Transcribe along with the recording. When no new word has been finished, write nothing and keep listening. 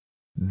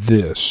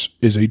This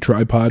is a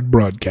Tripod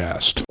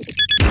broadcast.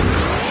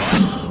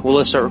 Well,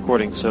 let's start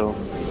recording, so...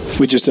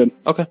 We just did.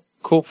 Okay,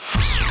 cool.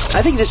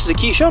 I think this is a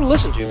key show to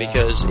listen to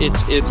because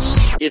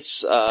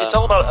it's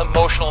all about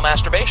emotional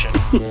masturbation.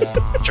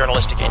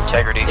 Journalistic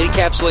integrity. It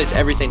encapsulates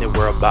everything that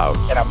we're about.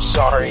 And I'm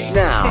sorry.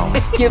 Now,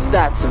 give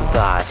that some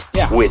thought.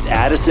 Yeah. With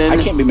Addison.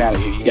 I can't be mad at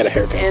you. You got a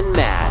haircut. And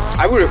Matt.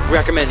 I would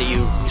recommend that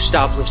you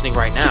stop listening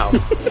right now.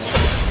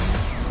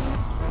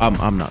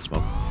 I'm not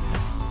smoking.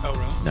 Oh,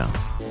 really? No.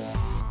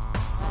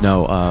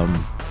 No, I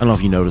don't know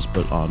if you noticed,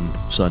 but on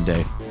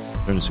Sunday,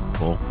 during the Super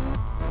Bowl,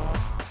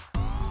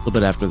 a little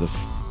bit after the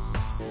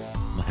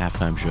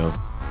halftime show,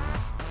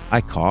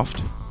 I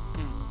coughed,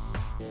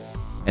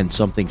 and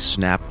something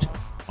snapped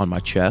on my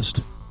chest,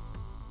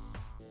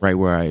 right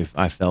where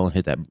I fell and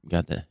had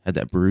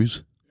that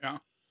bruise. Yeah.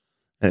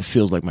 And it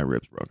feels like my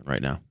rib's broken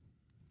right now.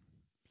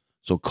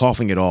 So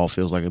coughing at all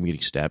feels like I'm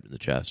getting stabbed in the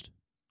chest.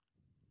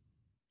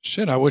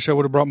 Shit, I wish I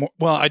would have brought more.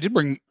 Well, I did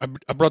bring, I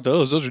brought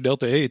those. Those are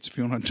Delta 8s if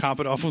you want to top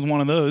it off with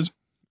one of those.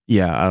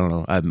 Yeah, I don't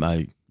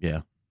know.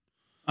 Yeah.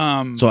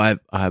 So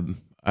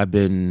I've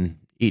been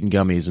eating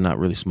gummies and not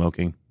really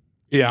smoking.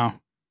 Yeah.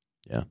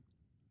 Yeah.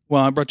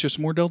 Well, I brought you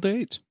some more Delta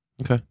 8s.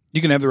 Okay.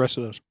 You can have the rest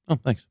of those. Oh,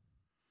 thanks.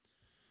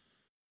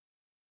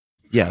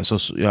 Yeah, so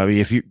I mean,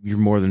 if you're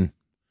more than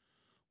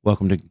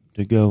welcome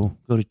to go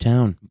to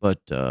town,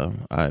 but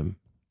I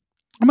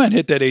might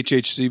hit that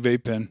HHC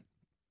vape pen.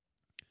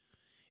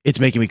 it's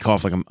making me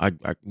cough like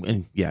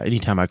and yeah,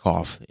 anytime I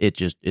cough,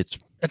 it's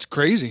That's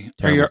crazy.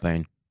 terrible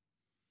pain.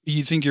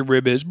 You think your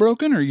rib is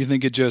broken, or you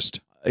think it just?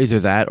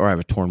 Either that or I have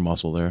a torn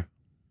muscle there.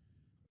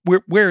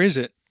 Where is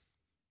it?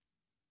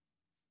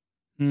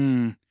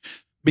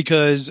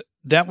 Because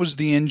that was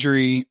the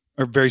injury,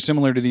 or very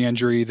similar to the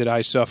injury that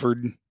I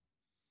suffered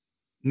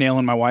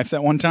nailing my wife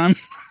that one time.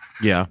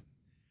 Yeah.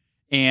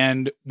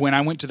 And when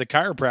I went to the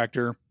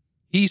chiropractor,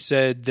 he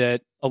said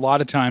that a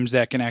lot of times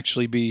that can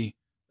actually be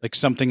like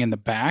something in the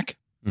back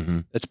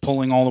that's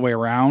pulling all the way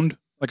around,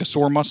 like a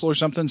sore muscle or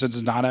something, since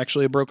it's not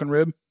actually a broken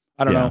rib.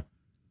 I don't know.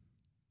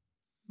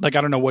 Like,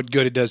 I don't know what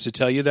good it does to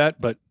tell you that,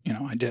 but, you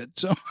know, I did.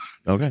 So,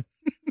 Okay.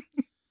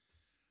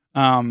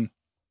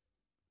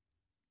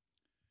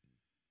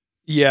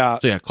 yeah.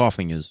 So yeah,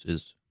 coughing is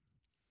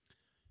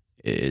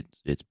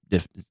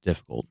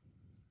difficult.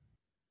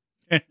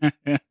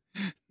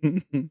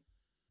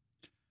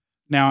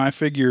 Now, I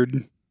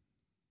figured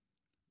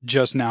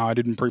just now, I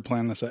didn't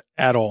pre-plan this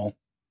at all,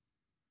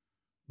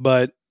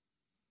 but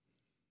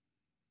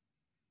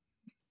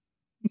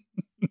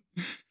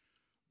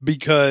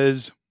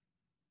because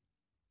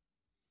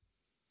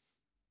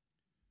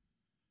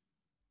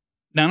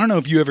now I don't know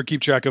if you ever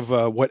keep track of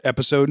what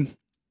episode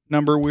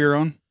number we're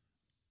on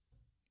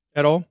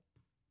at all.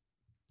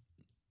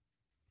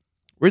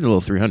 We're in the low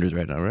 300s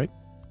right now, right?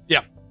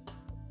 Yeah.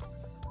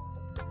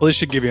 Well, this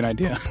should give you an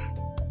idea.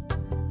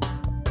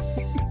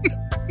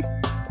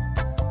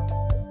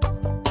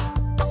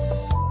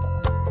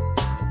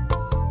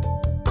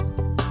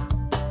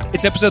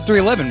 It's episode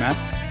 311, Matt.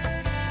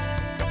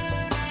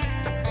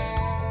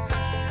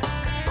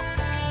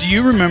 Do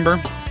you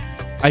remember?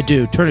 I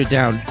do. Turn it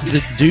down. The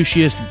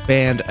douchiest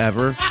band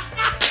ever.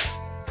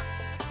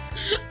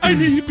 I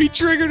knew you'd be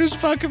triggered as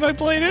fuck if I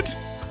played it.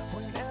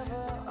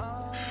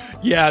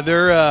 Yeah,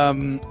 they're,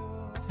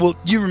 well,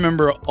 you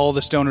remember all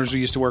the stoners we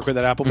used to work with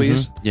at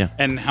Applebee's? Yeah.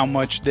 And how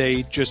much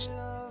they just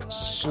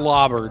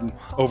slobbered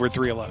over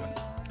 311.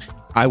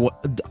 I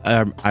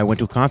went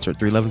to a concert,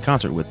 311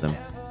 concert with them.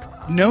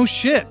 No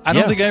shit. I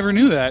don't Yeah. think I ever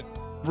knew that.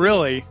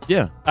 Really?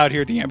 Yeah. Out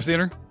here at the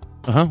amphitheater?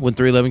 When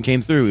 311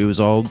 came through, it was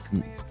all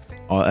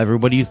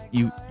everybody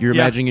you're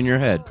imagining in your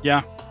head.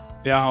 Yeah.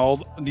 Yeah, all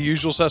the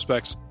usual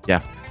suspects.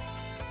 Yeah.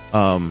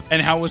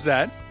 And how was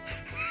that?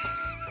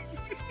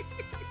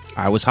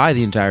 I was high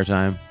the entire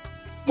time.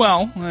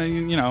 Well,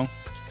 you know.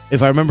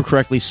 If I remember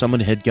correctly, someone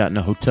had gotten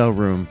a hotel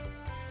room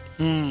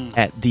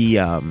at the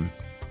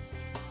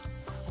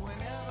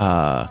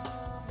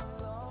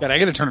God, I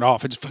gotta turn it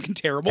off. It's fucking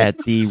terrible. at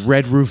the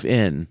Red Roof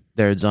Inn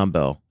there at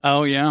Zumbel.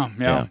 Oh, yeah.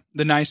 Yeah.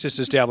 The nicest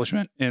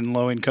establishment in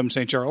low-income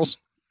St. Charles.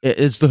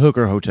 It's the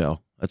Hooker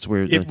Hotel. That's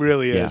where It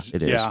really yeah, is.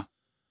 it is. Yeah.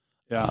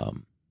 Yeah.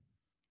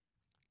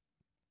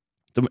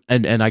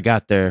 And I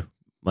got there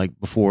like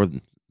before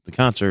the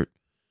concert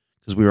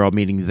because we were all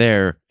meeting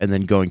there and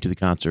then going to the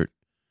concert.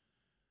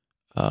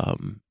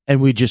 And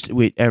we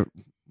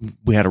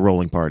had a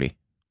rolling party.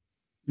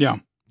 Yeah.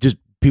 Just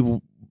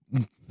people.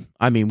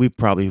 I mean, we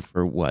probably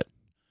for what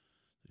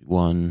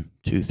 1,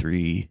 2,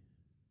 3,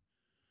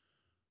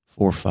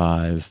 4,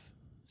 5,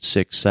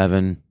 6,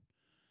 7. There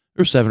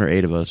were 7 or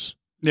 8 of us,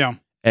 Yeah.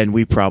 and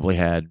we probably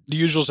had The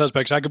usual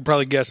suspects. I could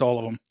probably guess all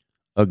of them.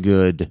 a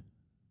good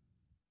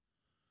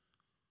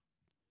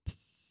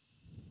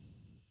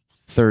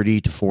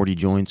 30 to 40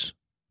 joints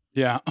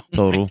Yeah.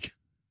 total.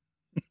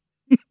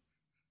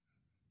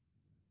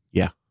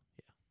 Yeah.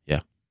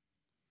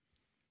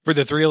 For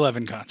the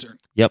 311 concert.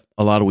 Yep,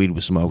 a lot of weed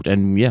was smoked,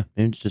 and yeah,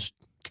 it's just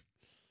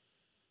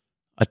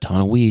a ton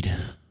of weed.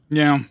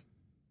 Yeah.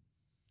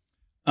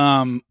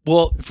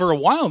 Well, for a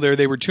while there,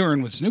 they were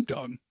touring with Snoop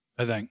Dogg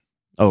I think.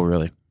 Oh,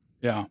 really?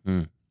 Yeah.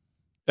 Mm.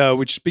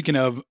 Which, speaking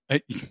of,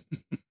 have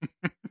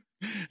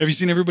you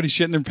seen everybody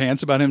shitting their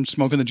pants about him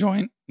smoking the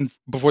joint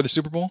before the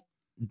Super Bowl?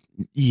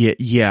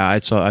 Yeah.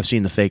 I've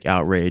seen the fake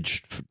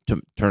outrage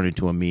turn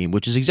into a meme,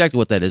 which is exactly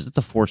what that is. It's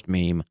a forced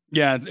meme.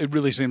 Yeah, it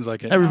really seems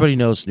like it. Everybody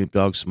knows Snoop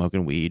Dogg's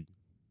smoking weed.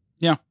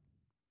 Yeah,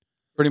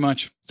 pretty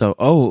much.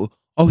 So,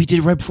 he did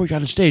it right before he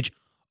got on stage.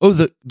 Oh,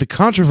 the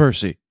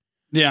controversy.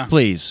 Yeah.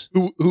 Please.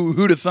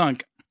 Who'd have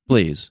thunk?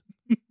 Please.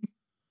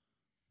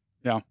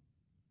 Yeah.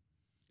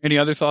 Any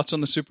other thoughts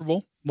on the Super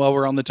Bowl while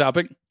we're on the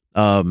topic?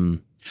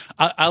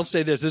 I'll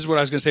say this. This is what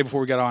I was going to say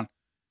before we got on.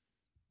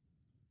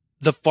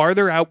 The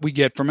farther out we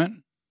get from it,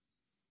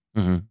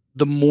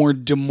 the more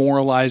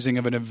demoralizing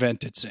of an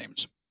event it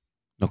seems.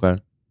 Okay.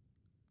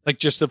 Like,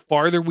 just the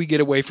farther we get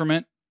away from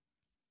it,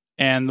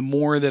 and the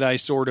more that I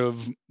sort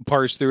of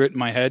parse through it in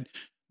my head,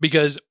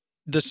 because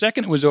the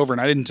second it was over, and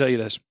I didn't tell you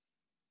this,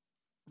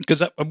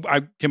 because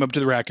I came up to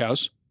the Rack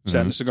House,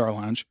 sat in the cigar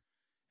lounge,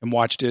 and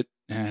watched it,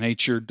 and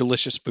ate your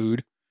delicious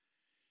food.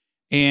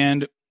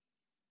 And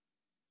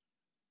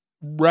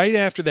right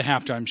after the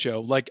halftime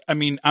show,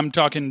 I'm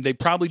talking, they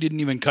probably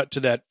didn't even cut to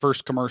that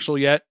first commercial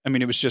yet. I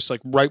mean, it was just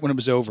like right when it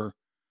was over.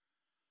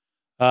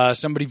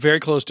 Somebody very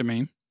close to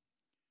me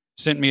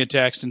sent me a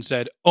text and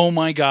said, "Oh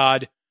my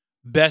God,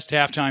 best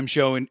halftime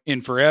show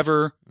in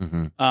forever.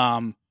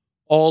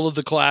 All of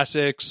the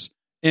classics,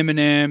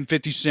 Eminem,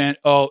 50 Cent.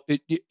 Oh,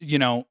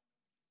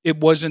 it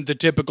wasn't the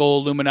typical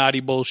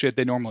Illuminati bullshit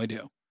they normally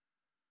do."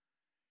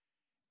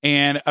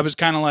 And I was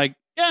kind of like,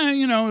 yeah,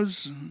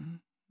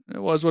 it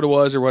was what it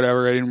was or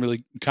whatever. I didn't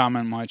really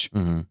comment much.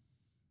 And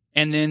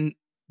then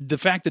the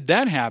fact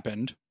that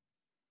happened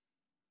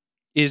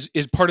is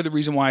part of the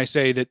reason why I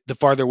say that the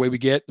farther away we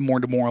get, the more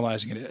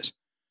demoralizing it is.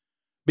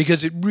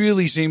 Because it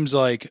really seems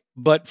like,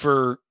 but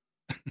for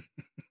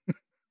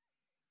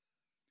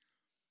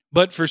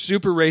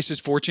super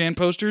racist 4chan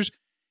posters,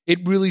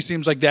 it really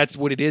seems like that's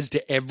what it is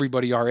to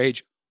everybody our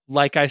age.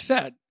 Like I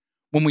said,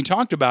 when we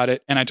talked about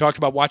it, and I talked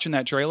about watching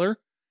that trailer,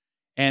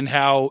 and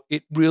how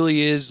it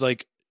really is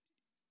like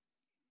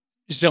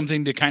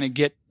something to kind of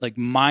get like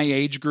my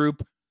age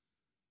group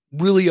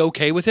really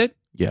okay with it.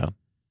 Yeah.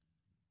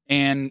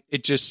 And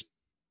it just,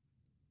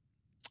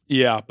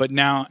 yeah. But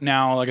now,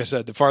 like I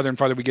said, the farther and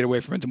farther we get away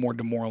from it, the more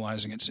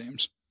demoralizing it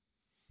seems.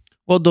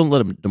 Well, don't let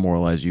them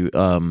demoralize you.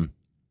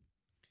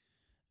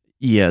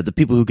 Yeah, the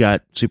people who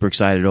got super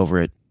excited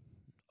over it.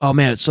 Oh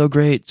man, it's so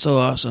great, so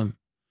awesome.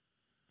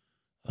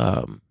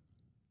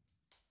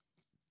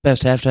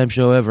 Best halftime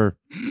show ever.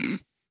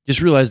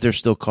 Just realize they're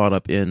still caught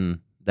up in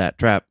that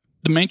trap.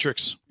 The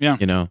Matrix, yeah.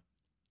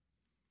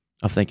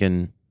 I'm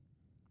thinking,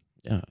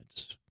 yeah,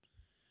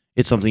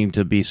 it's something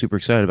to be super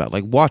excited about.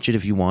 Like, watch it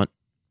if you want.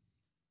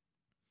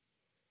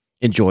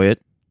 Enjoy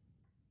it.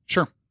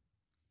 Sure.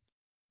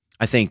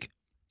 I think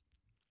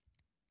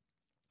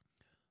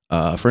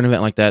for an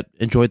event like that,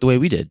 enjoy it the way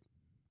we did.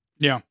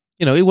 Yeah.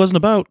 It wasn't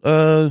about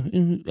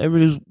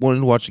everybody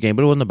wanted to watch the game,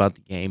 but it wasn't about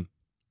the game.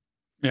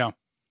 Yeah.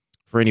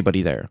 For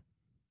anybody there.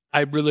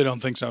 I really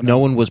don't think so. No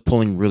one was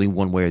pulling really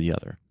one way or the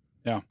other.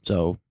 Yeah.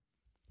 So.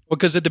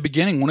 Because at the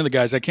beginning, one of the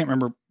guys, I can't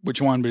remember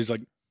which one, but he's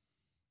like,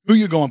 "Who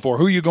you going for?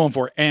 Who you going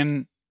for?"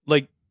 And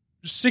like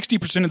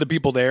 60% of the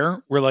people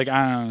there were like,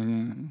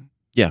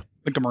 yeah,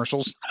 the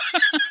commercials.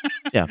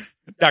 Yeah.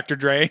 Dr.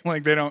 Dre,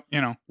 like they don't,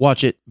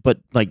 Watch it, but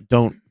like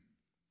don't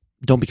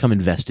become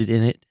invested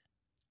in it.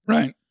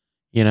 Right.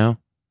 And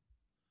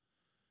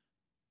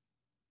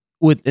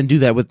do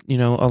that with,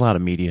 a lot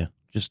of media.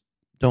 Just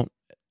don't,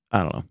 I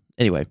don't know.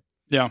 Anyway.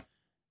 Yeah.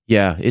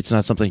 Yeah, it's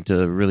not something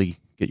to really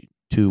get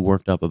too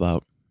worked up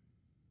about.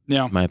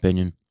 Yeah. In my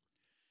opinion.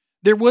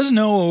 There was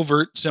no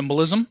overt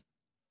symbolism.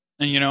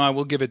 And, I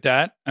will give it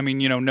that. I mean,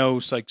 no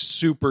like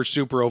super,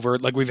 super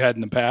overt like we've had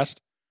in the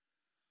past.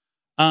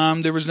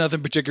 There was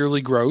nothing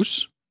particularly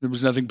gross. There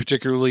was nothing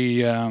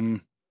particularly,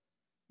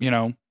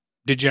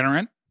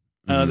 degenerate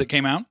that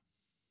came out.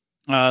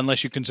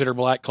 Unless you consider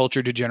black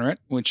culture degenerate,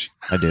 which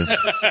I do.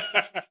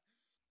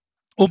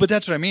 Well, but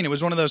that's what I mean. It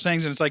was one of those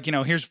things, and it's like,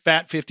 here's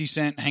fat 50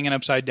 Cent hanging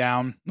upside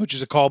down, which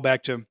is a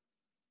callback to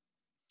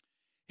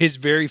his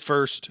very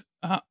first,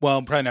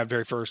 probably not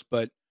very first,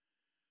 but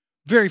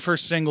very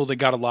first single that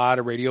got a lot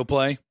of radio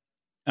play.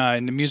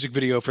 And the music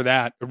video for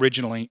that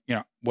originally,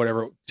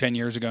 10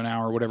 years ago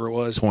now or whatever it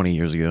was. 20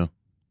 years ago.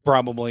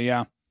 Probably,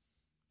 yeah.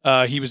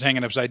 He was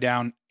hanging upside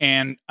down.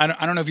 And I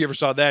don't know if you ever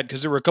saw that,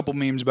 because there were a couple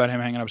memes about him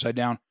hanging upside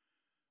down.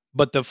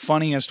 But the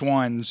funniest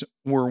ones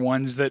were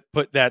ones that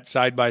put that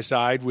side by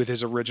side with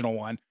his original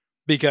one.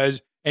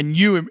 And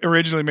you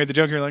originally made the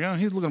joke, you're like, oh,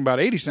 he's looking about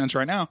 80 cents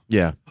right now.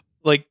 Yeah.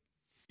 Like,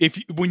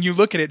 when you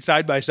look at it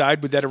side by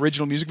side with that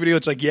original music video,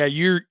 it's like, yeah,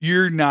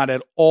 you're not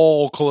at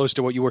all close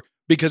to what you were.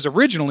 Because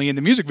originally in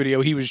the music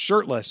video, he was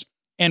shirtless.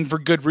 And for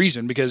good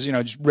reason, because,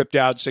 just ripped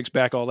out, six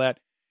pack, all that.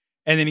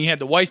 And then he had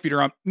the wife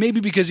beater on, maybe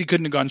because he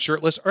couldn't have gone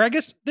shirtless. Or I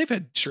guess they've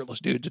had shirtless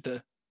dudes at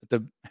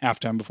the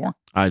halftime before.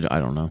 I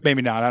don't know.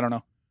 Maybe not. I don't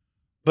know.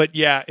 But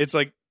yeah, it's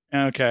like,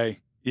 okay,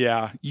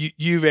 yeah,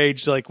 you've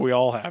aged like we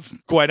all have,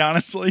 quite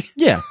honestly.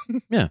 Yeah,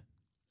 yeah.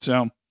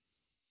 So,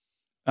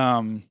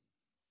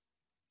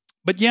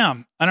 But yeah,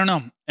 I don't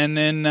know. And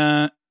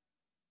then,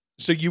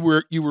 so you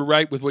were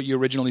right with what you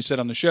originally said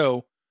on the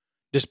show,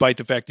 despite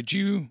the fact that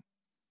you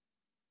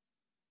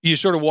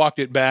sort of walked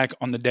it back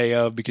on the day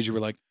of because you were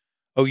like,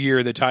 oh,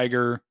 you're the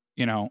Tiger.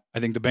 I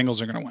think the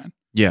Bengals are going to win.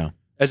 Yeah.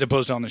 As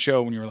opposed to on the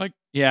show when you were like,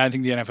 yeah, I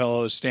think the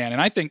NFL is Stan.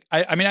 And I think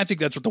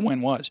that's what the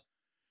win was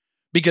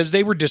because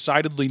they were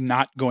decidedly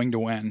not going to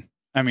win.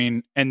 I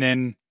mean, and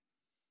then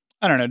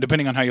I don't know,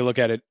 depending on how you look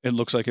at it, it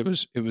looks like it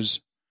was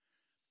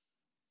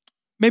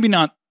maybe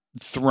not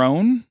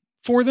thrown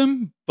for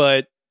them,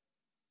 but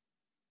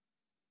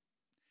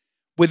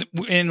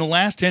in the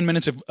last 10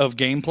 minutes of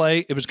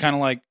gameplay, it was kind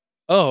of like,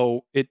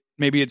 oh, it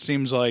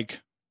seems like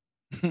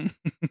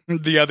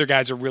the other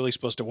guys are really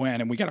supposed to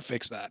win, and we got to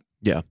fix that.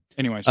 Yeah.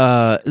 Anyways,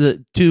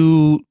 the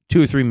two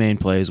or three main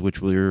plays,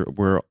 which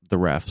were the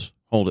refs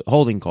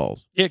holding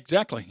calls. Yeah,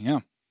 exactly. Yeah,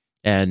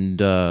 and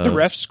the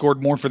refs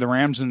scored more for the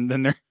Rams than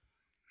their.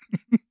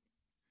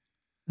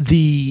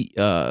 The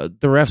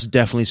refs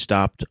definitely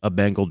stopped a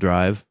Bengal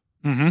drive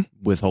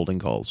with holding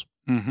calls.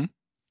 Mm-hmm.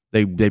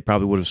 They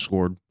probably would have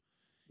scored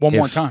one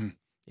more time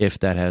if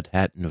that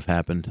hadn't have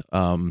happened.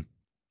 And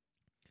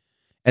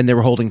there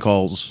were holding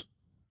calls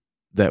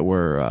that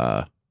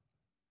were,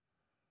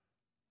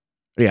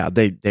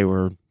 they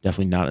were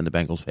definitely not in the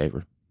Bengals'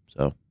 favor.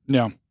 So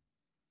yeah,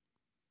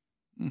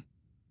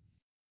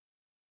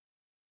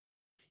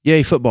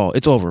 yay football!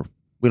 It's over.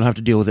 We don't have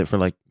to deal with it for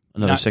like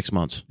another 6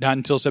 months. Not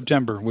until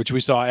September, which we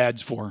saw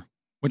ads for,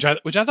 which I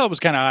thought was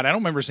kind of odd. I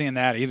don't remember seeing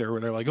that either,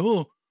 where they're like,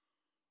 "Oh,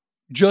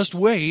 just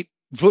wait,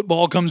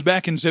 football comes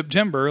back in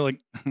September." Like,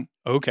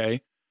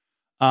 okay.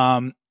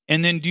 And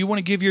then, do you want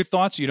to give your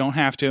thoughts? You don't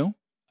have to.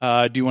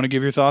 Do you want to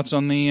give your thoughts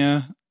on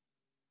the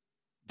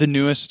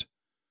newest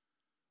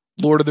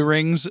Lord of the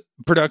Rings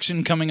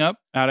production coming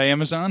up out of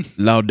Amazon?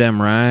 Lord damn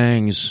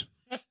rings.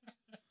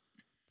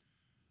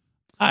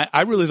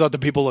 I really thought the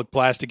people looked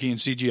plasticky and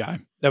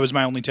CGI. That was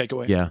my only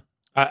takeaway. Yeah.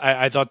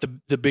 I thought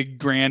the big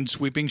grand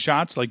sweeping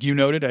shots, like you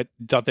noted, I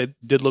thought they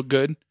did look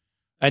good.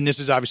 And this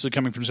is obviously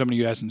coming from somebody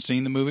who hasn't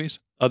seen the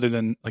movies, other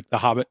than like The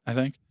Hobbit, I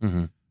think.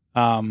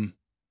 Mm-hmm.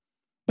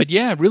 But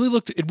yeah, it really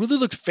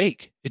looked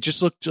fake. It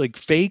just looked like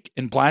fake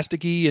and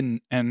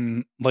plasticky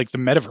and like the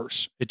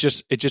metaverse. It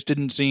just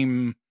didn't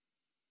seem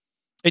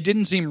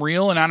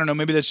real. And I don't know,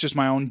 maybe that's just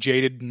my own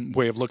jaded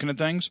way of looking at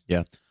things.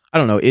 Yeah. I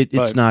don't know.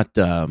 It's not,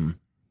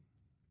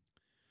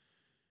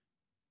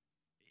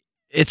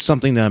 it's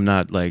something that I'm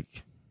not like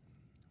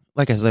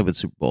I said with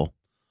Super Bowl.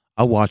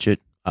 I'll watch it.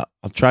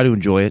 I'll try to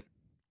enjoy it,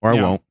 or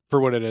I won't. For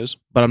what it is.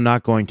 But I'm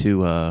not going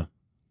to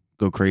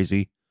go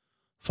crazy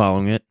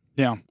following it.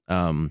 Yeah.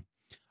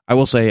 I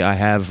will say I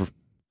have,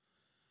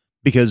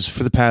 because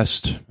for the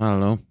past, I don't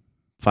know,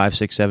 5,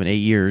 6, 7, 8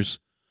 years,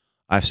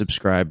 I've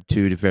subscribed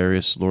to the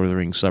various Lord of the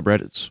Rings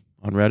subreddits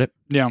on Reddit.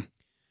 Yeah.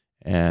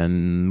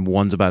 And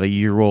one's about a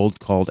year old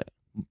called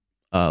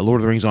Lord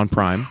of the Rings on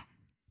Prime.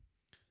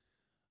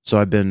 So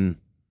I've been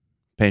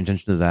paying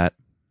attention to that.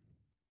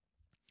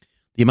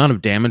 The amount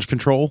of damage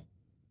control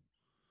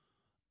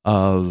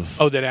of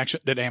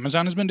that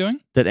Amazon has been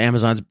doing?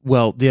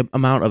 The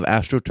amount of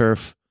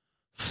AstroTurf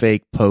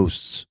fake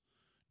posts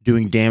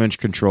doing damage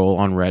control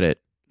on Reddit,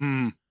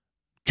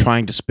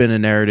 trying to spin a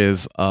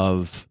narrative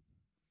of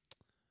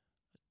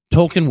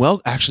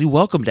Tolkien actually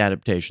welcomed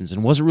adaptations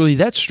and wasn't really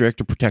that strict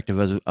or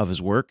protective of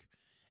his work.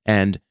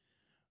 And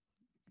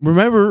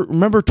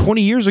remember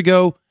 20 years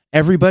ago,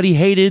 everybody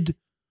hated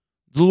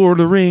The Lord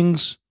of the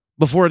Rings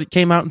before it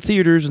came out in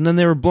theaters, and then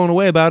they were blown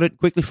away about it,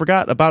 quickly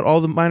forgot about all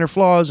the minor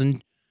flaws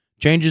and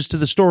changes to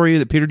the story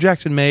that Peter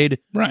Jackson made.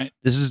 Right.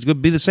 This is going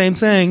to be the same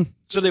thing.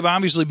 So they've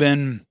obviously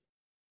been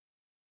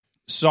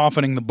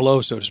softening the blow,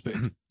 so to speak.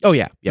 Oh,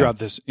 yeah. Throughout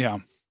this, yeah.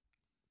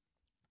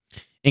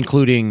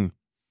 Including,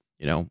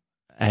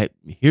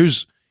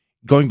 here's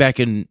going back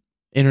in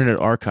Internet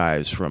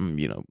Archives from,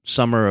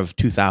 summer of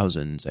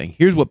 2000, saying,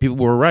 here's what people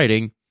were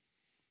writing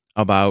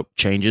about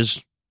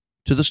changes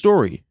to the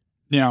story.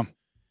 Yeah.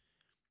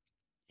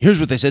 Here's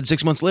what they said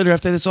 6 months later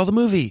after they saw the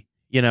movie,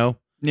 Yeah.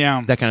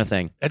 That kind of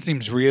thing. That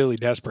seems really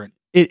desperate.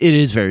 It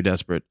is very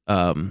desperate.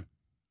 I don't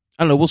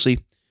know. We'll see.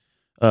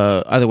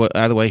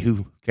 Either way,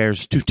 who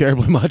cares too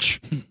terribly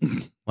much?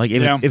 Like,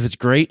 if it's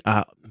great,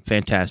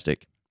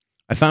 fantastic.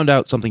 I found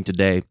out something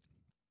today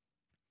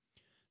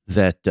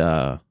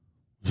that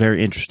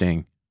very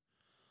interesting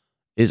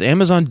is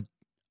Amazon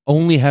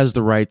only has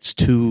the rights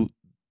to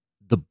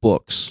the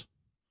books,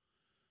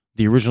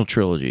 the original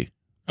trilogy.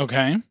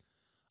 Okay.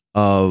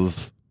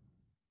 Of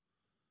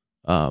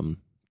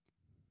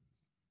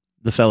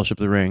The Fellowship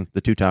of the Ring,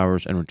 The Two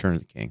Towers, and Return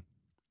of the King.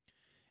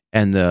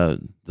 And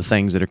the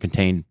things that are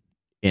contained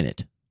in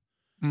it.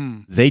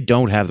 They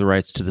don't have the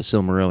rights to the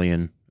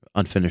Silmarillion,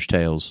 Unfinished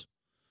Tales,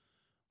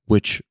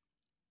 which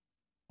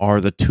are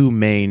the two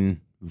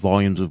main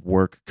volumes of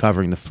work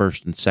covering the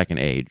First and Second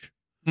Age.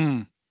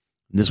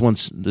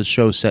 This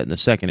show's set in the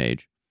Second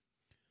Age.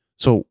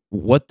 So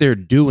what they're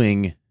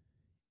doing,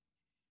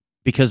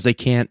 because they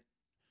can't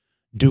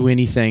do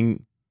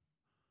anything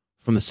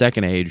from the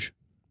Second Age,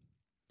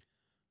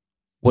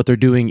 what they're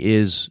doing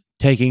is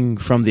taking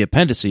from the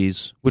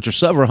appendices, which are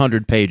several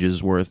hundred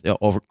pages worth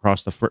over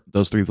across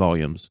those 3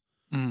 volumes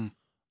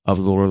of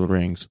The Lord of the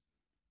Rings.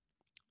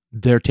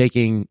 They're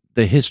taking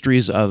the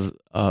histories of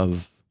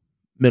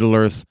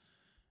Middle-earth,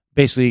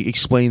 basically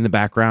explaining the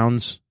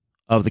backgrounds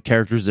of the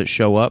characters that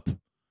show up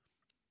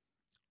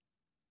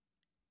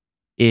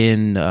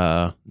in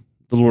the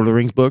Lord of the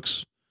Rings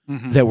books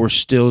that were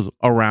still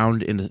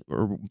around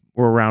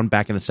were around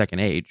back in the Second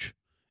Age.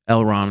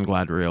 Elrond,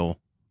 Galadriel,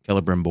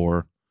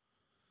 Celebrimbor,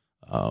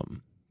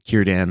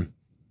 Círdan,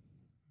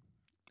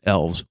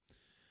 elves,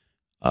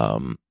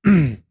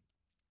 and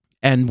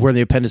where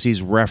the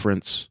appendices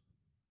reference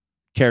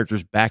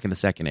characters back in the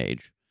Second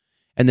Age,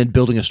 and then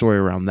building a story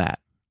around that.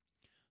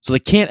 So they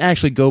can't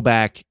actually go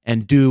back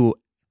and do,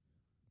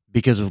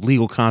 because of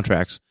legal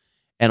contracts,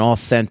 an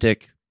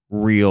authentic,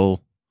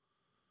 real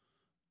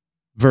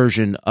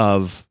version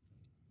of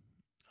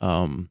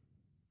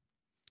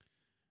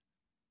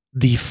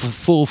the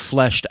full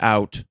fleshed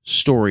out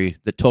story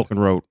that Tolkien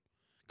wrote,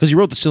 because he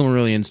wrote the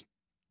Silmarillion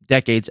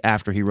decades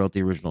after he wrote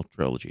the original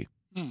trilogy.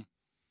 And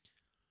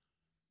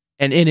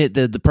in it,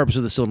 the purpose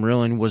of the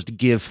Silmarillion was to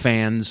give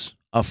fans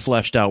a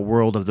fleshed out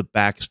world of the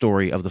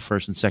backstory of the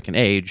First and Second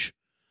Age,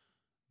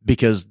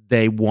 because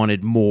they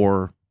wanted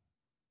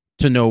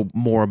to know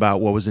more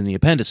about what was in the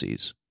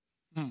appendices.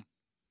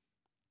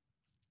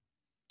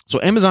 So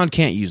Amazon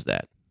can't use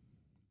that.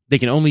 They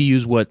can only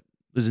use what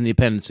was in the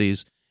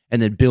appendices and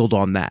then build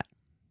on that.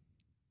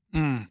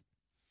 And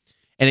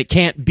it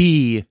can't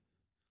be,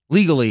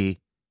 legally,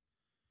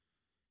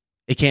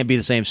 it can't be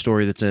the same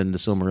story that's in the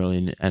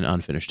Silmarillion and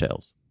Unfinished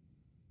Tales.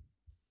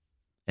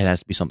 It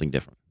has to be something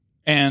different.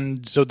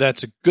 And so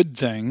that's a good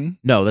thing.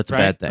 No, that's right?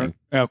 a bad thing.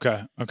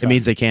 Okay. It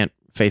means they can't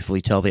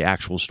faithfully tell the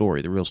actual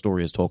story, the real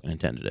story as Tolkien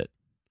intended it.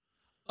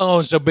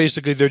 Oh, so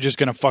basically they're just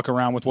going to fuck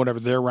around with whatever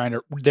their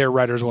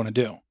writers want to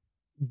do.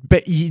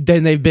 But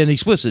then they've been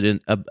explicit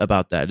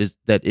about that, is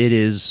that it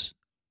is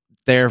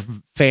their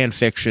fan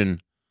fiction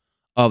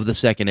of the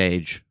Second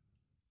Age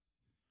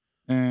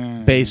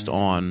based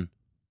on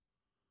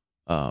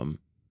the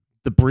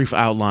brief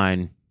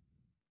outline,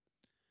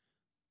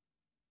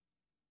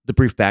 the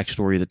brief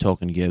backstory that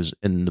Tolkien gives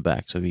in the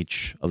backs of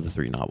each of the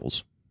 3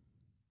 novels.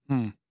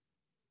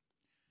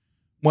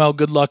 Well,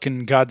 good luck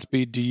and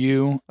Godspeed to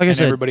you Like I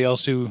said, everybody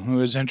else who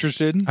is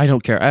interested. I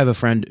don't care. I have a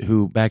friend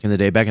who, back in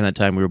that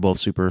time, we were both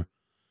super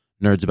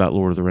nerds about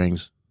Lord of the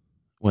Rings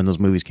when those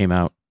movies came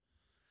out.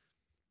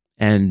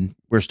 And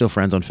we're still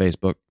friends on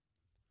Facebook.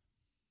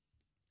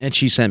 And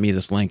she sent me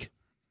this link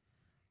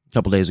a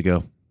couple days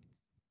ago.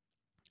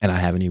 And I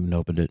haven't even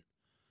opened it.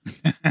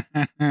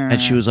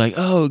 And she was like,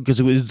 oh, because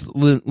it was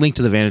linked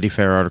to the Vanity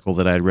Fair article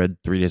that I had read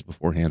 3 days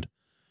beforehand.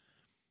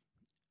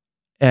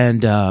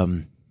 And,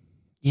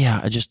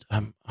 yeah, and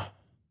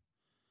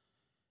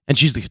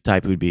she's the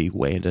type who'd be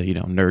way into,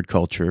 nerd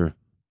culture.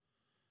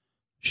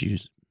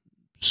 She's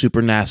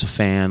super NASA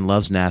fan,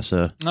 loves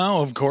NASA.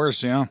 Oh, of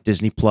course, yeah.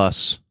 Disney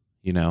Plus,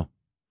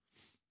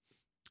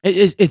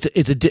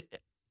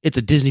 It's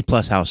a Disney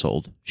Plus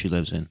household she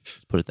lives in.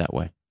 Let's put it that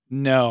way.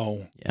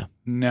 No. Yeah.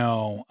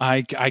 No.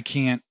 I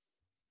can't.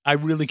 I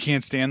really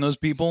can't stand those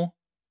people.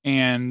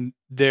 And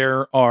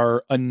there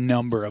are a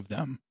number of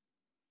them.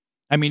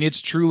 I mean,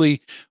 it's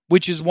truly,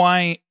 which is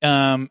why,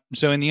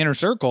 so in the Inner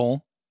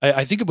Circle,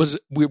 I think it was,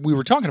 we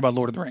were talking about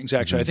Lord of the Rings,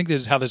 actually. I think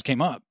this is how this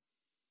came up.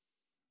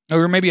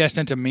 Or maybe I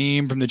sent a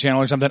meme from the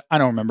channel or something. I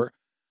don't remember.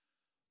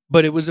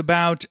 But it was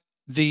about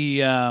the,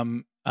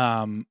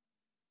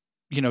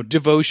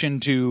 devotion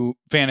to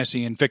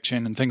fantasy and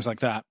fiction and things like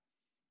that.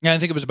 Yeah, I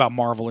think it was about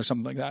Marvel or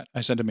something like that.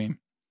 I sent a meme.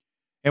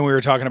 And we were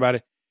talking about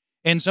it.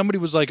 And somebody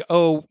was like,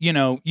 oh,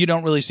 you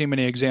don't really see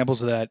many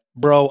examples of that.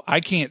 Bro,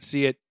 I can't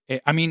see it.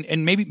 I mean,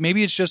 and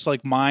maybe it's just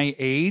like my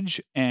age,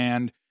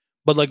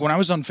 but like when I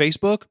was on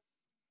Facebook,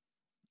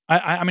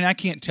 I mean, I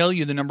can't tell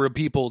you the number of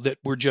people that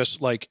were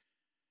just like,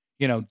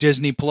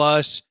 Disney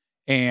Plus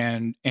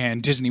and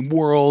Disney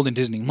World and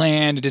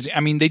Disneyland and Disney. I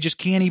mean, they just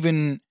can't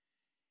even.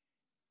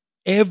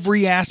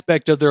 Every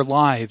aspect of their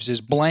lives is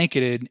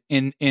blanketed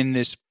in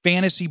this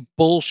fantasy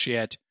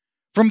bullshit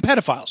from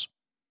pedophiles.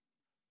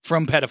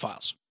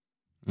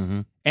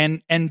 Mm-hmm.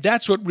 And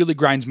that's what really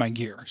grinds my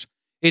gears.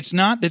 It's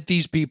not that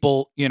these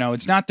people,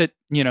 it's not that,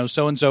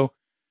 so-and-so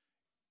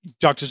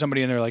talk to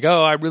somebody and they're like,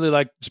 oh, I really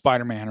like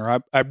Spider-Man,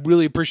 or I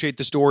really appreciate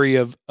the story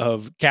of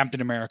Captain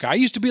America. I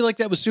used to be like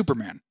that with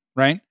Superman,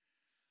 right?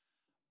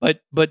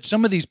 But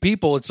some of these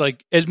people, it's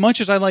like, as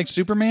much as I like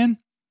Superman,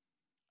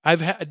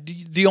 I've had,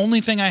 the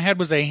only thing I had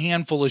was a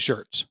handful of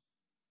shirts.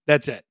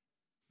 That's it,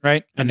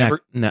 right? A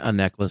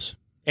necklace.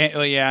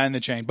 And the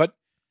chain. But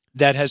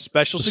that has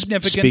special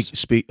significance.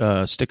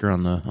 Sticker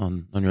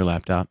on your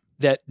laptop.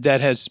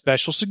 That has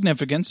special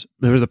significance.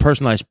 There were the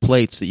personalized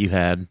plates that you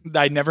had.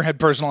 I never had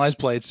personalized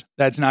plates.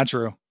 That's not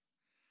true.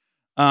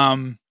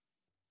 I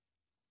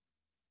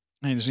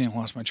just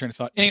lost my train of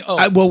thought.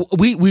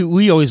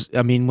 We always,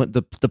 I mean,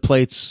 the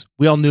plates,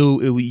 we all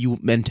knew you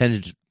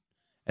intended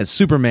as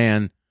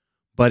Superman,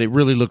 but it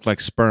really looked like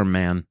Sperm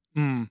Man.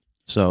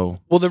 So,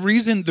 well, the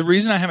reason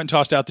I haven't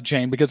tossed out the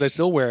chain because I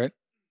still wear it,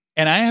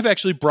 and I have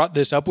actually brought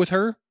this up with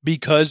her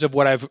because of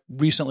what I've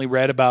recently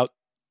read about,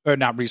 or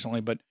not recently,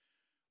 but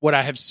what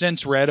I have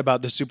since read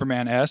about the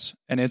Superman S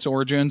and its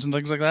origins and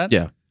things like that.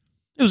 yeah,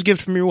 it was a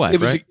gift from your wife,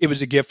 right? It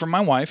was a gift from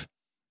my wife,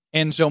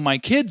 and so my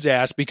kids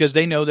ask because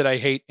they know that I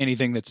hate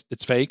anything that's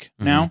fake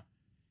now,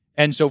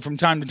 and so from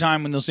time to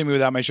time when they'll see me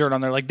without my shirt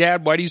on, they're like,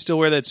 "Dad, why do you still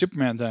wear that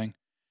Superman thing?"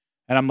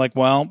 And I'm like,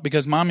 "Well,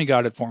 because Mommy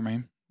got it for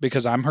me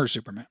because I'm her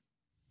Superman."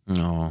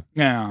 No,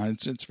 Yeah,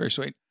 it's very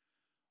sweet.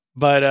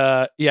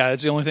 But yeah,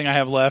 it's the only thing I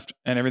have left,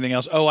 and everything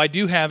else. Oh, I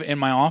do have in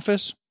my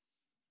office.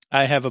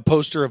 I have a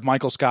poster of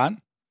Michael Scott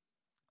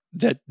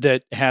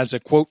that has a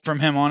quote from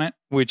him on it,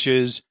 which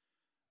is,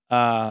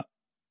 I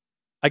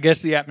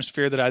guess the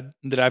atmosphere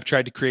that I've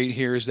tried to create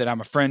here is that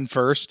I'm a friend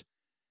first,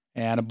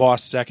 and a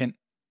boss second,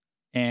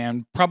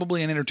 and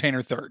probably an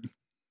entertainer third.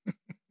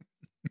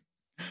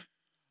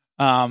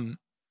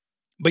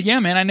 But yeah,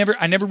 man, I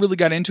never really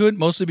got into it,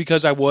 mostly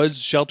because I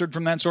was sheltered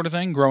from that sort of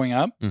thing growing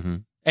up. Mm-hmm.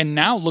 And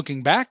now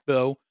looking back,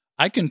 though,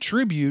 I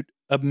contribute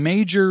a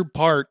major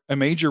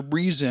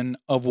reason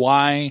of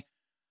why,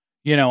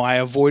 I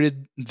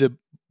avoided the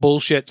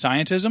bullshit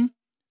scientism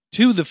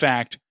to the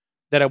fact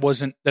that I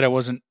wasn't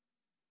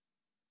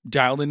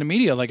dialed into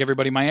media like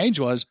everybody my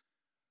age was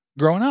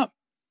growing up.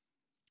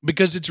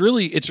 Because it's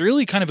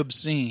really kind of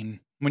obscene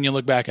when you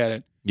look back at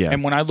it. Yeah.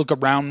 And when I look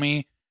around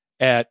me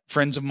at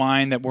friends of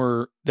mine that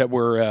were that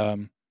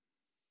are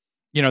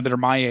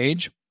my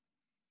age,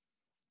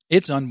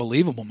 it's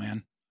unbelievable,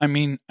 man. I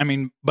mean,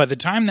 by the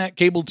time that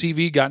cable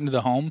TV got into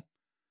the home,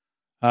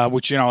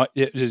 which, it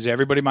is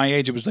everybody my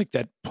age, it was like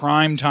that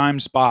prime time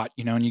spot,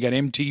 and you got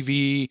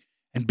MTV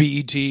and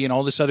BET and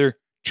all this other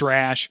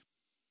trash.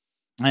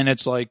 And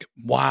it's like,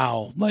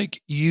 wow,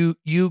 like you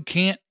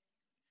can't,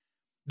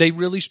 they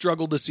really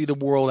struggle to see the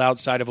world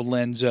outside of a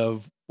lens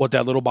of what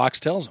that little box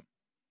tells them.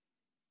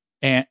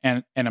 And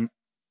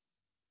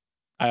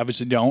I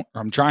obviously don't,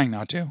 or I'm trying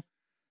not to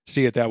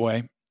see it that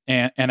way.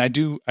 And I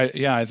do.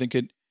 I think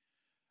it,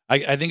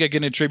 I think I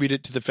can attribute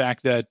it to the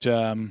fact that,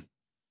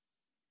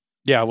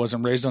 I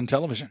wasn't raised on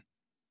television.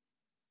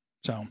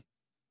 So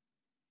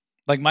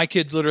like my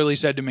kids literally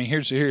said to me,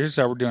 here's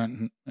how we're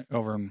doing it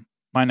over in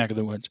my neck of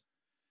the woods.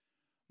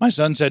 My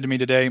son said to me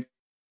today,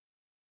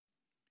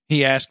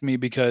 he asked me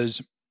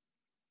because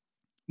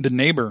the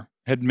neighbor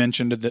had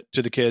mentioned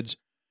to the kids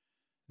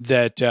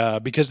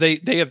that because they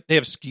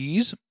have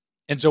skis,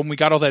 and so when we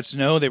got all that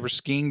snow, they were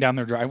skiing down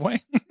their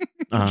driveway,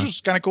 which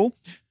was kind of cool.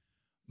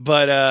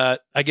 But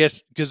I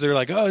guess because they're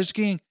like, oh, they're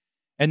skiing,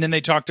 and then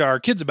they talked to our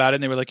kids about it,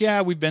 and they were like,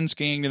 yeah, we've been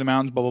skiing to the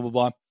mountains, blah blah blah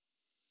blah.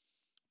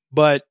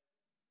 But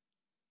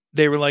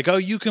they were like, oh,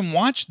 you can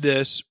watch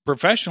this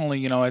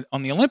professionally,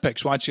 on the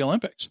Olympics. Watch the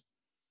Olympics.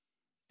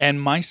 And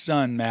my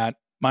son, Matt,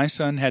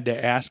 had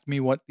to ask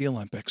me what the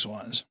Olympics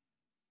was.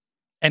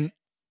 And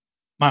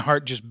my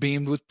heart just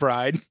beamed with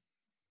pride.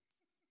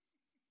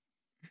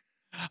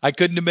 I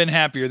couldn't have been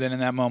happier than in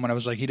that moment. I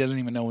was like, he doesn't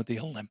even know what the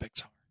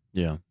Olympics are.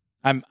 Yeah.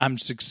 I'm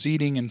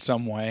succeeding in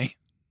some way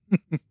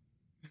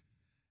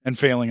and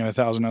failing in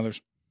 1,000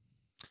 others.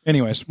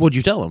 Anyways. What'd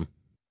you tell him?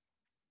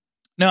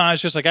 No, I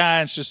was just like,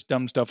 it's just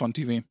dumb stuff on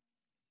TV.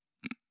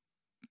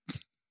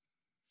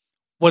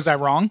 Was I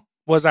wrong?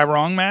 Was I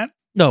wrong, Matt?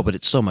 No, but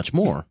it's so much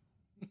more.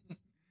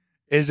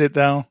 Is it,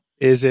 though?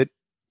 Is it?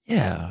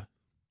 Yeah.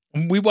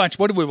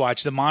 What did we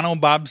watch? The mono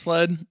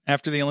bobsled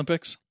after the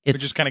Olympics? We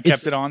just kind of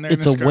kept it on there.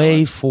 It's a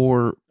way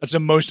for... That's the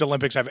most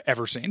Olympics I've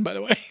ever seen, by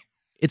the way.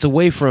 It's a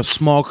way for a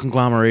small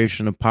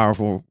conglomeration of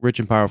rich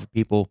and powerful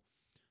people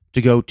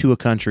to go to a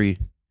country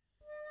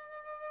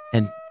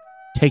and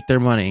take their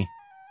money,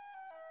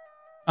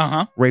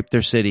 rape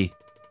their city,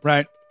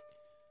 right?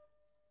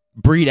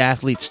 Breed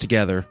athletes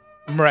together,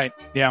 right?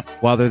 Yeah.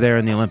 While they're there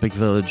in the Olympic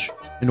Village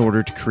in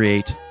order to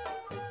create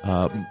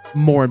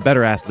more and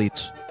better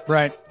athletes,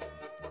 right?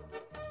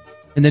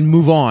 And then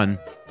move on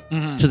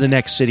to the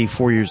next city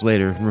 4 years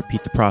later and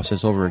repeat the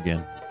process over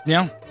again.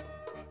 Yeah.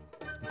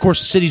 Of course,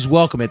 the cities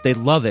welcome it. They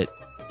love it.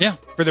 Yeah,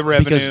 for the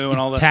revenue and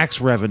all that. Tax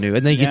revenue.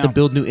 And then you get to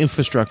build new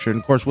infrastructure. And,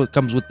 of course, what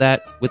comes with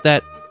that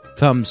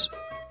comes,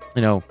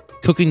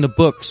 cooking the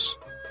books.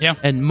 Yeah.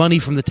 And money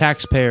from the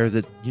taxpayer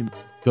that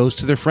goes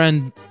to their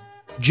friend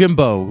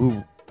Jimbo,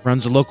 who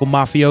runs a local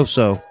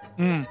mafioso.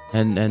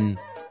 And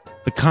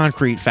the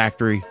concrete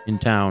factory in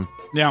town.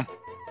 Yeah.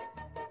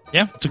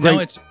 Yeah. It's a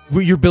great...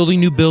 you're building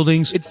new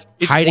buildings. It's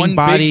hiding one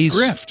bodies.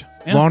 Big grift.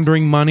 Yeah.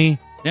 Laundering money.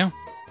 Yeah.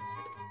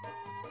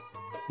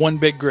 One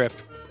big grift.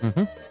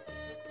 Mm-hmm.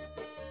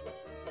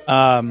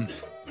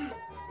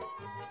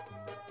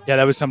 Yeah,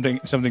 that was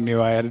something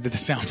new I added to the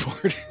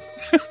soundboard.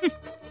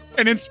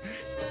 And it's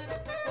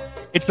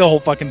the whole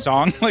fucking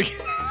song. Like,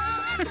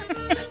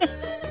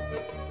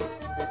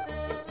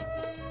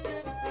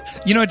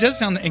 it does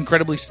sound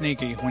incredibly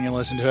sneaky when you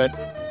listen to it.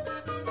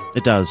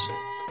 It does.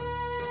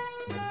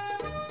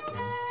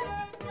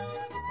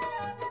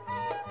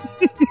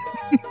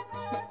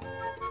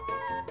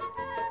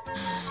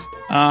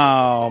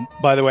 Oh,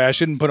 by the way, I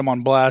shouldn't put him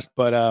on blast,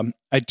 but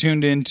I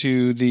tuned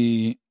into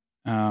the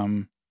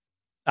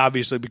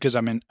obviously because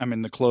I'm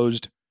in the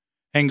closed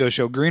Hango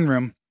Show green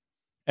room,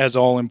 as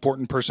all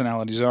important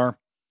personalities are.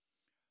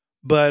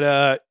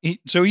 But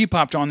so he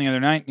popped on the other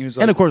night, and he was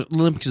like, and of course,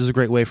 Olympics is a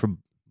great way for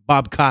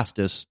Bob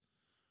Costas,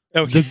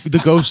 oh,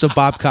 the ghost of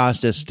Bob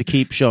Costas, to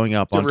keep showing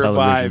up on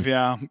revive, television.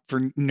 yeah,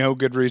 for no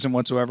good reason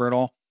whatsoever at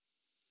all.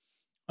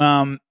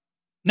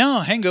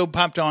 No, Hango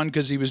popped on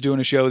because he was doing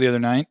a show the other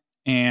night,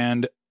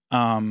 and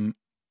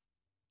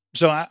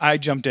so I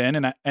jumped in,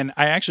 and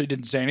I actually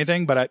didn't say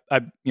anything, but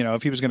I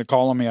if he was going to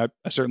call on me, I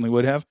certainly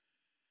would have.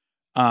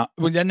 Well,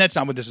 then that's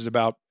not what this is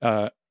about.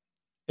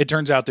 It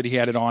turns out that he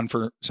had it on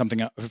for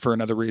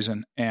another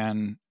reason,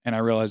 and I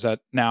realize that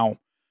now.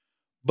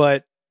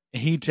 But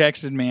he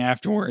texted me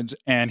afterwards,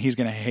 and he's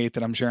going to hate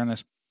that I'm sharing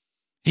this.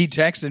 He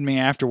texted me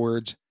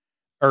afterwards,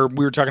 or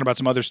we were talking about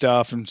some other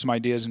stuff and some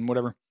ideas and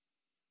whatever.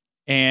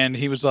 And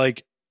he was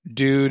like,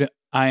 dude,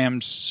 I am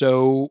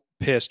so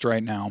pissed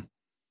right now.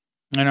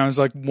 And I was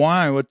like,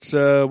 why? What's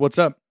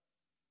up?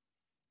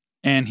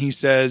 And he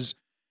says,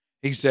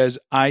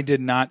 I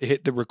did not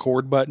hit the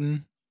record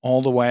button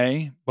all the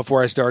way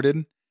before I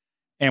started.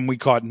 And we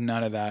caught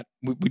none of that.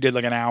 We did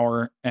like an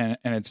hour, and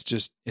it's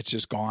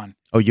just gone.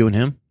 Oh, you and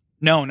him?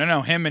 No.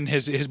 Him and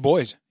his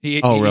boys.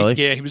 Really?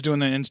 Yeah, he was doing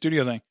the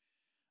in-studio thing.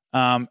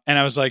 And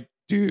I was like,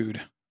 dude,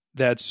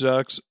 that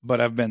sucks,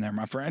 but I've been there,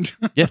 my friend.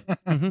 Yeah.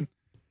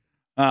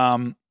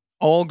 Mm-hmm.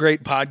 All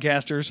great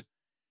podcasters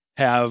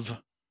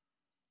have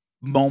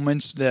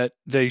moments that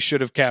they should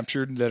have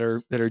captured that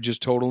are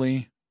just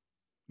totally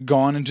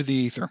gone into the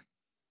ether.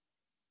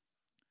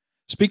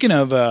 Speaking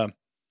of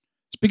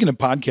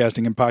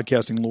podcasting and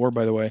podcasting lore,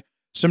 by the way,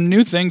 some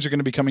new things are going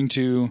to be coming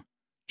to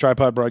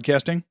Tripod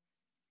Broadcasting.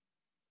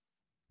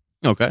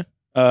 Okay.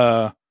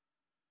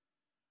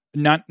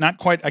 Not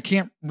quite. I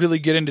can't really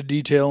get into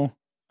detail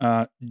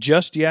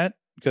just yet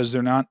because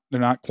they're not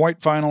quite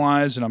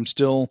finalized, and I'm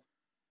still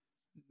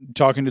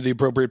talking to the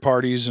appropriate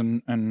parties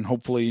and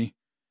hopefully.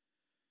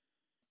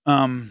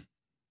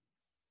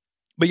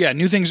 But yeah,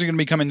 new things are going to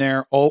be coming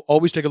there.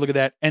 Always take a look at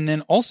that. And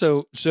then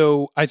also,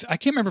 so I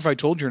can't remember if I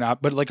told you or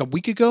not, but like a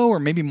week ago or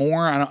maybe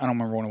more, I don't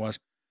remember when it was.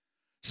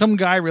 Some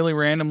guy really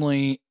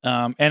randomly,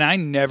 and I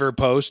never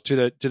post to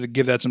the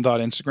Give That Some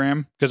Thought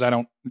Instagram because I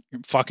don't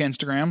fuck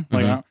Instagram. Mm-hmm.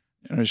 Like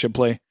I should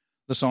play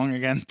the song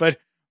again, but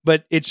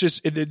it's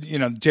just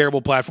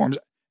terrible platforms.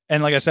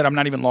 And like I said, I'm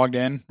not even logged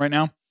in right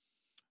now.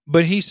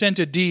 But he sent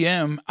a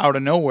DM out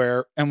of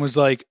nowhere and was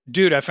like,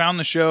 "Dude, I found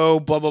the show,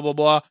 blah blah blah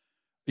blah."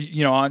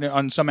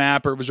 On some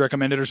app or it was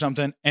recommended or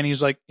something. And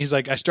he's like,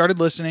 I started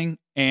listening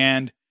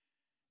and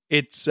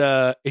it's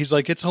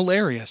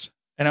hilarious.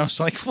 And I was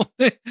like, well,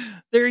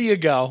 there you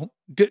go.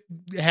 Good.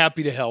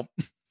 Happy to help.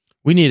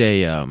 We need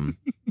a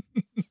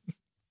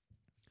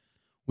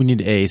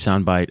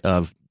soundbite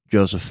of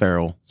Joseph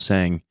Farrell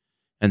saying,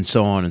 and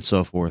so on and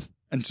so forth.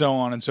 And so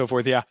on and so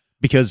forth. Yeah.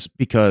 Because,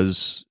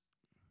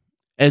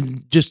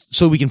 and just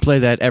so we can play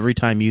that every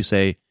time you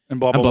say, and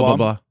blah, blah, blah, blah,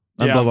 blah.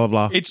 And blah, blah,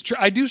 blah. It's true.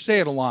 I do say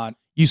it a lot.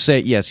 You say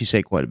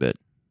it quite a bit.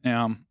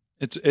 Yeah,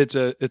 it's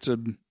a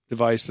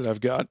device that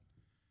I've got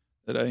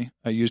that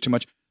I use too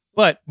much.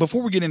 But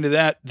before we get into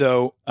that,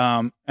 though,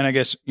 and I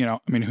guess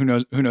who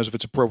knows if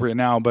it's appropriate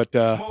now, but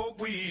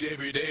smoke weed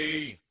every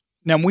day.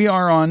 Now we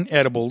are on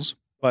edibles,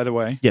 by the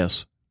way.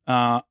 Yes,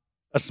 a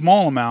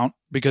small amount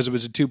because it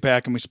was a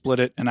 2-pack and we split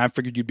it, and I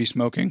figured you'd be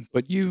smoking,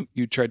 but you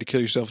tried to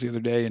kill yourself the other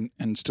day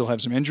and still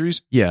have some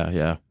injuries.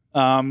 Yeah.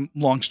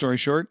 Long story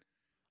short.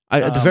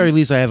 At the very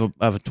least, I have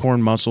a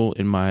torn muscle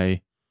in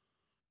my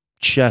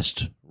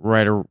chest,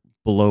 right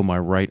below my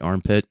right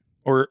armpit,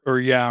 or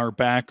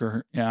back,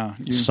 or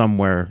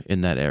somewhere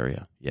in that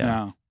area.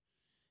 Yeah,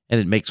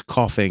 and it makes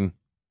coughing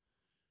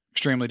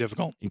extremely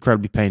difficult,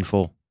 incredibly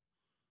painful.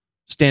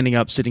 Standing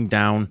up, sitting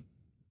down.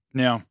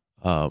 Yeah.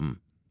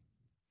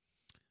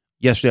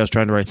 Yesterday, I was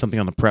trying to write something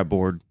on the prep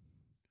board,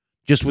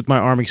 just with my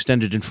arm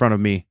extended in front of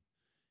me,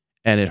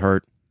 and it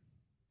hurt.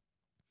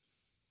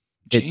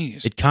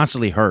 Jeez. It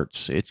constantly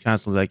hurts. It's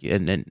constantly like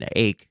an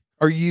ache.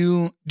 Are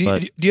you? Do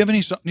you have any?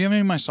 Do you have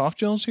any of my soft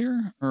gels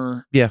here?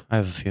 Or yeah, I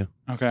have a few.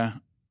 Okay,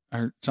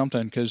 or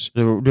something. Because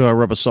do I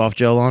rub a soft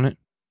gel on it?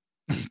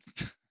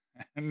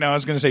 No, I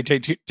was going to say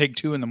take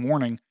 2 in the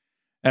morning,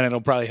 and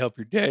it'll probably help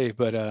your day.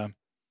 But I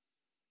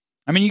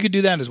mean, you could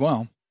do that as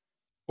well.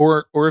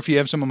 Or if you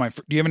have some of my,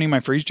 do you have any of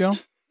my freeze gel?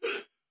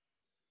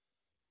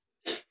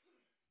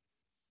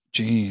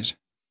 Jeez.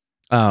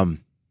 No.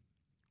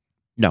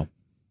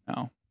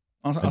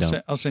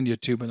 I'll send you a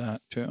tube of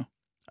that too.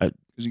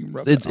 You can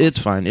rub it's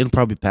fine. It'll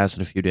probably pass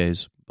in a few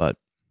days, but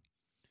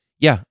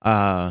yeah.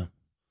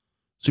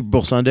 Super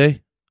Bowl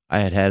Sunday, I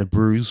had a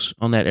bruise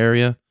on that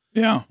area.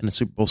 Yeah. And the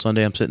Super Bowl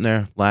Sunday, I'm sitting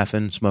there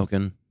laughing,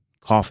 smoking,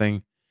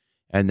 coughing,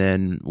 and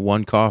then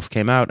one cough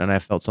came out, and I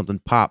felt something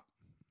pop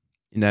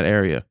in that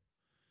area,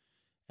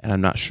 and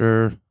I'm not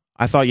sure.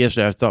 I thought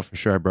for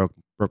sure I broke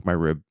my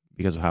rib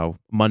because of how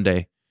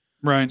Monday,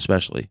 right?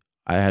 Especially,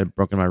 I had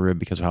broken my rib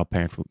because of how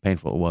painful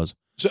it was.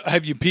 So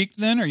have you peaked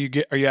then? Do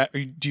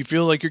you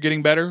feel like you're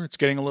getting better? It's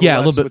getting a little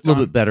a little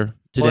bit better.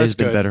 Today's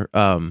been better.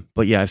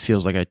 But yeah, it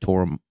feels like I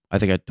tore I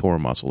think I tore a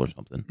muscle or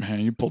something. Man,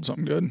 you pulled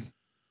something good.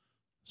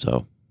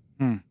 So.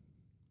 Well,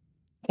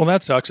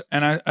 that sucks.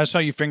 And I saw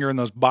you fingering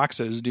those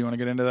boxes. Do you want to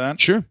get into that?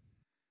 Sure.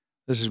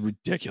 This is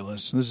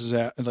ridiculous. This is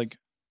like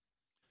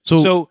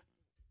so.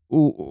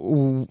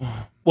 Well,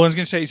 I was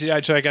going to say,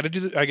 so I got to do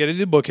the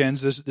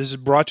bookends. This is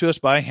brought to us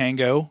by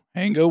Hango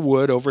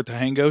Wood over at the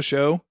Hango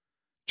Show,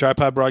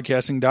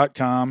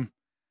 tripodbroadcasting.com.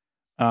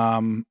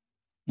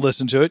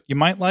 Listen to it. You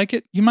might like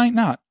it. You might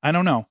not. I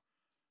don't know.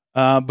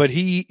 But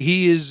he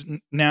is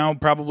now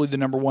probably the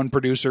number one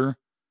producer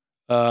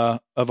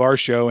of our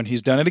show, and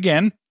he's done it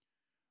again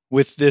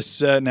with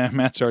this. Now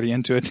Matt's already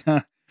into it.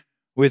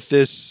 With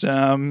this.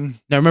 Now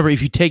remember,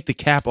 if you take the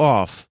cap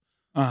off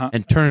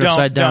and turn it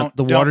upside down,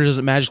 the water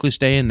doesn't magically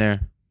stay in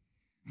there.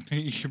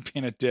 You're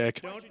being a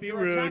dick. Don't be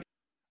rude.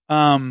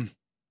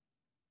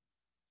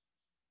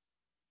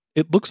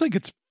 It looks like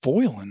it's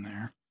foil in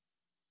there.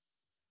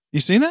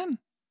 You see that?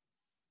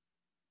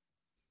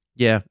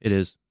 Yeah, it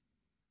is.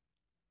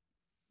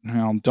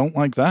 Well, don't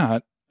like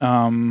that.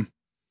 Oh,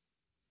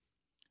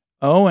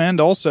 and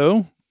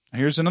also,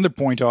 here's another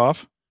point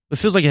off. It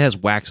feels like it has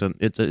wax on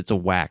it. It's a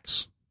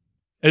wax.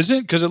 Is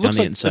it? Because it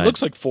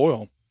looks like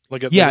foil.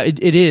 Like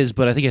it is,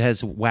 but I think it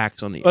has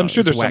wax on the. I'm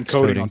sure there's some wax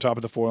coating on top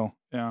of the foil.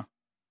 Yeah.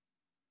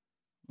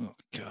 Oh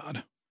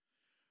God.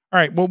 All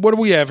right. Well, what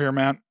do we have here,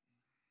 Matt?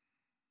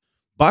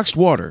 Boxed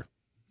water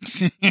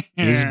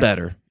is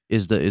better.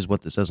 Is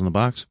what it says on the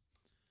box.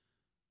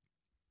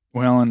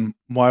 Well, and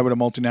why would a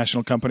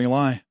multinational company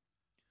lie?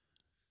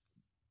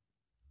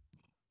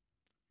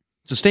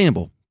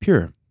 Sustainable,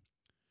 pure.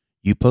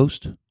 You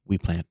post, we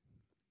plant.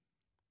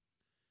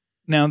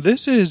 Now,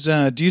 this is,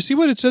 do you see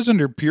what it says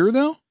under Pure,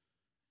 though?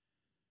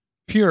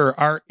 Pure,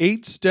 our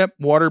 8-step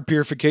water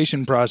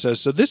purification process.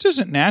 So this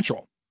isn't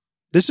natural.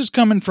 This is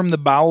coming from the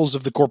bowels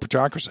of the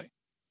corporatocracy,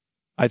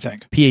 I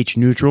think. pH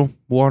neutral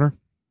water,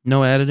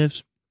 no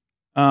additives.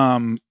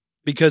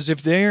 Because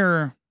if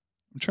they're,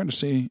 I'm trying to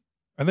see,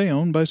 are they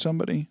owned by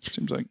somebody?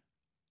 Seems like.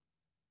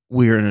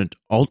 We're an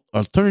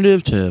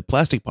alternative to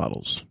plastic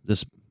bottles.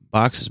 This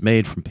box is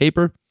made from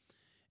paper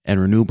and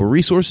renewable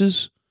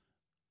resources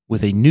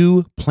with a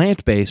new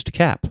plant-based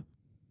cap.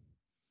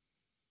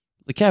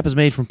 The cap is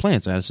made from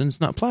plants, Addison.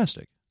 It's not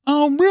plastic.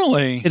 Oh,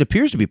 really? It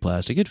appears to be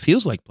plastic. It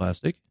feels like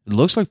plastic. It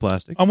looks like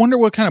plastic. I wonder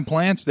what kind of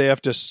plants they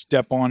have to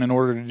step on in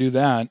order to do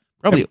that.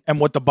 Probably. And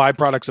what the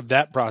byproducts of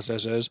that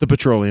process is. The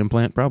petroleum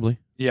plant, probably.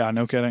 Yeah,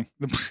 no kidding.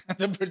 The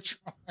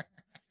petroleum.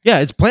 Yeah,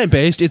 it's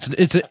plant-based.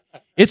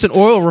 It's an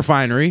oil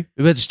refinery,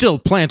 but it's still a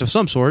plant of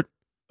some sort.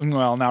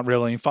 Well, not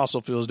really.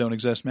 Fossil fuels don't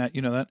exist, Matt.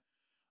 You know that.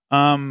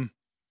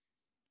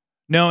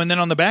 No, and then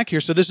on the back here,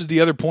 so this is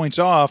the other points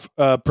off.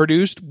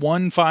 Produced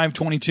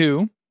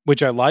 1/5/22,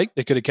 which I like.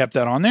 They could have kept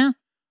that on there,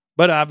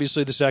 but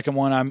obviously the second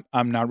one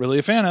I'm not really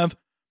a fan of.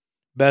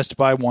 Best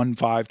by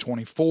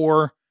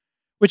 1/5/24,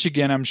 which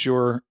again I'm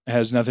sure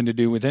has nothing to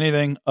do with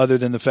anything other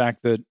than the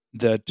fact that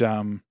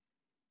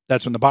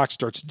that's when the box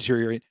starts to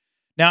deteriorate.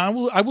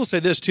 Now I will say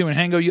this too, and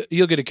Hango,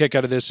 you'll get a kick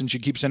out of this since you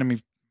keep sending me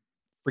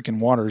freaking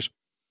waters.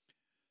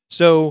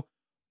 So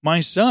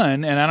my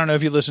son, and I don't know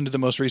if you listened to the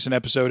most recent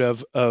episode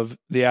of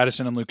the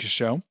Addison and Lucas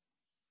show,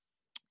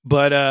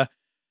 but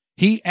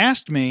he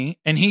asked me,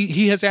 and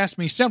he has asked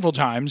me several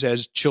times,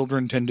 as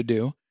children tend to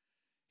do.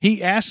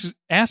 He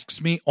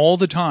asks me all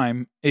the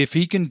time if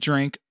he can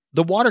drink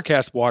the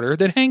Watercast water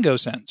that Hango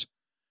sends,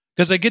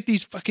 because I get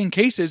these fucking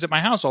cases at my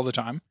house all the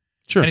time.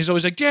 Sure. And he's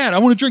always like, "Dad, I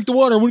want to drink the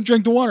water. I want to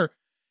drink the water."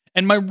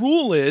 And my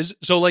rule is,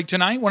 so like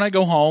tonight when I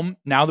go home,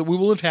 now that we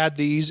will have had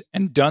these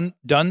and done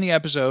the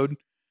episode,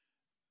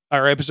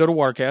 our episode of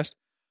Watercast,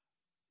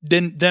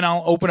 then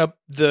I'll open up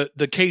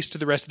the case to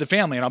the rest of the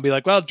family and I'll be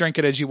like, well, drink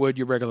it as you would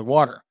your regular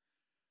water.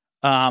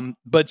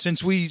 But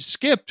since we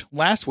skipped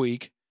last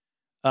week,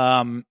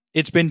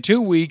 it's been 2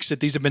 weeks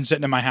that these have been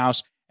sitting in my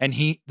house, and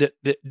the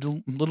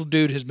little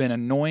dude has been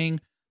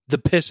annoying the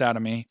piss out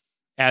of me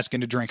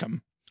asking to drink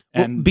them.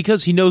 And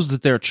because he knows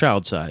that they're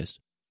child-sized.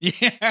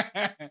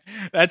 Yeah,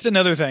 that's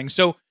another thing.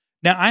 So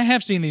now I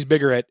have seen these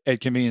bigger at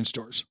convenience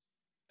stores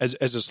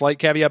as a slight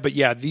caveat, but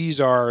yeah, this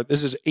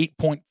is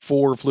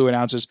 8.4 fluid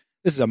ounces.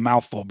 This is a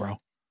mouthful,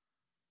 bro.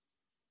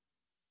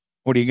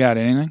 What do you got?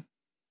 Anything?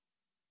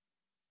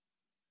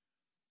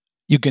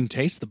 You can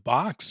taste the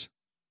box.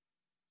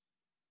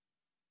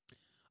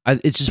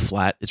 It's just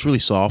flat. It's really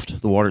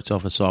soft. The water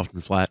itself is soft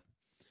and flat.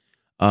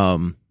 I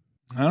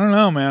don't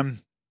know,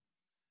 man.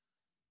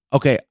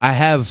 Okay, I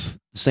have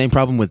the same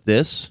problem with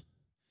this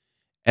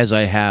as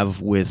I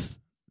have with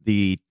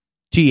the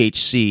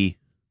THC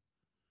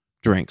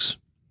drinks.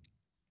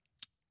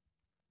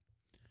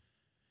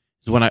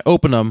 So when I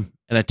open them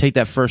and I take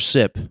that first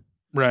sip,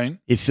 right,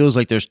 it feels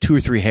like there's 2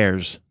 or 3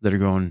 hairs that are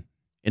going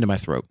into my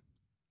throat.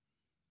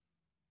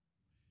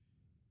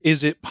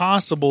 Is it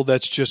possible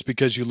that's just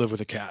because you live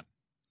with a cat?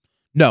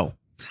 No.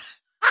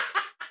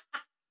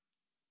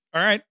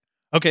 All right.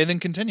 Okay, then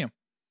continue.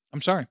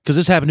 I'm sorry. Because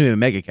this happened to me in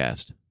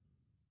MegaCast.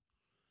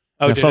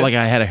 Oh, I felt like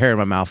I had a hair in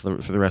my mouth for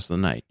the rest of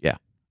the night. Yeah.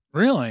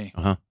 Really?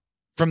 Uh-huh.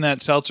 From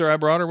that seltzer I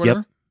brought or whatever?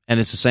 Yep. And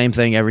it's the same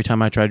thing every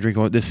time I try to drink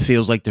one. It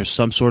feels like there's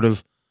some sort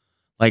of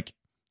like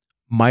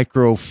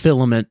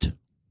microfilament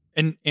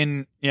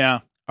in yeah.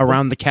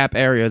 around the cap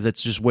area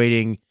that's just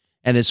waiting.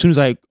 And as soon as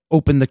I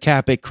open the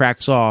cap, it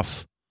cracks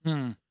off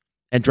and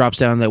drops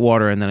down in that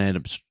water, and then I end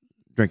up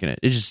drinking it.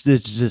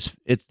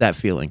 It's that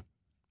feeling.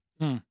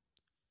 Well,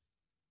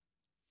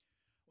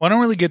 I don't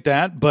really get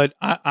that, but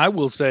I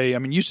will say, I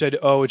mean, you said,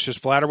 oh, it's just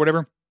flat or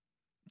whatever.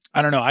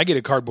 I don't know. I get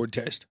a cardboard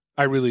taste.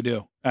 I really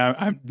do.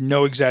 I'm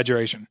no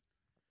exaggeration.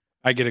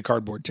 I get a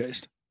cardboard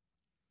taste.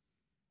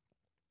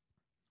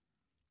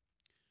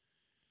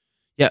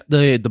 Yeah,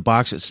 the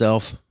box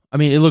itself. I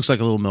mean, it looks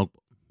like a little milk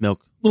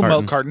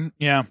Milk carton.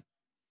 Yeah.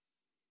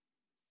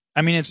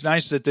 I mean, it's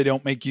nice that they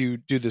don't make you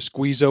do the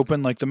squeeze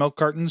open like the milk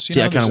cartons. You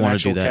know, I kind of want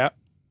to do that. Cap.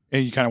 Yeah,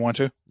 you kind of want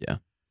to? Yeah.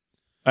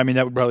 I mean,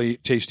 that would probably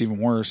taste even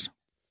worse.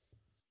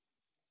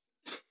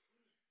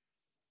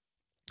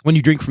 When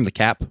you drink from the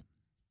cap,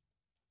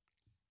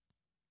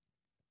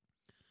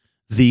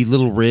 the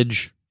little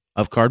ridge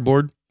of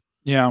cardboard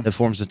that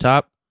forms the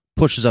top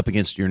pushes up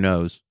against your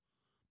nose.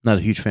 Not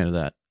a huge fan of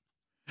that.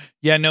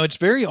 Yeah, no, it's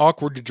very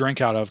awkward to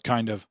drink out of,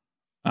 kind of.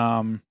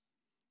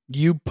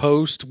 You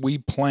post, we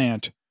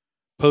plant.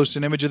 Post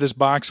an image of this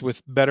box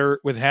with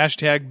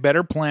hashtag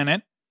Better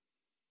Planet,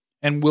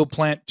 and we'll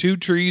plant 2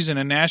 trees in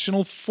a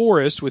national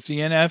forest with the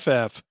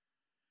NFF.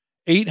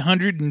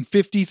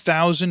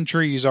 850,000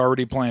 trees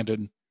already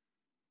planted.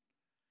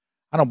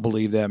 I don't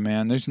believe that,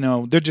 man.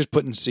 They're just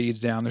putting seeds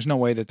down. There's no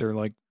way that they're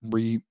like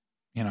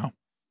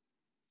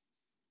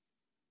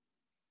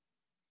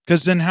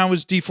because then how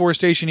is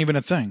deforestation even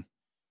a thing?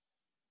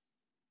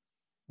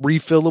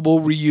 Refillable,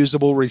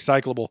 reusable,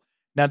 recyclable.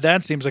 Now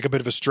that seems like a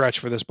bit of a stretch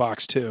for this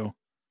box too.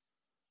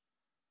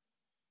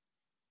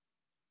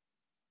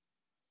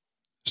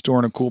 Store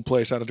in a cool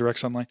place out of direct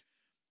sunlight.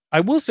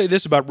 I will say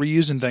this about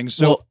reusing things.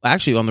 So, well,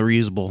 actually, on the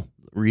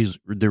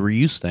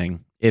reuse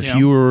thing, if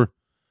you were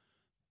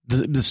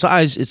the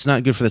size, it's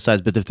not good for the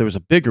size. But if there was a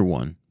bigger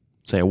one,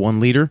 say a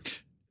 1 liter,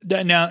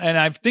 now, and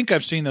I think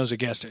I've seen those at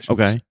gas stations.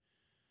 Okay,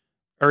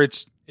 or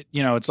it's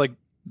like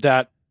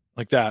that,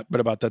 but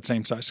about that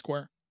same size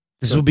square.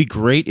 This would be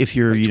great if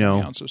you're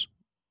ounces.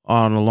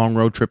 On a long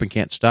road trip and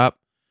can't stop.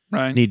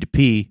 Right, need to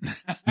pee.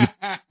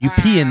 You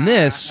pee in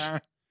this.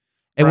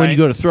 And when you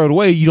go to throw it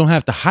away, you don't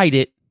have to hide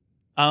it.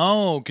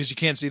 Oh, because you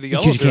can't see the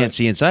yellow. Because you can't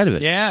see inside of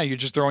it. Yeah, you're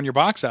just throwing your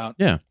box out.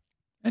 Yeah.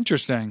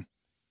 Interesting.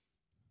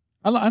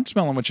 I'm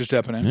smelling what you're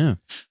stepping in. Yeah.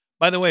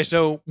 By the way,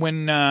 so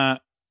when my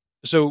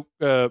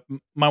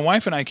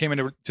wife and I came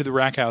into the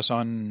Rack House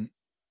on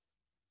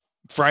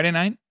Friday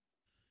night.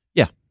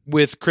 Yeah.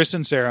 With Chris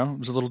and Sarah. It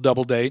was a little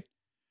double date,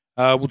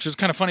 which is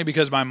kind of funny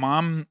because my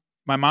mom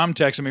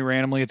texted me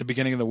randomly at the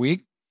beginning of the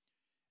week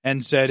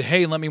and said,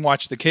 "Hey, let me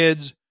watch the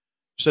kids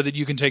so that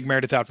you can take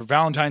Meredith out for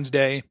Valentine's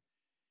Day."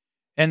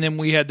 And then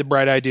we had the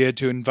bright idea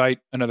to invite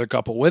another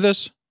couple with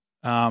us,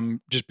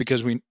 just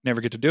because we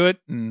never get to do it.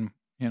 And,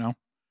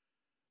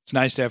 it's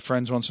nice to have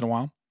friends once in a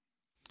while.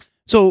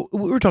 So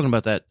we were talking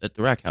about that at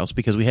the Rack House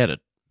because we had it,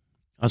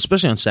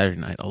 especially on Saturday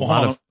night,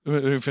 Let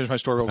me finish my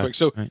story real quick.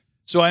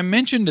 So I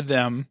mentioned to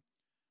them,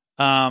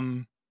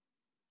 and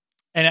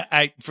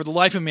I, for the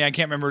life of me, I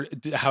can't remember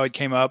how it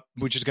came up,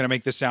 which is going to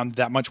make this sound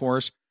that much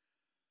worse.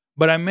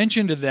 But I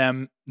mentioned to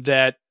them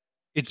that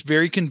it's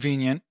very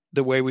convenient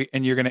the way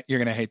and you're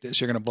gonna hate this.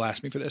 You're gonna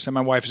blast me for this, and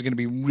my wife is gonna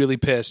be really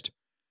pissed,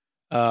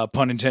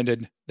 pun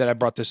intended, that I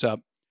brought this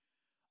up.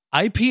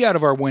 I pee out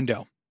of our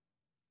window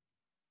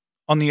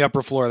on the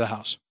upper floor of the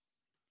house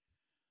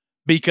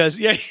because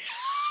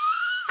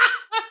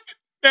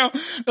Now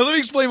let me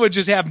explain what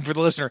just happened for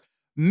the listener.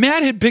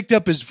 Matt had picked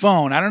up his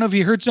phone. I don't know if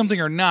he heard something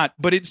or not,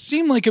 but it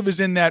seemed like it was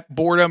in that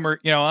boredom or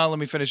let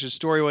me finish his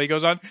story while he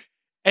goes on.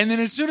 And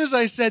then as soon as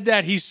I said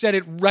that, he set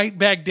it right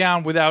back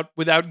down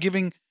without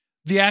giving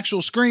the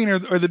actual screen or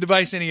the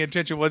device any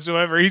attention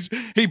whatsoever.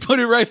 He put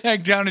it right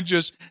back down and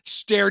just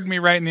stared me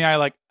right in the eye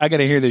like, I got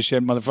to hear this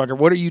shit, motherfucker.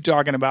 What are you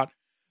talking about?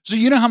 So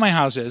you know how my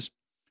house is.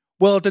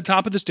 Well, at the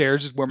top of the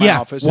stairs is where my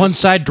office is. One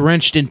side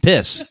drenched in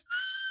piss.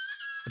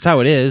 That's how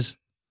it is.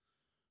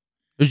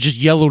 There's just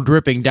yellow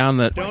dripping down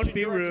the... Don't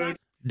be rude.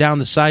 Down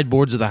the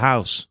sideboards of the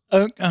house.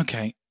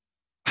 Okay.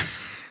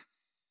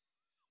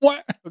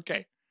 What?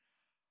 Okay.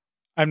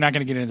 I'm not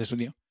going to get into this with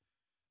you.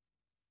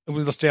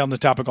 We'll stay on the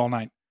topic all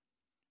night.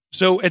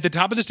 So at the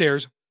top of the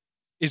stairs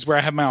is where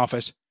I have my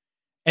office,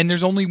 and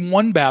there's only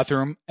one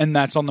bathroom, and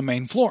that's on the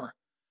main floor.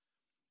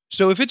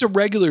 So if it's a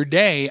regular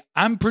day,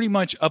 I'm pretty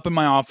much up in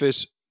my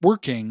office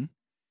working,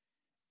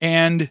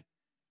 and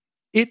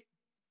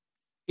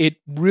it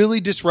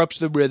really disrupts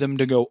the rhythm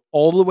to go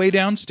all the way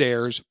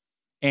downstairs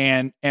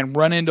and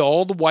run into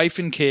all the wife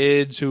and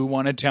kids who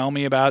want to tell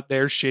me about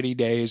their shitty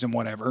days and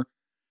whatever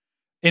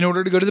in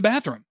order to go to the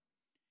bathroom.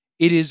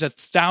 It is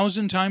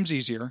 1,000 times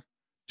easier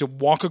to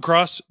walk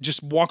across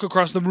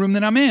the room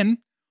that I'm in,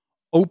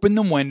 open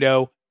the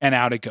window, and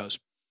out it goes.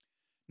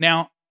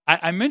 Now,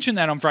 I mentioned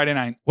that on Friday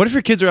night. What if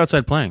your kids are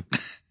outside playing?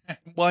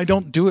 Well, I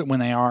don't do it when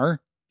they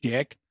are,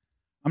 dick.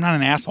 I'm not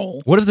an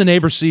asshole. What if the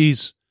neighbor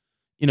sees,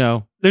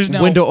 there's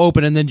no window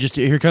open and then just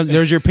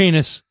there's your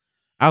penis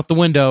out the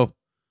window.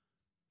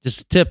 Just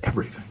a tip.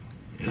 Everything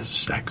is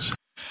sex.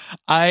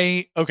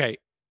 I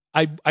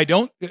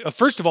don't.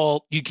 First of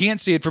all, you can't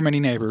see it from any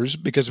neighbors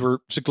because we're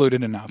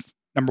secluded enough.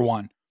 Number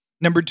one.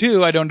 Number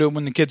two, I don't do it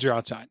when the kids are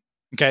outside.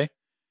 Okay,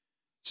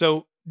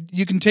 so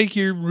you can take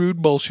your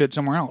rude bullshit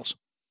somewhere else.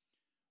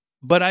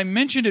 But I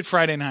mentioned it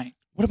Friday night.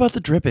 What about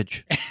the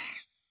drippage?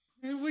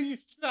 Will you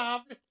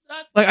stop?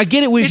 Like, I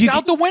get it. It's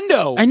out the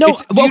window. I know.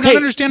 Do you not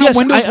understand how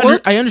windows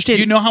work? I understand.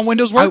 Do you know how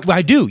windows work?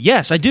 I do.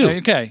 Yes, I do.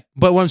 Okay.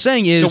 But what I'm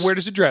saying is, So where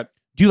does it drip?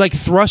 do you like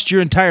thrust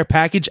your entire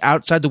package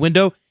outside the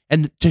window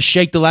and to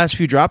shake the last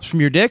few drops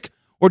from your dick,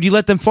 or do you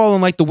let them fall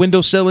on like the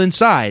windowsill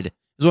inside?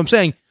 Is what I'm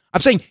saying.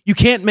 I'm saying you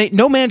can't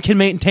no man can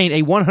maintain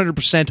a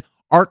 100%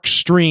 arc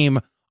stream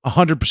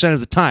 100% of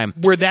the time.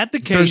 Were that the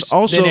There's case,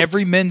 also- then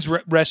every men's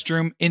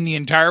restroom in the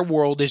entire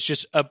world is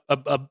just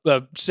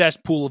a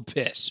cesspool of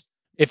piss.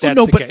 If that's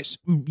the case.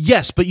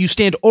 Yes, but you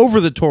stand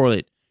over the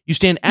toilet. You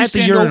stand at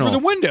the urinal. over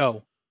the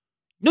window.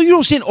 No, you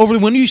don't stand over the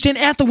window. You stand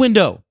at the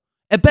window.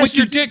 At best, With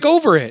your dick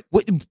over it.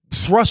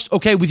 thrust.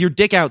 Okay, with your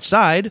dick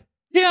outside.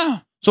 Yeah.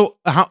 So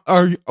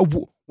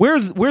where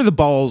are the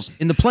balls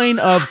in the plane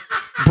of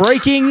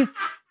breaking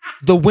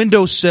the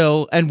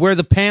windowsill and where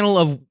the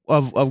panel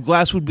of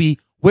glass would be?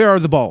 Where are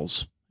the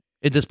balls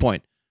at this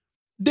point?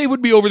 They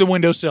would be over the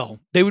windowsill.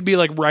 They would be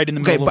like right in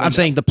the middle Okay, of but the I'm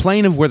saying the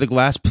plane of where the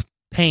glass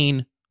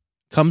pane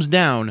comes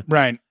down.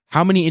 Right.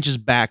 How many inches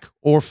back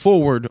or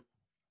forward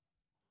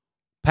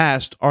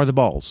past are the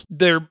balls?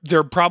 They're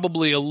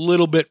probably a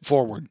little bit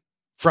forward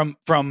from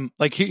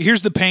like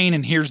here's the pane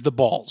and here's the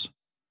balls.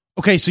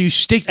 Okay, so you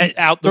stick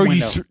Out the or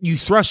window. you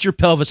thrust your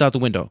pelvis out the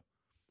window.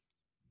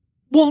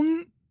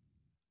 Well,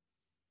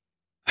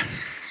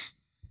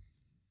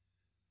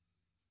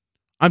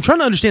 I'm trying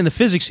to understand the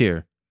physics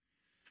here.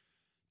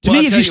 To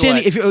Well, me, I'll if tell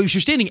you if you're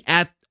standing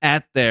at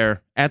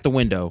the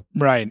window,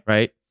 right.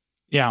 right,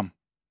 Yeah.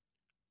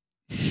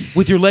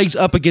 with your legs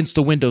up against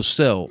the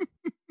windowsill,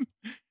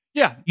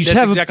 Yeah. you that's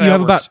have exactly you how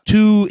have it works. about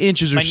 2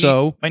 inches or My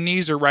so. my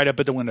knees are right up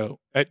at the window.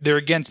 They're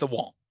against the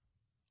wall.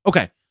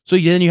 Okay, so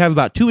then you have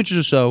about 2 inches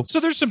or so. So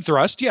there's some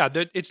thrust. Yeah.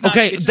 It's not.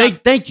 Okay, It's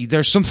not, thank you.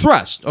 There's some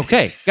thrust.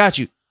 Okay, got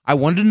you. I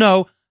wanted to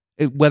know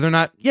whether or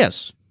not.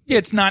 Yes. yeah,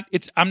 it's not.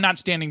 I'm not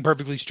standing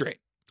perfectly straight.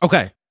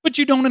 Okay, But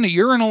you don't in a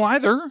urinal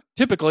either.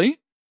 Typically.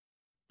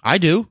 I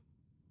do.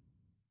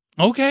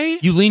 Okay.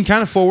 You lean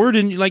kind of forward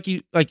and you like.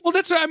 Well,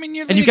 that's what I mean.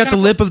 And you got the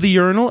lip of the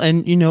urinal,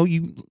 and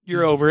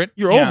You're over it.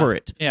 You're Yeah. over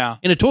it. Yeah.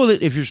 In a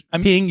toilet, if you're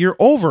peeing, you're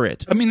over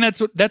it. I mean,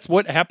 that's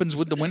what happens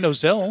with the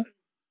windowsill.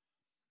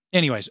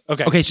 Anyways,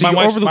 okay. Okay, so my you're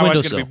wife's, over the my wife's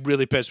windowsill. going to be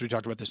really pissed we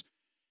talked about this.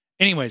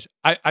 Anyways,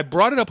 I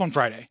brought it up on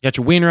Friday. Got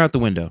your wiener out the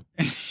window.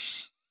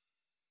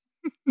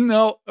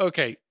 No,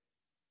 okay.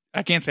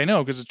 I can't say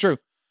no because it's true.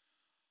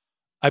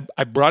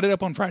 I brought it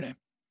up on Friday.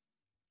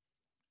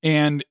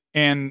 And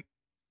in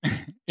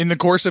the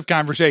course of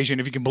conversation,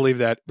 if you can believe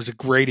that, it was a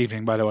great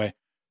evening, by the way.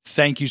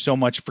 Thank you so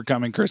much for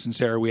coming, Chris and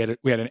Sarah. We had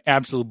an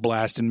absolute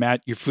blast. And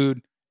Matt, your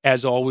food,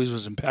 as always,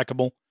 was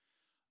impeccable.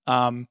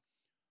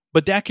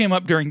 But that came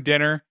up during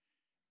dinner,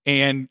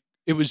 and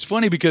it was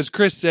funny because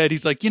Chris said,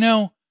 he's like,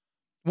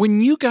 when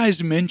you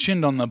guys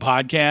mentioned on the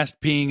podcast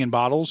peeing in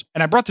bottles,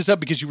 and I brought this up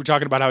because you were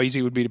talking about how easy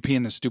it would be to pee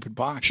in this stupid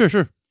box.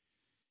 Sure.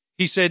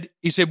 He said,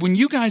 when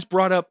you guys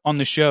brought up on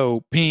the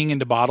show peeing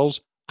into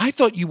bottles, I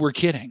thought you were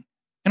kidding.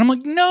 And I'm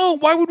like, no,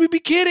 why would we be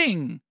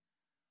kidding?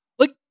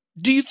 Like,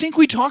 do you think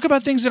we talk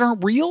about things that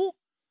aren't real?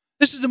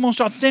 This is the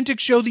most authentic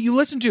show that you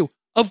listen to.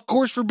 Of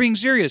course, we're being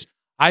serious.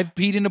 I've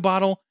peed in a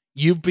bottle.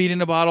 You've peed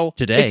in a bottle.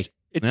 Today.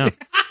 It's Yeah.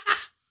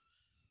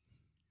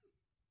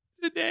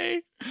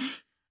 today.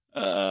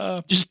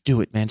 Just do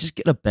it, man. Just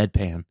get a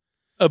bedpan.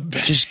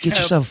 Just get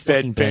a yourself a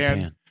fucking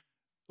bedpan. bedpan.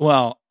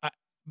 Well,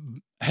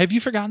 have you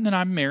forgotten that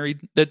I'm married?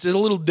 That's a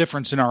little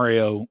different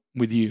scenario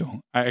with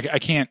you. I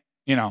can't,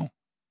 You're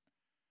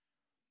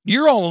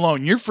all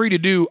alone. You're free to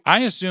do.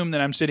 I assume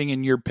that I'm sitting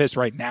in your piss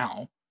right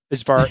now.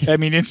 As far, I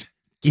mean, it's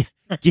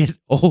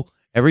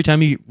Every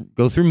time you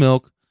go through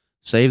milk,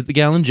 save the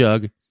gallon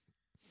jug,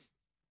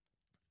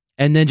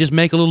 and then just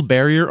make a little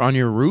barrier on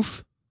your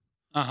roof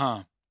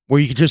where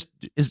you can just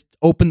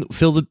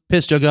fill the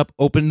piss jug up,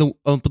 open the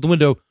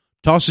window,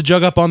 toss the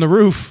jug up on the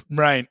roof,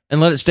 right,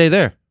 and let it stay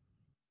there.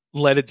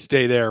 Let it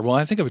stay there. Well,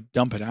 I think I would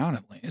dump it out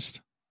at least.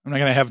 I'm not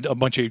going to have a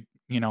bunch of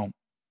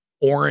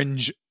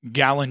orange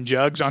gallon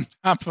jugs on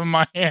top of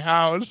my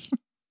house.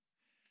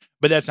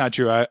 But that's not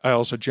true. I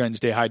also try and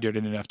stay hydrated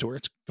enough to where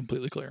it's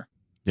completely clear.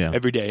 Yeah.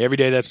 Every day,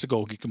 that's the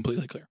goal, get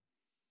completely clear.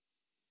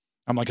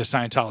 I'm like a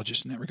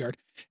Scientologist in that regard.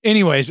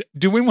 Anyways,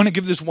 do we want to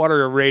give this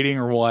water a rating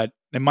or what?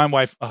 And my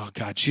wife, oh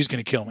God, she's going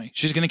to kill me.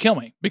 She's going to kill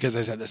me because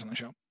I said this on the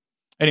show.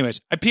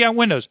 Anyways, I pee out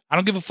windows. I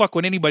don't give a fuck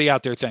what anybody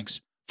out there thinks.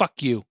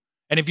 Fuck you.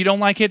 And if you don't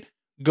like it,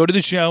 go to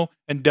the show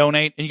and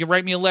donate. And you can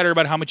write me a letter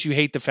about how much you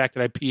hate the fact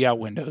that I pee out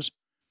windows.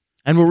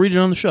 And we'll read it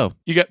on the show.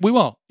 We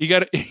will. You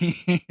got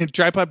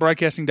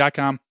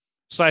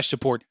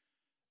tripodbroadcasting.com/support.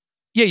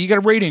 Yeah, you got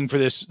a rating for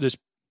this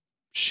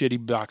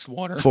shitty box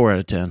water. 4 out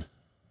of 10.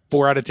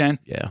 4 out of 10?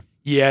 Yeah.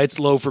 Yeah, it's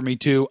low for me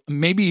too.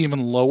 Maybe even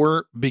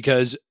lower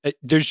because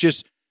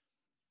there's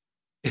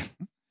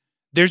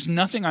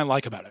nothing I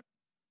like about it.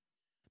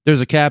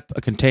 There's a cap,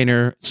 a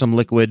container, some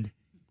liquid,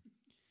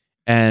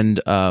 and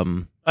I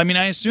mean,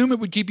 I assume it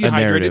would keep you a hydrated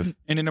narrative.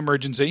 in an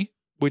emergency,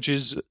 which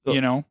is,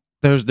 you know.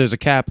 there's a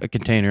cap, a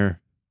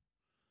container,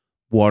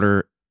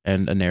 water,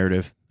 and a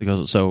narrative.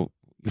 Because so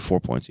 4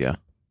 points, yeah.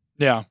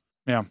 Yeah.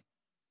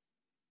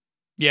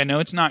 No,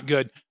 it's not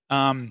good.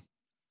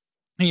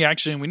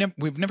 Actually,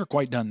 we've never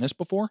quite done this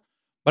before,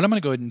 but I'm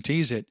going to go ahead and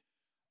tease it.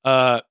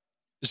 So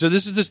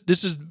this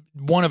is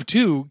one of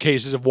 2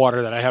 cases of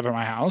water that I have in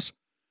my house.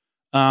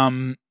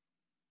 And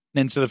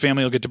so the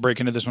family will get to break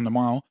into this one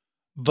tomorrow.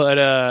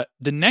 But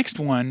the next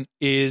one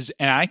is,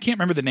 and I can't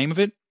remember the name of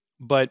it,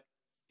 but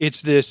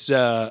it's this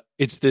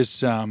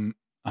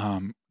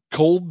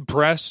cold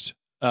pressed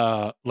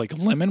like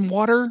lemon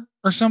water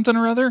or something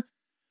or other.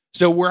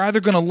 So we're either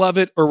going to love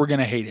it or we're going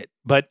to hate it.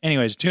 But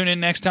anyways, tune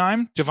in next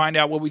time to find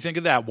out what we think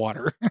of that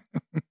water.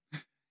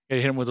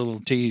 Gotta hit him with a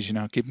little tease,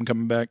 keep him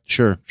coming back.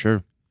 Sure.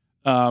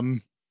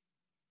 You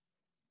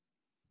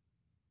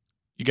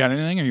got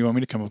anything, or you want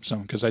me to come up with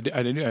something? Because I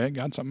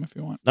got something if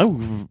you want.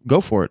 No, go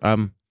for it.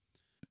 And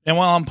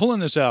while I'm pulling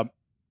this up,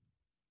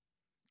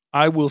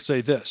 I will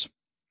say this.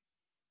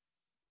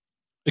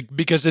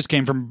 Because this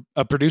came from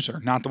a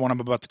producer, not the one I'm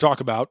about to talk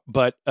about.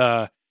 But,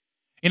 I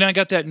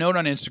got that note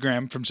on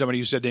Instagram from somebody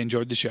who said they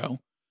enjoyed the show.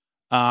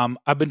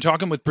 I've been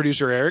talking with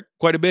producer Eric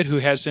quite a bit, who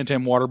has sent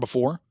him water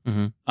before.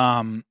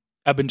 Mm-hmm.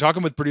 I've been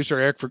talking with producer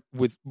Eric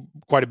with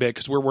quite a bit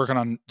because we're working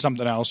on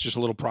something else, just a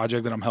little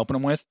project that I'm helping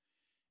him with.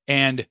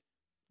 And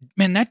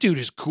man, that dude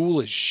is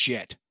cool as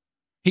shit.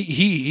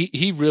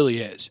 He really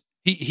is.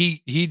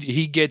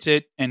 He gets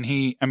it,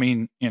 and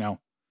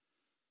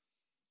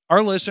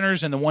our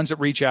listeners and the ones that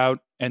reach out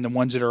and the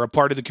ones that are a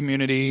part of the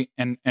community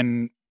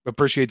and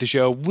appreciate the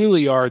show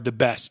really are the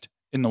best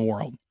in the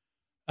world.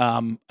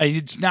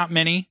 It's not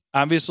many,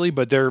 obviously,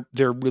 but they're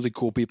really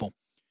cool people.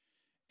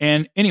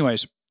 And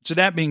anyways, so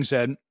that being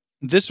said,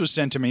 this was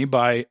sent to me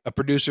by a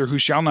producer who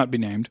shall not be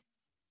named.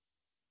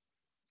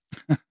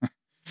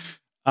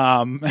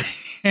 And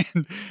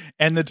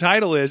the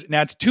title is,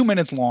 now it's 2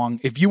 minutes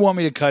long. If you want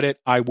me to cut it,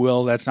 I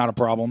will. That's not a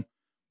problem.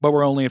 But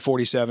we're only at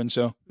 47,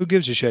 so who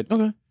gives a shit?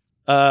 Okay.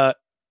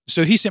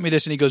 So he sent me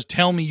this and he goes,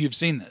 "Tell me you've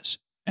seen this."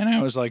 And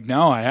I was like,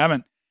 "No, I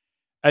haven't."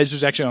 This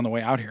was actually on the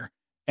way out here.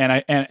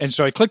 And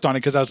so I clicked on it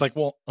because I was like,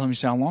 well, let me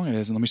see how long it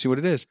is and let me see what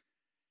it is.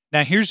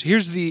 Now here's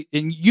the,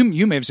 and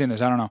you may have seen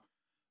this, I don't know.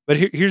 But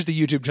here's the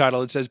YouTube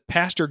title. It says,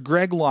 Pastor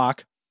Greg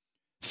Locke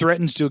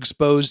threatens to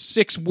expose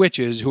 6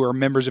 witches who are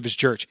members of his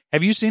church.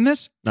 Have you seen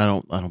this? I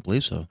don't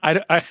believe so.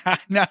 I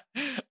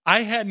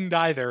hadn't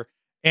either.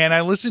 And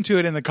I listened to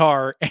it in the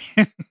car,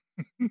 and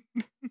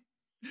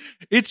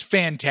it's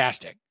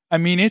fantastic. I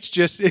mean, it's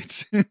here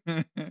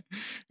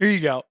you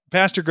go.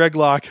 Pastor Greg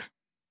Locke.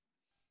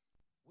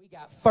 We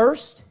got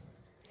first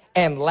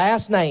and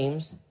last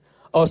names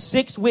of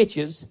 6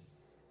 witches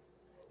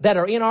that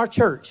are in our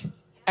church.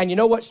 And you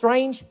know what's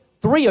strange?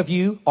 3 of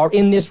you are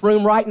in this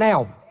room right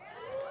now.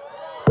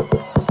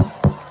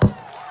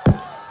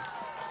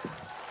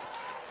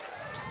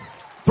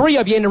 Three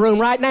of you in the room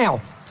right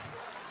now.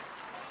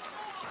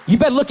 You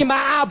better look in my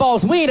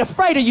eyeballs. We ain't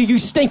afraid of you, you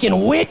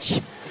stinking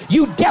witch.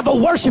 You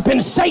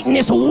devil-worshiping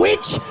Satanist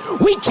witch.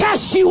 We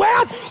cast you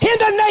out in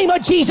the name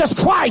of Jesus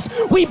Christ.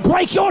 We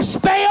break your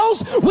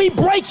spells. We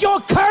break your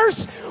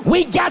curse.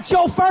 We got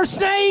your first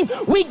name.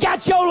 We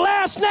got your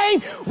last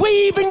name.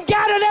 We even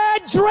got an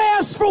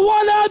address for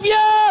one of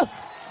you.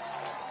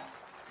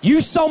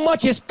 You so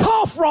much as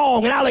cough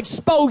wrong, and I'll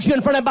expose you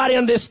in front of everybody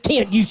in this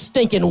tent, you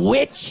stinking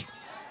witch.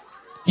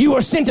 You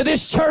were sent to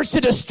this church to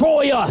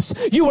destroy us.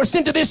 You were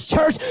sent to this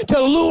church to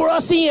lure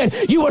us in.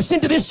 You were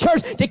sent to this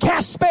church to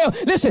cast spell.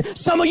 Listen,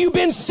 some of you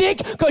been sick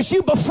because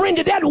you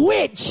befriended that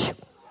witch.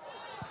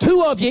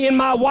 2 of you in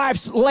my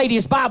wife's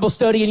ladies Bible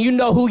study, and you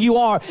know who you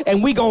are,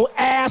 and we gonna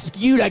ask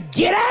you to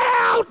get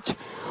out,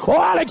 or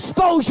I'll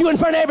expose you in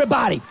front of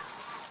everybody.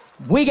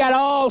 We got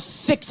all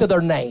 6 of their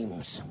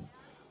names.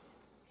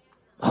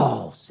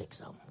 All 6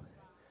 of them.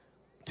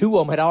 2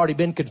 of them had already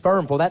been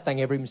confirmed before that thing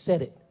ever even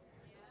said it.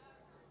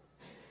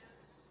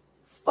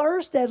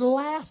 First and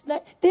last name.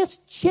 This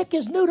chick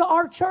is new to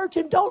our church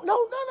and don't know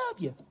none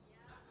of you.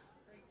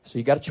 So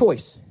you got a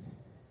choice.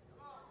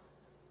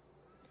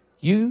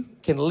 You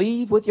can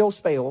leave with your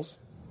spells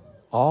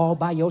all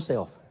by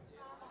yourself.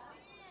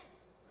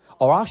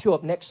 Or I'll show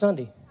up next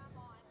Sunday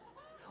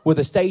with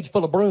a stage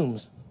full of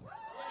brooms.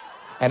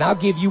 And I'll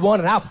give you one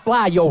and I'll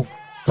fly your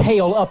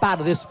tail up out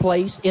of this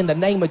place in the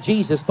name of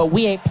Jesus. But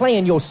we ain't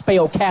playing your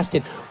spell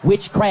casting,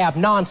 witchcraft,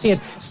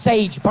 nonsense,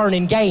 sage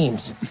burning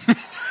games.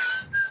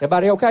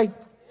 Everybody okay?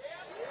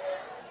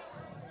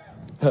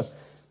 The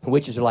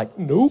witches are like,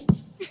 nope.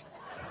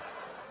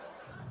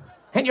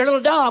 And your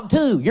little dog,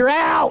 too. You're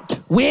out,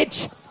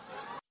 witch.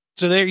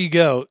 So there you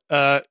go.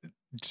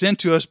 Sent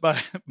to us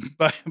by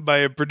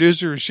a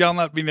producer who shall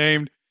not be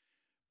named.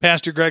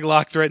 Pastor Greg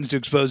Locke threatens to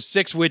expose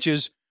 6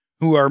 witches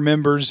who are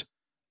members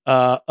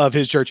of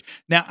his church.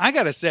 Now, I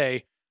got to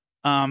say,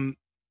 I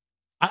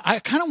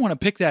kind of want to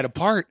pick that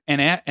apart and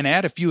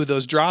add a few of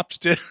those drops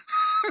to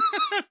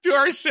to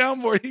our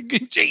soundboard.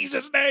 In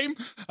Jesus' name.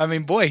 I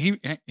mean, boy, he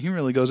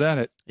really goes at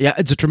it. Yeah,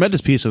 it's a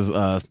tremendous piece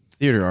of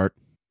theater art.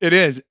 It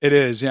is.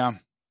 Yeah.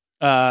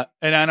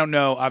 And I don't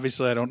know.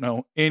 Obviously, I don't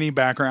know any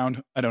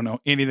background. I don't know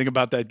anything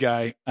about that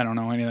guy. I don't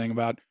know anything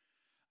about.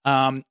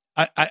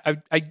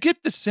 I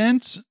get the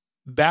sense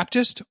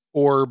Baptist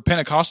or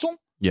Pentecostal.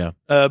 Yeah.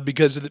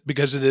 Because of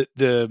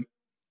the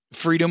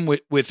freedom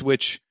with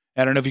which,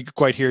 I don't know if you could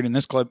quite hear it in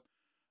this clip.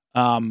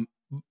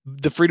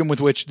 The freedom with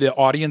which the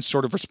audience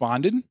sort of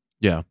responded.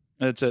 Yeah.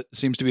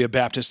 Seems to be a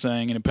Baptist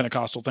thing and a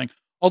Pentecostal thing.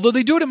 Although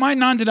they do it at my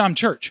non-denom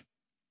church.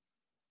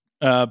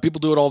 People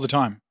do it all the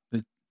time.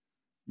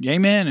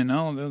 Amen and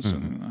all those.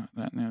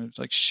 It's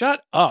like,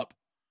 shut up.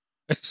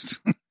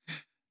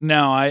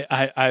 No,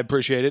 I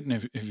appreciate it.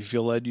 And if you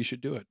feel led, you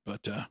should do it.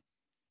 But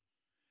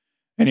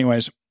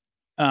anyways.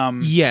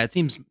 Yeah, it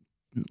seems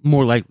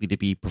more likely to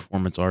be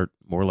performance art.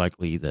 More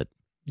likely that.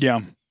 Yeah.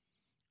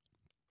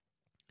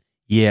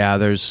 Yeah,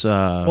 there's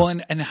well,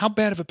 and how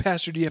bad of a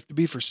pastor do you have to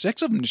be for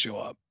 6 of them to show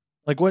up?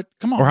 Like what?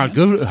 Come on, or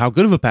how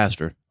good of a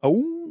pastor?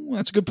 Oh,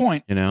 that's a good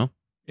point. You know,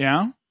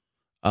 yeah.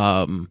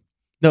 No,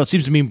 it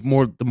seems to me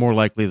the more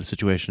likely the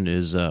situation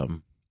is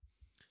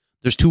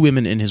there's 2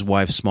 women in his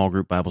wife's small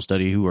group Bible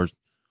study who are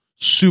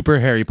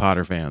super Harry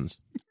Potter fans.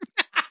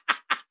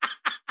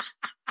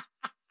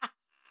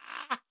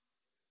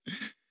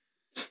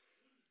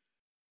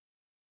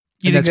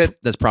 You think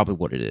that's probably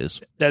what it is?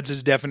 That's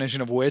his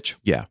definition of witch?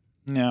 Yeah.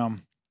 No.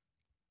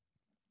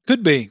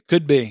 Could be.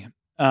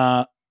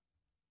 Yeah,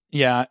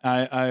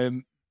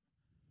 I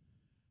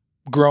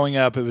growing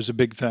up, it was a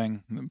big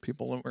thing.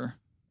 People that were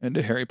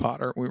into Harry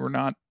Potter. We were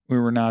not,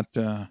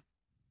 that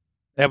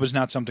was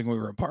not something we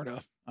were a part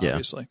of,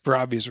 obviously, for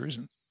obvious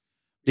reasons.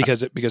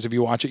 Because if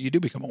you watch it, you do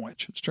become a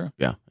witch. It's true.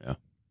 Yeah.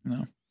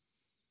 No.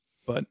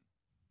 But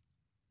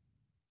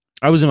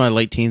I was in my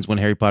late teens when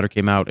Harry Potter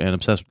came out and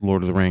obsessed with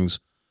Lord of the Rings.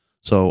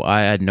 So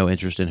I had no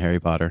interest in Harry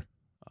Potter.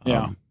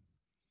 Yeah.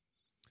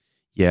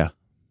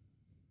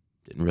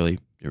 Didn't really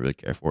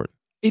care for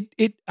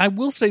it. I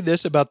will say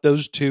this about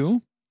those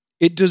 2.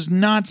 It does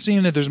not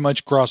seem that there's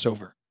much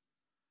crossover.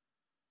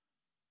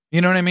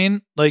 You know what I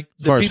mean? Like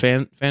as far as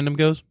fandom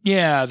goes?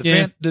 Yeah.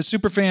 The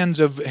super fans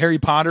of Harry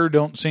Potter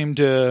don't seem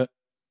to,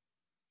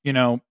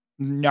 aren't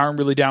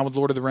really down with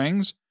Lord of the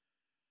Rings.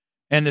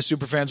 And the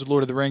super fans of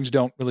Lord of the Rings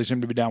don't really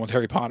seem to be down with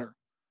Harry Potter.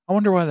 I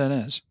wonder why that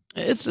is.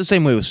 It's the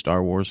same way with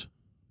Star Wars,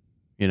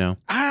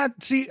 I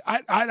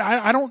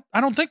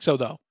don't think so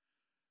though,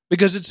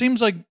 because it seems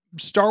like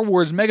Star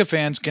Wars mega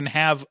fans can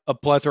have a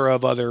plethora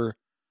of other,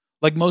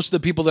 like most of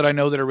the people that I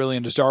know that are really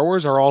into Star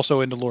Wars are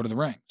also into Lord of the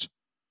Rings.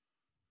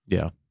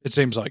 Yeah, it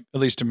seems like, at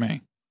least to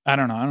me. I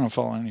don't know. I don't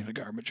follow any of the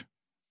garbage.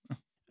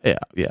 Yeah.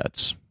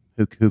 It's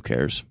who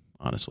cares,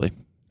 honestly.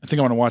 I think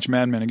I want to watch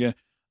Mad Men again.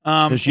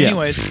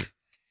 Anyways.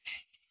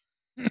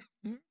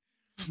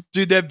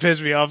 Dude, that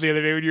pissed me off the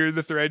other day when you were in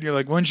the thread and you're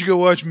like, why don't you go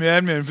watch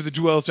Mad Men for the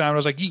 12th time? And I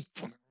was like, it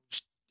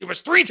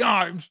was 3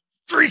 times.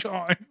 3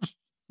 times.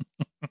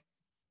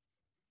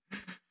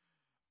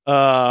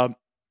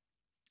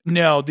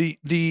 No,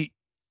 the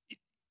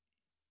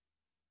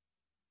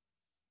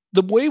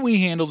way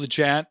we handle the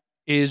chat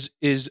is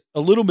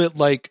a little bit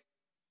like,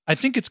 I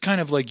think it's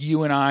kind of like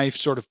you and I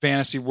sort of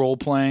fantasy role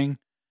playing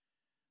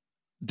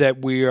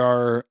that we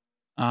are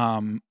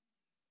a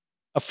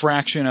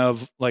fraction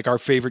of like our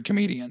favorite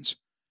comedians.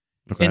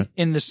 Okay.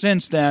 In the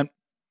sense that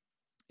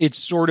it's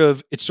sort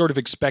of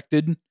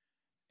expected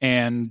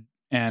and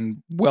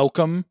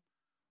welcome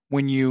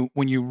when you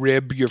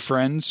rib your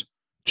friends.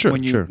 Sure.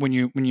 When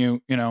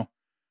you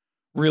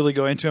really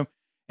go into them.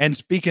 And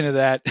speaking of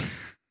that,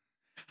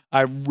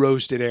 I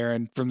roasted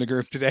Aaron from the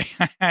group today.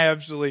 I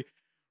absolutely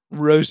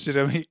roasted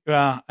him.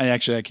 I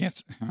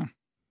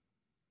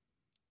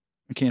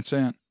can't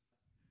say it.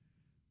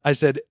 I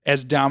said,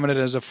 as dominant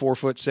as a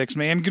 4'6"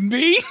 man can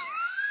be.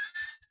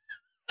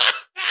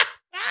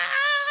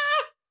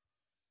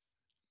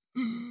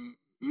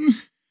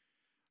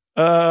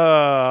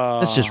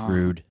 That's just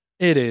rude.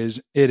 It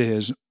is.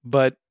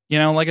 But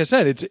like I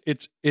said,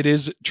 it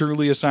is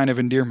truly a sign of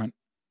endearment.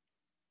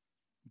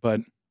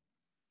 But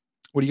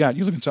what do you got?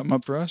 You looking something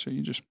up for us, or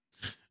you just?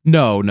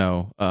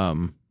 No.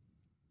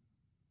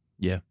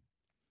 Yeah.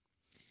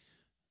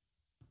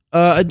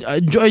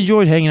 I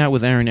enjoyed hanging out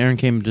with Aaron. Aaron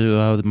came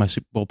to my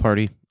Super Bowl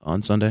party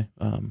on Sunday.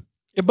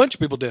 A bunch of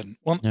people did.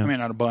 Well, yeah. I mean,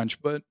 not a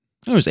bunch, but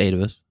there was 8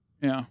 of us.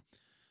 Yeah.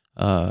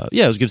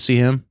 Yeah, it was good to see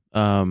him.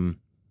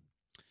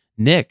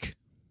 Nick,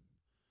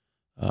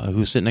 who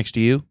was sitting next to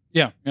you.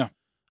 Yeah.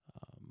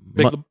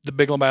 The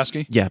Big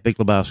Lebowski. Yeah, Big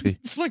Lebowski.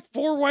 It's like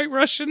 4 White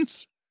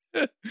Russians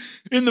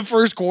in the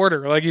first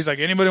quarter. Like he's like,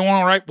 anybody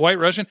want to write White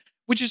Russian?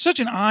 Which is such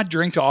an odd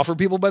drink to offer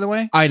people, by the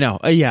way. I know.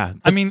 Yeah.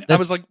 I mean, I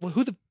was like, well,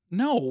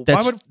 no.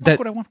 Why would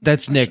I want?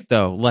 That's Nick Russian?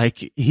 Though.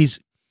 Like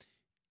he's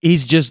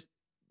just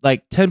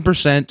like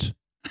 10%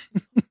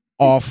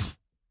 off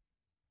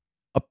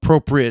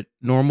appropriate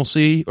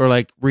normalcy, or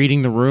like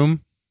reading the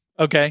room.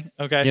 Okay.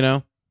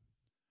 I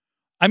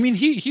mean,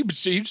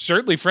 he's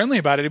certainly friendly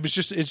about it. It was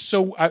just, it's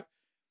so.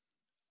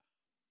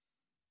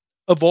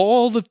 of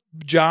all the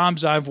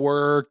jobs I've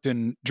worked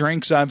and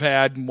drinks I've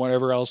had and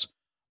whatever else,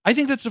 I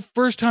think that's the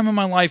first time in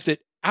my life that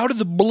out of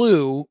the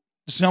blue,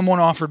 someone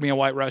offered me a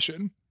White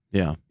Russian.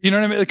 Yeah. You know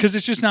what I mean? Because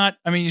it's just not,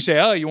 I mean, you say,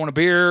 oh, you want a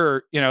beer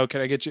or,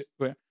 can I get you?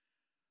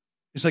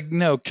 It's like,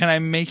 no, can I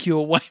make you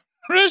a White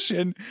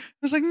Russian?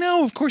 It's like,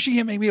 no, of course you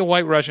can't make me a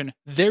White Russian.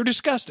 They're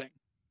disgusting.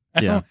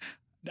 I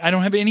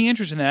don't have any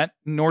interest in that,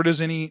 nor does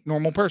any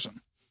normal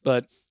person.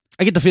 But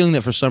I get the feeling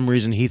that for some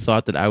reason he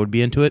thought that I would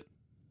be into it.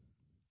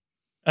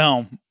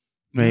 Oh,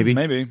 maybe.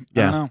 Yeah.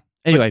 I don't know.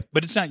 Anyway,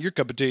 but it's not your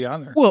cup of tea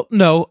either. Well,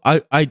 no,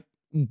 I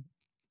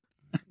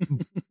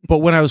but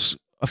when I was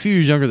a few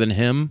years younger than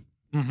him,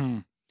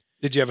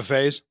 did you have a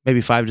phase?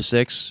 Maybe 5 to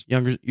 6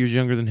 years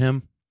younger than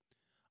him.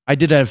 I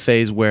did have a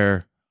phase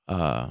where you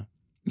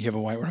have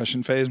a White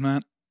Russian phase,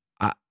 Matt.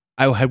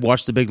 I had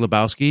watched The Big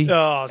Lebowski,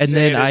 and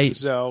then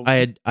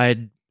I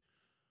had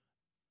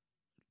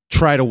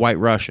tried a White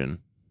Russian,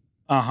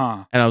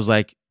 and I was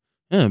like,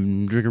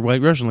 I'm drinking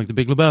White Russian like The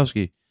Big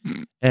Lebowski,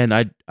 and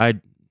I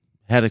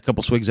had a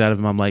couple swigs out of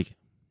him. I'm like,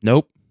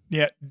 nope.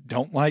 Yeah,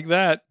 don't like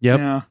that. Yep.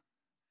 Yeah.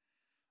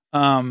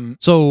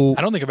 So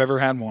I don't think I've ever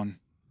had one.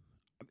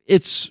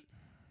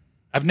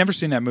 I've never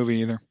seen that movie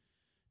either.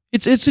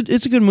 It's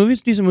a good movie.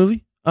 It's a decent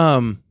movie.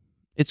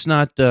 It's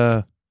not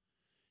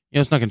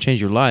it's not going to change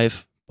your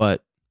life,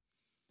 but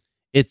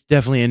it's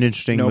definitely an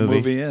interesting movie. No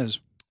movie is.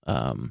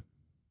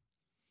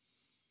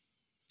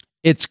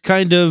 It's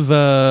kind of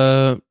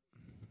the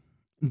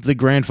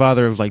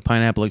grandfather of like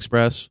Pineapple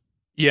Express.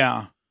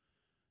 Yeah.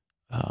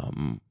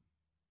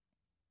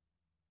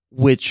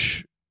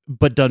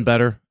 But done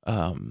better.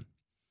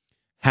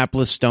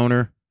 Hapless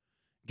stoner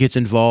gets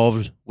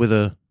involved with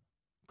a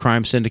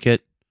crime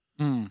syndicate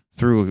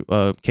through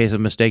a case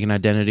of mistaken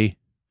identity,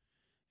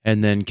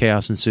 and then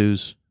chaos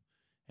ensues,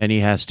 and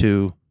he has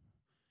to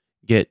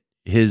get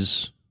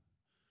his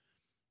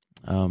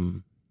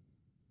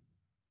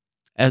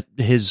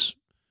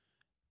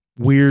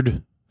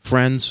weird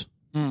friends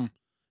to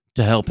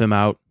help him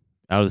out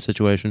of the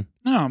situation.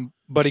 No,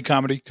 buddy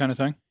comedy kind of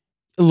thing.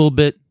 A little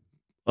bit,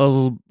 a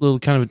little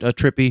kind of a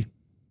trippy,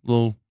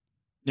 little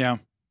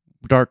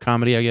dark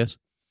comedy, I guess.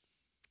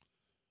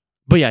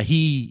 But yeah,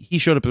 he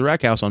showed up at the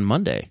Rack House on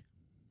Monday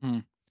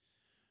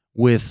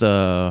with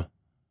something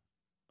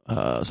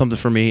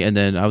for me, and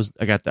then I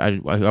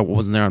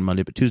wasn't there on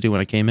Monday, but Tuesday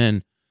when I came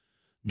in,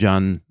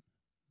 John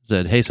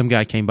said, "Hey, some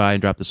guy came by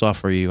and dropped this off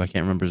for you. I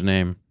can't remember his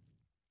name."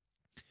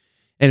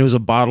 And it was a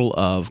bottle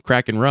of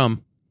Kraken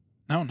rum.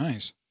 Oh,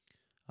 nice. Is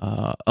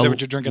that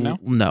what you're drinking now?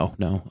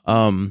 No.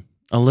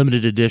 A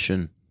limited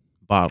edition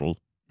bottle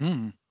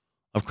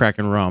of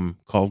Kraken rum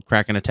called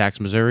Kraken Attacks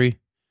Missouri,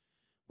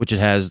 which it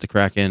has the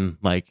Kraken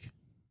like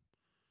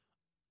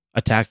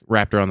attack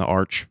raptor on the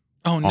arch.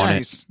 Oh,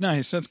 nice.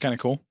 Nice. That's kind of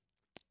cool.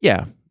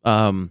 Yeah.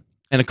 And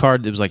a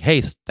card that was like,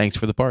 "Hey, thanks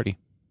for the party."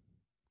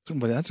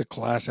 But that's a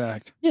class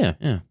act. Yeah.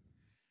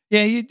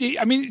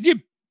 I mean, you're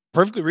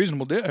perfectly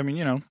reasonable. I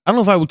mean, I don't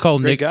know if I would call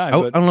Nick. Guy, I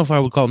don't know if I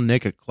would call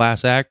Nick a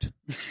class act,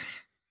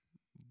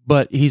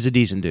 but he's a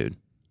decent dude.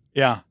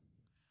 Yeah,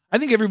 I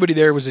think everybody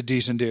there was a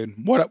decent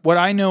dude. What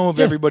I know of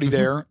everybody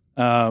there,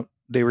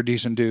 they were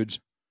decent dudes.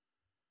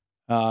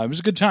 It was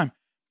a good time.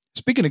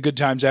 Speaking of good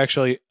times,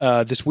 actually,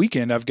 this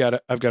weekend I've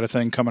got a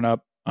thing coming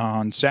up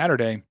on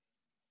Saturday.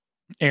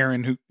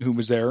 Aaron, who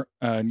was there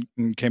and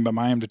came by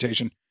my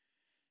invitation,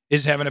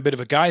 is having a bit of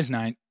a guys'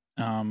 night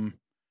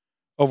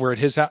over at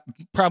his house.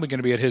 Probably going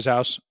to be at his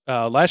house.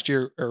 Last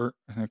year or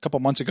a couple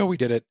months ago, we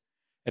did it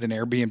at an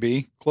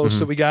Airbnb close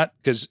that we got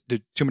because there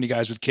are too many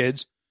guys with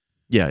kids.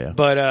 Yeah.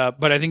 But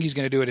I think he's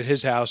going to do it at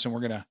his house, and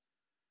we're going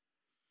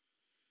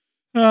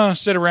to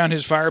sit around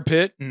his fire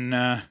pit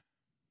and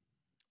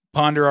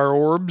ponder our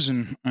orbs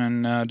and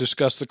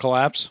discuss the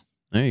collapse.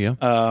 There you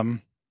go.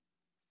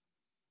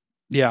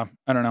 Yeah,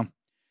 I don't know.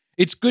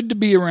 It's good to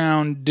be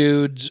around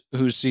dudes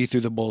who see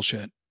through the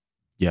bullshit.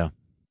 Yeah.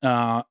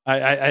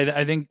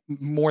 I think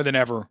more than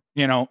ever,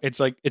 it's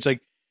like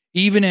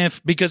even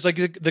if, because like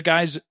the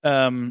guys,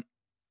 that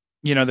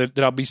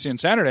I'll be seeing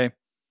Saturday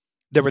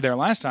that were there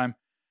last time,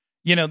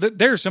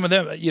 there are some of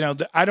them,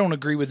 I don't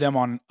agree with them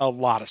on a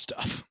lot of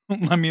stuff.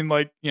 I mean,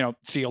 like,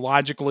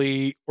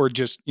 theologically or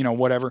just,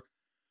 whatever,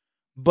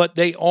 but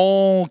they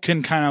all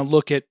can kind of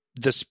look at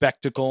the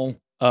spectacle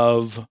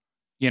of,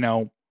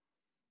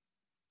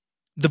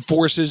 the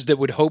forces that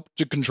would hope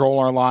to control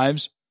our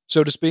lives,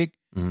 so to speak.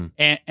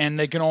 And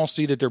they can all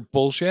see that they're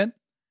bullshit,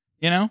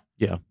 Yeah.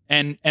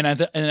 And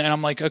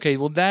I'm like, okay,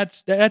 well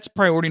that's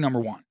priority number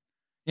one.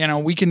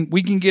 We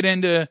can get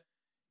into,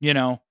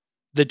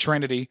 the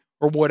Trinity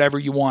or whatever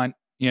you want,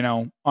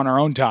 on our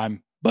own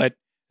time. But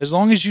as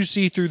long as you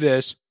see through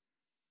this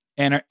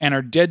and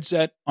are dead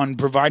set on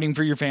providing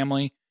for your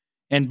family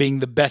and being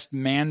the best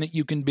man that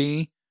you can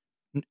be,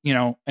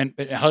 and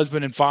a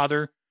husband and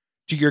father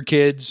to your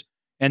kids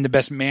and the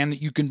best man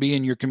that you can be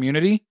in your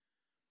community,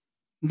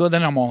 well,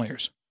 then I'm all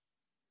ears,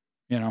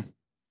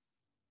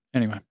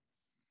 Anyway.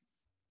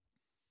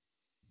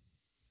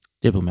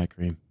 Diplomat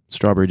cream.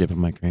 Strawberry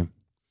diplomat cream.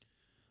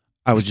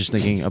 I was just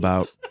thinking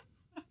about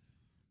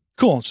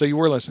Cool. So you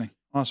were listening.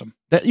 Awesome.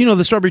 That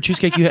the strawberry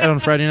cheesecake you had on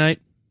Friday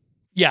night.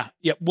 Yeah.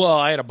 Well,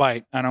 I had a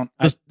bite.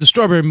 The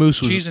strawberry mousse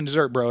was cheese and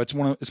dessert, bro. It's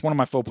one of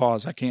my faux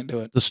pas. I can't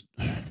do it.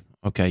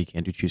 Okay, you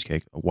can't do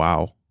cheesecake.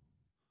 Wow.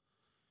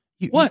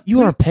 What?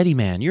 You are a petty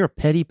man. You're a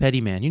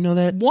petty man. You know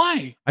that?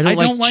 Why? I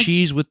don't like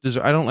cheese with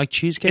dessert. I don't like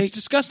cheesecake. It's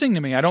disgusting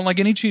to me. I don't like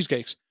any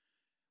cheesecakes.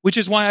 Which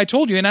is why I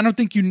told you, and I don't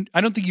think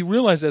you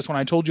realized this when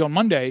I told you on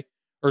Monday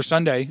or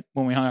Sunday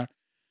when we hung out.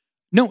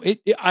 No,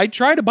 I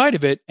tried a bite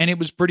of it and it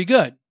was pretty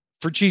good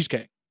for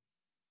cheesecake.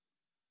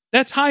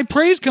 That's high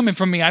praise coming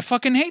from me. I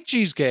fucking hate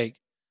cheesecake.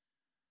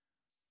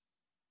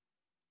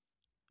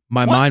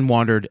 My mind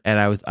wandered,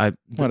 and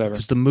whatever.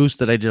 Because the mousse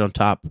that I did on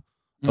top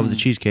of the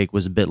cheesecake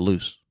was a bit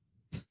loose.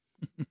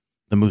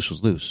 The mousse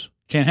was loose.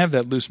 Can't have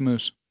that loose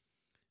mousse.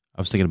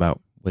 I was thinking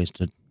about ways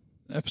to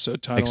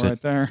episode title fix it.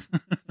 right there.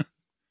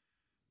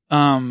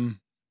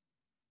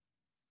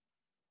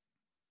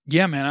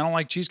 Yeah, man, I don't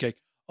like cheesecake.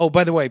 Oh,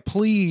 by the way,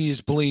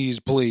 please,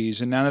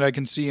 and now that I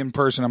can see in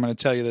person, I'm going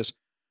to tell you this.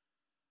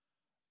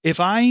 If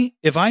I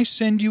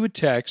send you a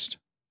text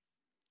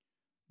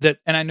that,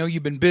 and I know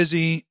you've been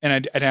busy,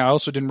 and I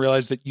also didn't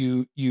realize that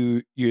you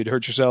had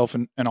hurt yourself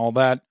and all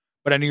that,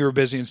 but I knew you were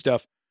busy and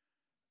stuff.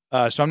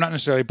 So I'm not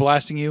necessarily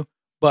blasting you,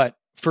 but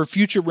for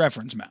future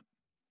reference, Matt,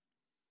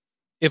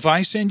 if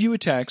I send you a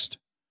text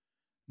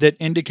that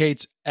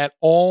indicates at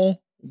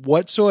all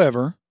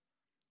whatsoever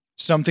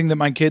something that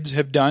my kids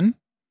have done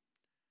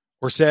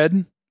or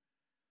said,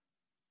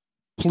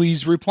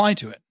 please reply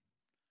to it.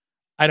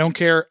 I don't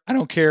care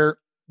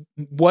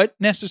what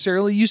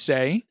necessarily you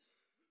say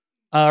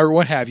or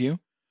what have you,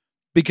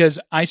 because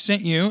I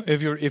sent you,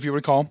 if you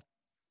recall,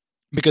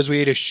 because we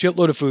ate a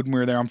shitload of food when we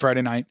were there on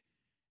Friday night,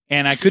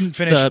 and I couldn't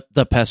finish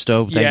the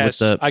pesto thing with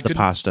the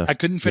pasta. I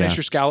couldn't finish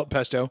your scallop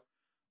pesto,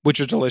 which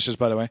was delicious,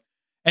 by the way.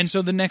 And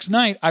so the next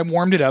night, I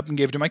warmed it up and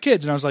gave it to my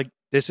kids, and I was like,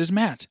 "This is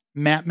Matt's.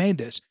 Matt made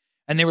this,"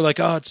 and they were like,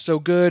 "Oh, it's so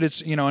good."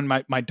 It's And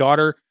my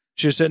daughter,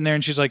 she was sitting there,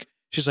 and she's like,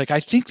 "I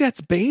think that's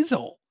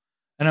basil,"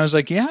 and I was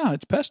like, "Yeah,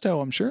 it's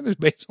pesto. I'm sure there's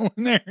basil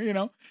in there,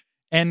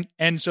 And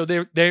so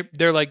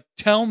they're like,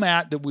 "Tell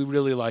Matt that we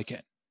really like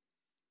it,"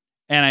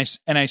 and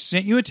I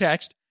sent you a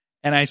text,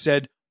 and I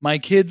said, my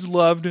kids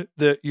loved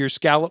your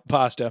scallop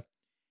pasta,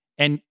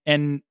 and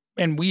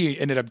we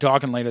ended up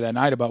talking later that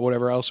night about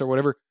whatever else or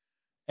whatever,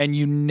 and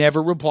you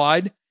never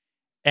replied.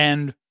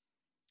 And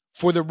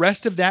for the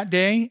rest of that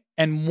day,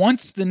 and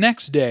once the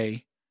next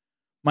day,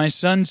 my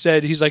son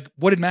said, he's like,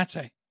 "What did Matt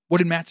say? What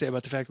did Matt say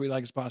about the fact that we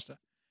like his pasta?"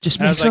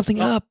 Just make something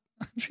up.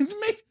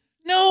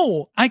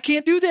 No, I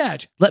can't do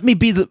that. Let me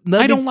be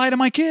I don't lie to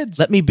my kids.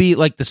 Let me be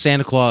like the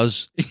Santa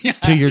Claus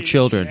to your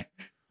children.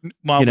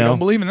 Well, we don't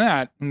believe in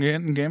that. We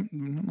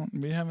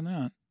don't be having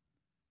that.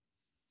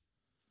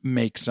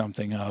 Make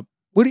something up.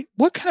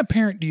 What kind of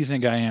parent do you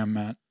think I am,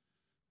 Matt?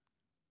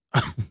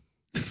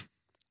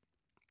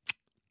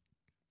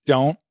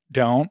 Don't.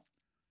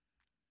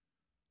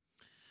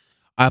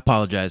 I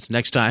apologize.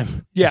 Next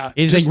time. Yeah.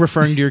 Anything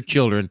referring to your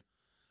children,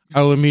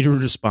 I will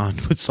immediately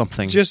respond with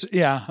something.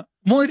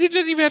 Well, it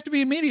doesn't even have to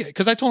be immediate,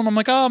 because I told him, I'm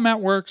like, "Oh,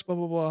 Matt works, blah,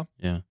 blah, blah."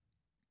 Yeah.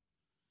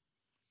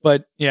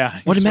 But,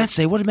 yeah. What did Matt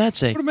say? What did Matt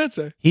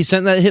say? He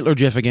sent that Hitler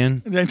gif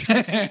again.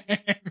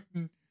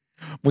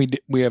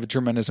 We have a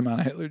tremendous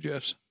amount of Hitler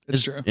gifs.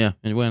 It's true. Yeah.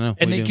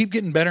 And they keep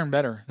getting better and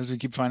better as we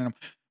keep finding them.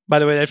 By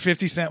the way, that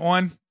 50 Cent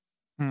one,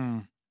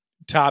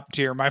 top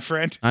tier, my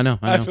friend. I know.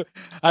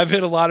 I've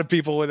hit a lot of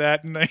people with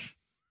that, and they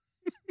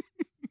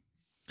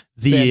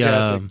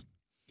fantastic.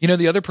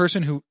 The other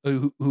person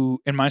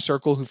who in my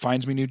circle who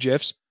finds me new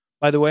GIFs,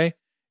 by the way,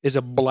 is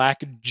a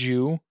black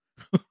Jew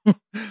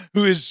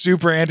who is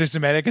super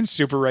anti-Semitic and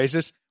super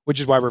racist,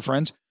 which is why we're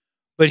friends.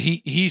 But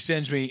he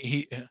sends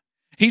me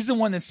he's the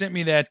one that sent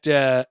me that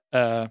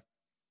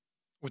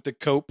with the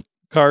Cope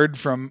card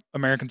from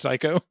American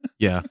Psycho.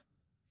 Yeah.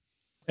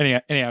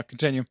 Anyhow,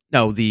 continue.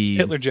 No, the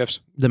Hitler GIFs.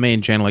 The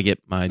main channel I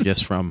get my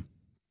GIFs from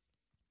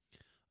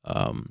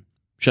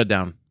shut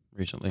down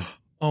recently.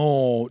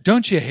 Oh,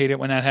 don't you hate it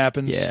when that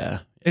happens? Yeah.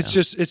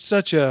 It's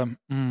such a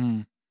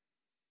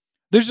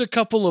There's a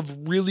couple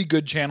of really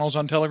good channels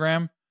on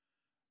Telegram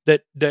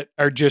that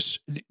are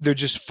they're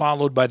just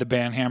followed by the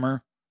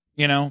banhammer,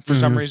 for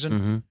some reason.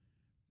 Mm-hmm.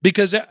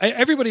 Because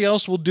everybody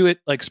else will do it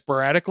like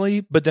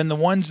sporadically, but then the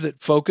ones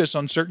that focus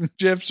on certain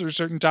GIFs or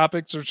certain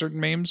topics or certain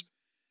memes,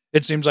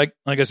 it seems like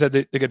I said,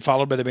 they get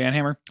followed by the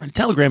banhammer. And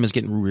Telegram is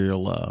getting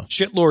real.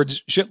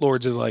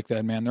 Shitlords is like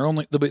that, man.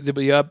 They'll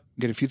be up,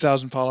 get a few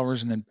thousand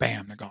followers, and then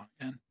bam, they're gone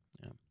again.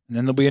 Yeah. And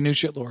then there'll be a new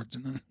shitlords,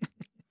 and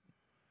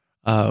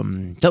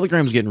then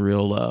Telegram's getting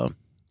real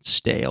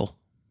stale.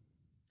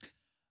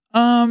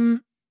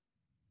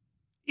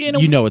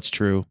 It's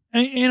true.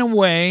 In a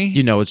way.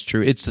 It's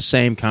true. It's the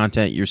same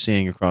content you're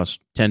seeing across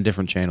 10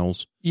 different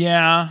channels.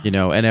 Yeah.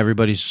 And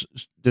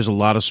there's a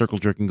lot of circle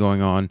jerking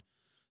going on,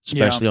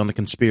 especially on the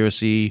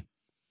conspiracy.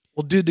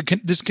 Well, dude,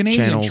 this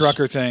Canadian channels.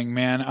 Trucker thing,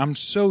 man, I'm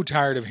so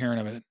tired of hearing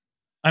of it.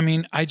 I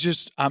mean, I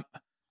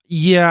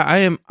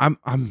am.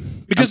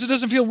 I'm because it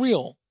doesn't feel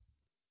real.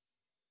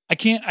 I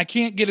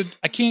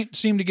can't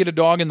seem to get a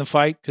dog in the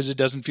fight because it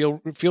doesn't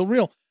feel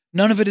real.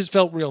 None of it has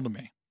felt real to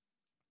me.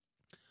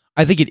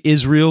 I think it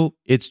is real.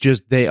 It's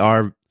just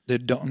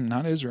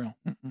not Israel.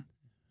 Mm-mm.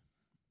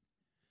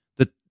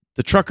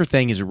 The trucker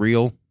thing is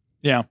real.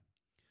 Yeah.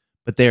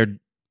 But they're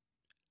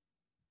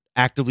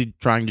actively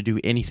trying to do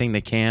anything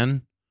they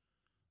can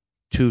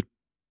to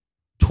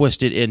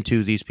twist it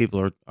into these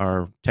people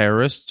are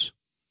terrorists.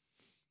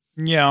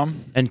 Yeah.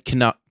 And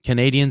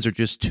Canadians are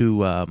just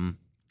too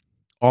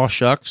aw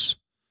shucks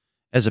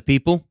as a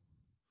people.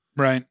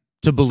 Right.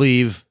 To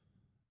believe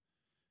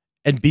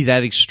and be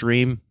that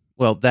extreme.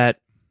 Well, that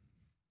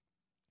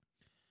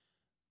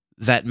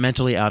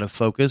mentally out of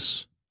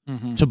focus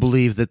to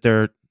believe that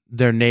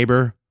their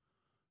neighbor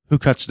who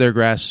cuts their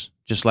grass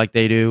just like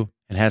they do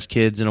and has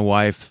kids and a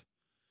wife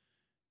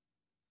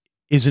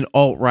is an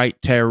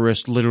alt-right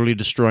terrorist literally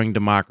destroying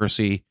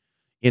democracy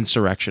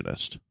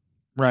insurrectionist.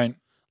 Right.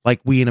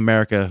 Like we in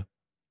America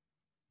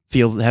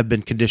have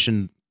been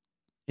conditioned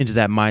into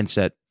that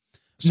mindset.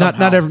 Somehow,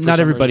 not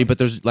everybody, reason. but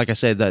there's, like I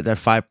said, that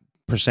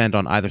 5%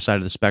 on either side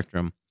of the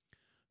spectrum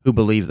who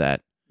believe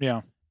that.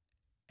 Yeah.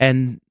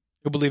 And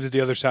who believe that the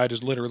other side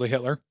is literally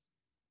Hitler.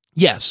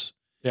 Yes.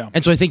 Yeah.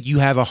 And so I think you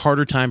have a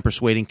harder time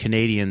persuading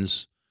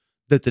Canadians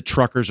that the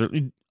truckers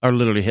are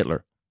literally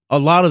Hitler. A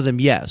lot of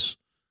them, yes.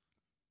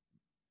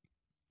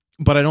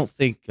 But I don't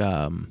think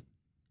that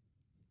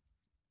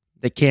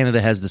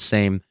Canada has the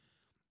same...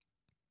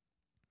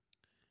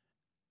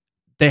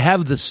 They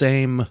have the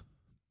same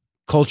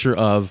culture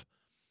of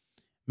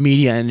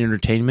media and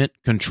entertainment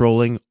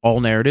controlling all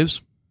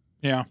narratives.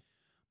 Yeah.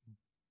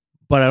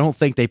 But I don't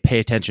think they pay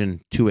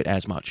attention to it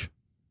as much.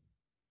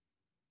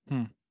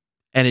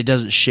 And it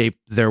doesn't shape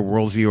their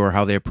worldview or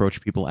how they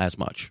approach people as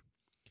much.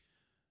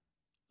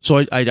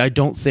 So I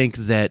don't think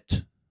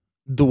that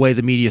the way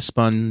the media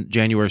spun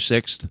January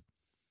 6th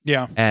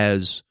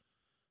as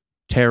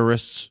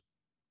terrorists,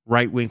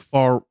 right-wing,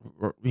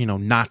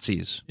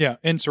 Nazis. Yeah,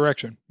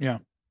 insurrection. Yeah.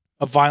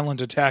 A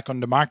violent attack on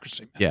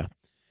democracy. Man. Yeah.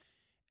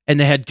 And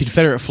they had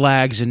Confederate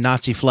flags and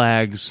Nazi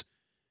flags,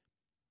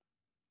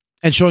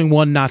 and showing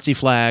one Nazi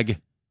flag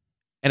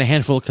and a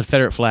handful of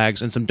Confederate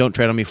flags and some Don't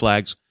Tread on Me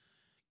flags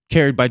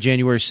carried by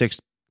January 6th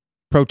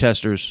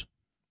protesters.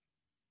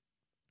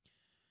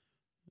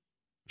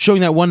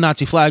 Showing that one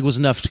Nazi flag was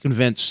enough to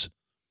convince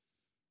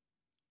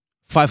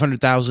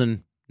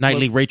 500,000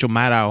 nightly Rachel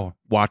Maddow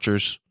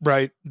watchers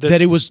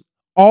that it was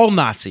all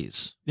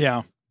Nazis.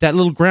 Yeah. That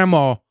little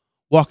grandma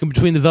walking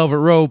between the velvet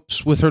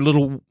ropes with her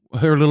little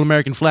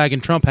American flag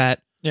and Trump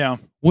hat. Yeah.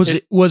 Was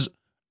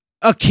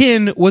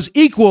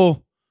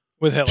equal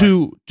with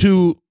Hitler.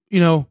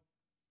 to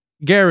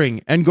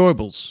Goering and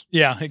Goebbels.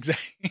 Yeah,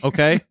 exactly.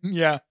 Okay?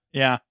 Yeah.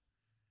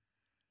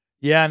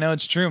 Yeah, no,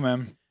 it's true,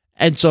 man.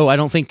 And so I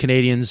don't think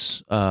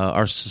Canadians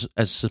are as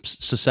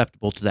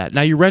susceptible to that.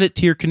 Now, you Reddit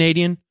tier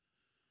Canadian?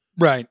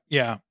 Right,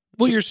 yeah.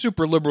 Well, you're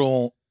super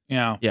liberal,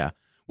 yeah. Yeah,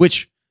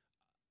 which,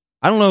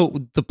 I don't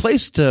know, the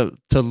place to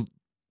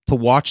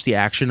watch the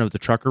action of the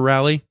trucker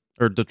rally,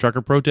 or the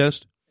trucker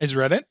protest. Is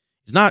Reddit?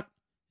 It's not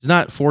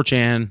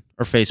 4chan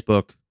or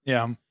Facebook.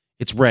 Yeah.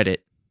 It's Reddit.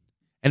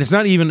 And it's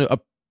not even a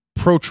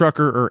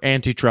pro-trucker or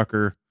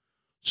anti-trucker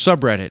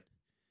subreddit.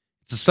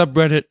 It's a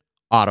subreddit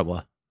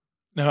Ottawa.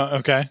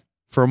 Okay.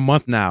 For a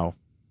month now,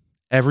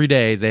 every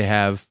day they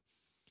have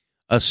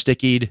a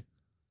stickied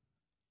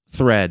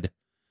thread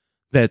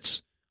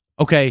that's,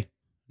 okay,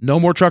 no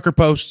more trucker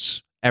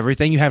posts.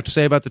 Everything you have to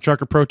say about the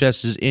trucker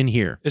protest is in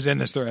here. Is in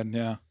this thread,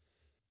 yeah.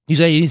 You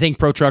say anything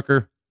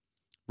pro-trucker,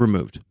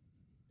 removed.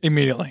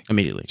 Immediately.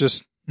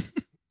 Just,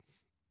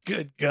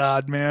 good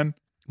God, man.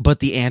 But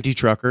the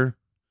anti-trucker,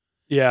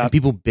 yeah, and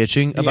people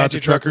bitching about the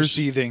truckers,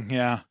 seething,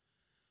 yeah,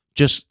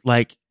 just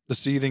like the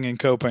seething and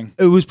coping.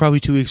 It was probably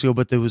 2 weeks ago,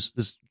 but there was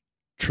this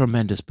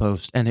tremendous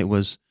post, and it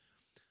was,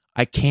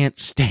 I can't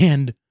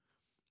stand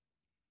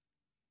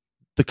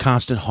the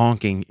constant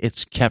honking.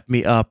 It's kept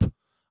me up.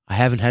 I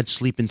haven't had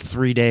sleep in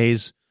 3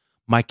 days.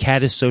 My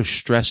cat is so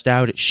stressed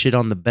out it shit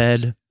on the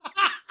bed.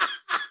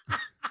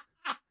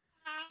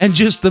 And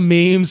just the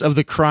memes of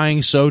the crying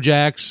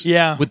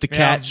Sojaks, with the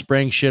cat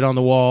spraying shit on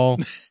the wall,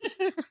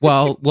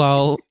 while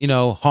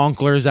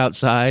honklers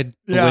outside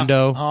the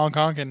window,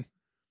 honking.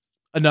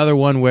 Another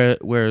one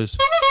where's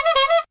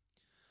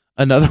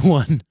another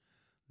one,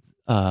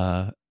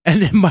 and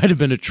it might have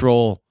been a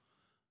troll.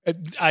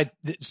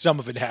 Some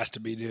of it has to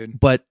be, dude.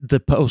 But the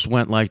post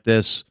went like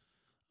this: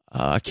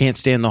 I can't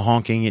stand the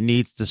honking. It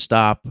needs to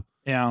stop.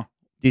 Yeah,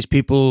 these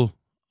people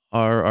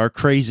are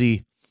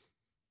crazy.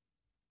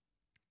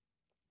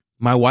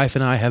 My wife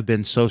and I have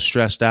been so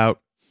stressed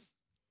out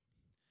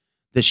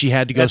that she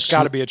had to go. That's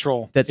got to be a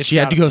troll. That she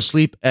had to go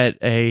sleep at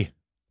a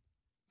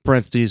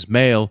 (parentheses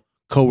male)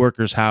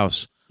 coworker's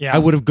house. Yeah, I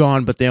would have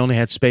gone, but they only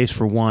had space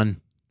for one.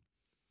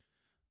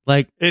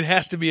 Like, it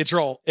has to be a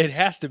troll. It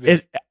has to be.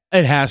 It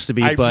has to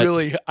be. I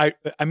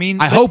mean,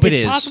 I hope it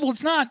is. It's possible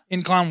it's not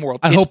in clown world.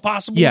 It's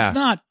possible it's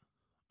not.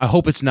 I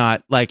hope it's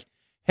not. Like,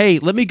 hey,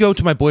 let me go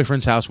to my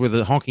boyfriend's house where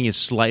the honking is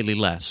slightly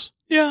less.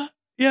 Yeah.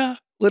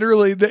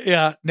 Literally,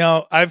 yeah.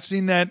 No, I've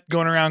seen that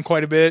going around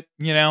quite a bit.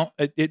 You know,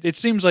 it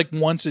seems like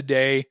once a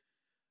day,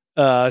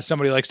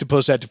 somebody likes to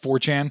post that to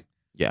 4chan.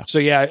 Yeah. So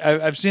yeah,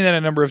 I've seen that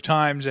a number of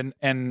times,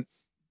 and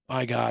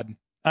my God,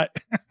 I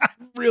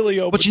really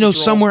hope. But you know,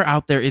 somewhere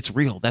out there, it's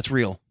real. That's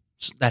real.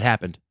 That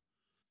happened.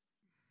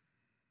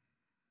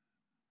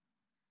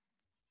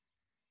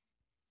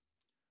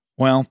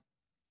 Well,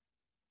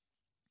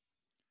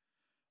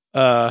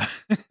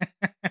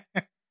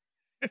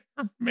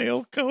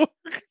 male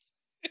coworker.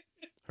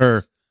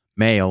 Her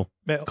male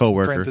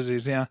coworker.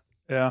 Parentheses, yeah.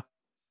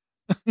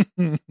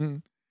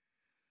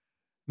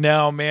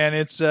 No, man,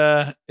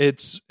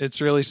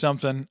 it's really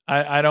something.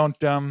 I don't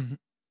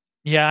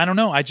I don't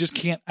know. I just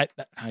can't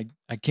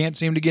I can't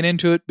seem to get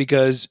into it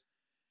because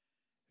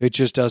it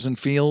just doesn't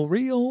feel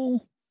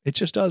real. It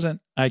just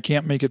doesn't. I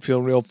can't make it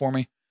feel real for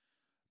me.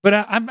 But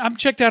I'm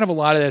checked out of a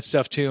lot of that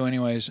stuff too.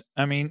 Anyways,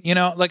 I mean, you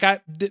know, like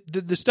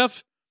the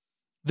stuff,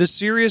 the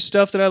serious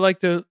stuff that I like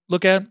to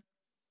look at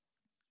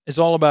is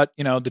all about,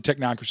 you know, the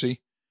technocracy,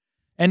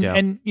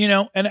 and you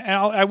know, and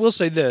I will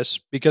say this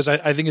because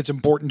I think it's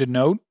important to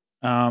note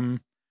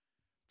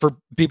for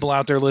people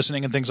out there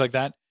listening and things like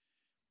that.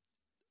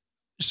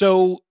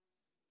 So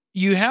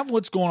you have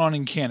what's going on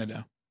in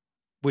Canada,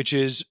 which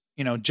is,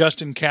 you know,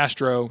 Justin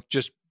Castro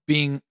just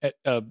being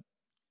a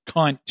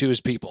cunt to his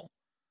people.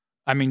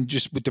 I mean,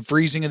 just with the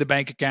freezing of the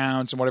bank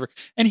accounts and whatever.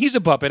 And he's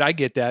a puppet. I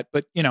get that.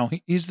 But, you know,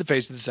 he's the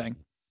face of the thing.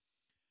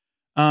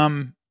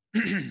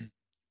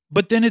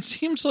 But then it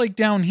seems like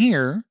down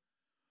here,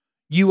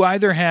 you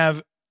either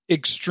have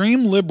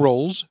extreme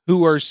liberals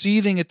who are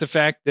seething at the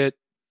fact that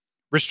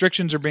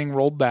restrictions are being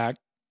rolled back,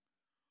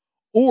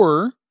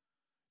 or,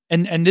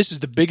 and this is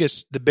the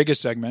biggest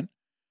segment,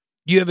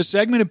 you have a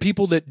segment of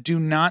people that do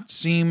not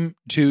seem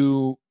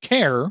to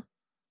care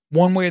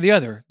one way or the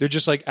other. They're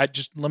just like,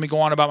 let me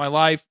go on about my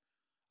life.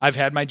 I've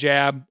had my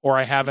jab or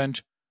I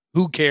haven't.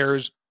 Who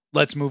cares?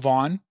 Let's move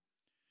on.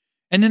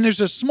 And then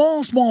there's a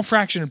small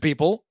fraction of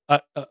people,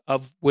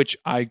 of which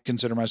I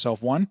consider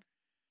myself one.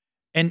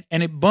 And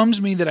it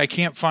bums me that I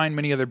can't find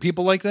many other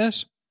people like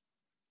this,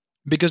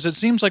 because it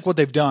seems like what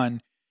they've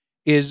done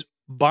is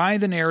buy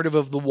the narrative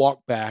of the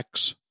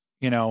walkbacks,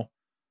 you know,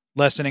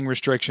 lessening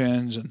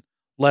restrictions and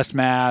less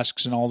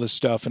masks and all this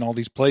stuff and all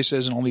these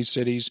places and all these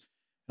cities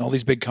and all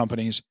these big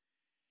companies.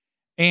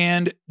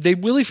 And they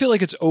really feel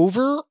like it's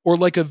over, or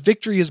like a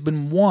victory has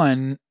been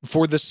won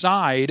for the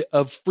side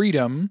of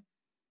freedom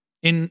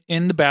in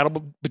the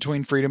battle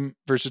between freedom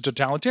versus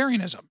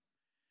totalitarianism.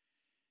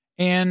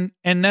 And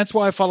that's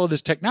why I follow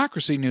this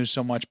technocracy news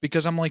so much,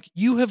 because I'm like,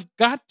 you have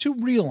got to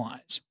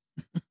realize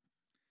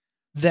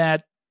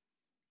that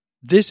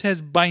this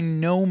has by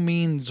no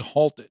means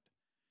halted.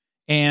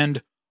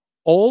 And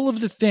all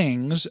of the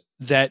things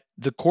that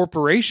the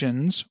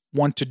corporations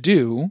want to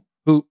do,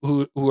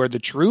 who are the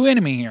true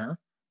enemy here,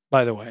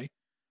 by the way,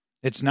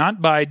 it's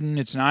not Biden,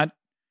 it's not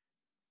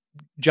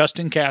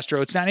Justin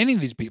Castro, it's not any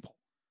of these people,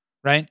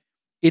 right?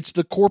 It's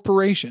the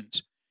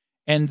corporations.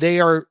 And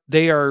they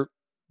are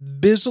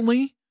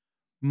busily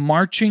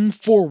marching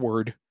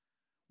forward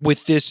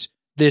with this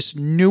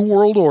new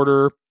world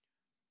order,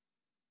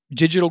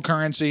 digital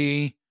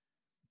currency,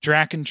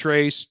 track and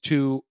trace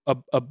to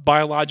a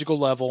biological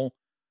level,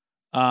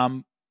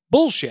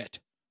 bullshit.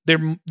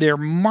 They're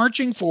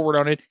marching forward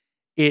on it.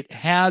 It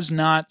has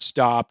not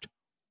stopped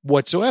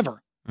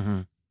whatsoever.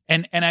 Mm-hmm.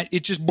 And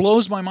it just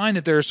blows my mind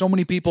that there are so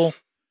many people,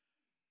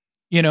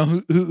 you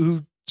know,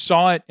 who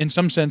saw it in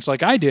some sense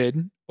like I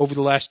did over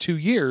the last 2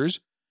 years,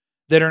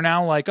 that are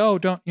now like, oh,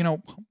 don't, you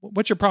know,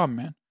 what's your problem,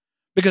 man?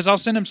 Because I'll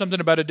send them something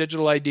about a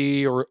digital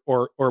ID or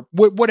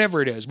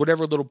whatever it is,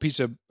 whatever little piece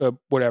of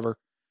whatever.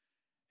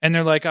 And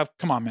they're like, oh,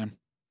 come on, man.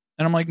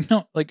 And I'm like,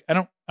 no, like, I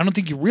don't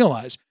think you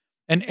realize.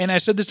 And I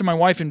said this to my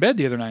wife in bed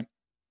the other night,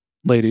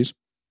 ladies.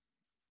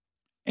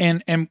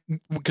 And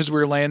because we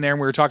were laying there and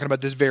we were talking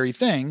about this very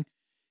thing.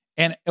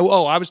 And I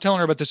was telling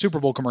her about the Super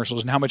Bowl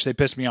commercials and how much they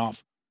pissed me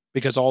off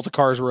because all the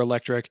cars were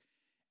electric.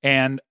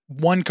 And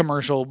one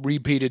commercial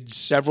repeated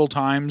several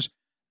times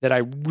that I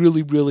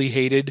really, really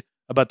hated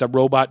about the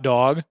robot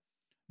dog,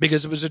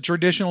 because it was a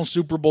traditional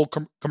Super Bowl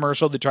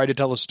commercial that tried to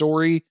tell a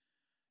story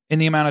in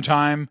the amount of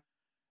time.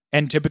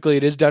 And typically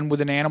it is done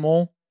with an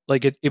animal.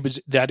 Like it was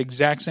that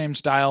exact same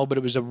style, but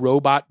it was a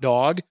robot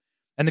dog.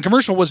 And the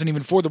commercial wasn't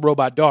even for the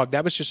robot dog.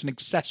 That was just an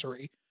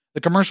accessory.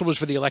 The commercial was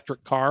for the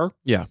electric car.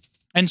 Yeah.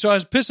 And so I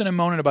was pissing and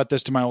moaning about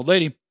this to my old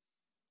lady.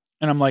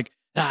 And I'm like,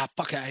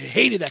 fuck, I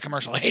hated that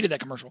commercial.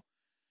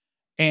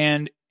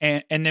 And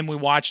then we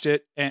watched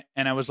it, and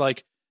I was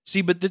like,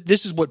 see, but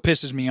this is what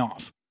pisses me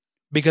off,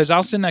 because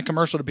I'll send that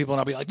commercial to people and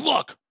I'll be like,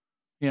 look,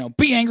 you know,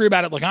 be angry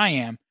about it like I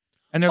am.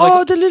 And they're like,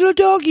 oh, the little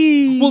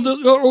doggy.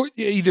 Well, or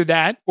either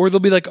that, or they'll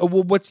be like, oh,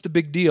 well, what's the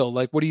big deal?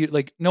 Like, what do you,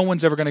 like, no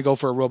one's ever going to go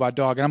for a robot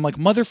dog. And I'm like,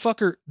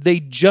 motherfucker, they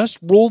just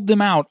rolled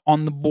them out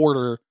on the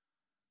border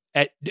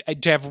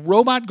to have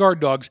robot guard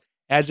dogs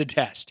as a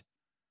test.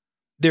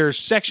 There are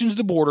sections of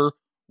the border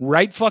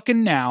right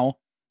fucking now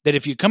that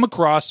if you come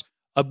across,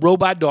 a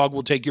robot dog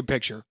will take your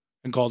picture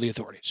and call the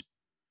authorities.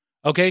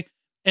 Okay?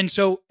 And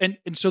so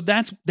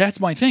that's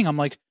my thing. I'm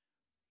like,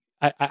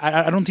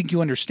 I don't think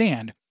you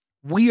understand.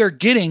 We are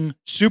getting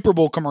Super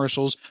Bowl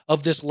commercials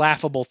of this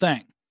laughable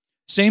thing.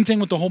 Same thing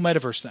with the whole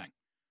metaverse thing,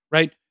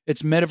 right?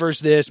 It's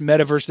metaverse this,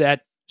 metaverse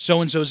that.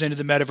 So-and-so's into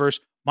the metaverse.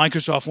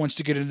 Microsoft wants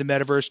to get into the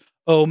metaverse.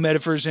 Oh,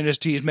 metaverse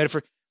NFTs,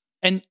 metaverse.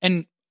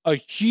 And a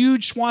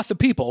huge swath of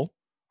people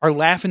are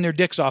laughing their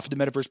dicks off at the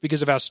metaverse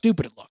because of how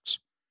stupid it looks.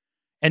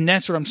 And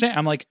that's what I'm saying.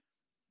 I'm like,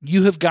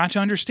 you have got to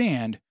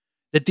understand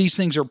that these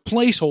things are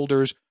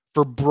placeholders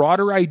for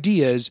broader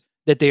ideas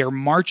that they are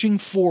marching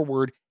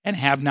forward and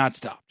have not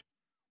stopped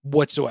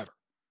whatsoever.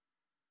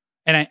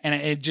 And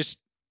it just,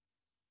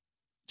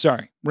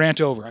 sorry,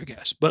 rant over, I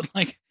guess. But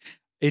like,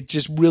 it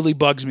just really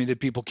bugs me that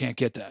people can't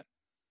get that.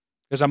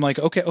 Because I'm like,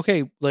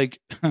 okay, like,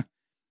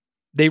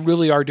 they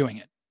really are doing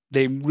it.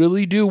 They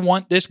really do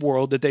want this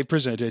world that they've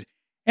presented,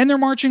 and they're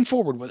marching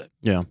forward with it.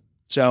 Yeah.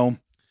 So,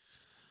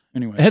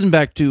 anyway. Heading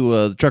back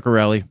to the trucker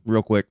rally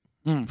real quick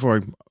before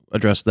I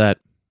address that.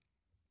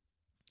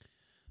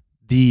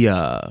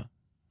 The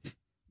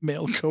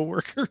male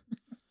coworker.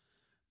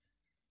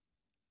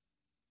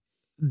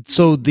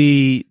 So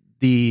the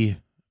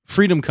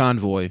Freedom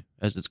Convoy,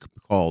 as it's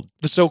called,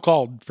 the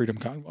so-called Freedom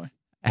Convoy,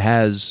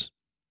 has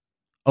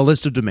a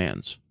list of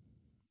demands,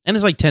 and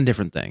it's like 10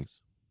 different things.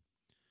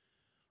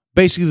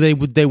 Basically,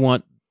 they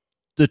want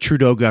the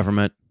Trudeau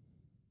government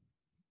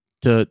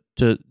they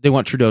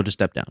want Trudeau to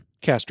step down.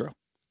 Castro,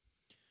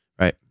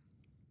 right?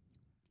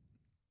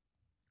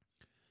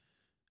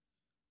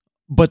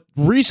 But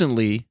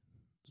recently,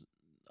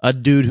 a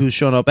dude who's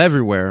shown up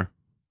everywhere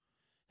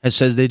has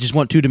said they just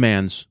want 2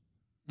 demands.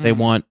 They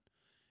want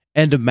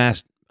end of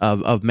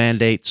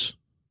mandates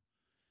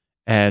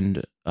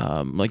and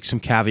like some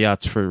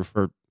caveats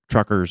for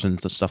truckers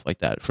and stuff like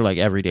that for like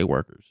everyday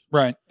workers.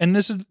 Right. And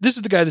this is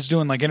the guy that's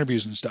doing like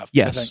interviews and stuff.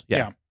 Yes. I think.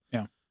 Yeah.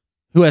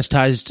 Who has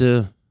ties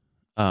to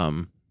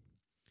the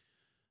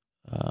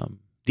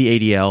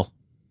ADL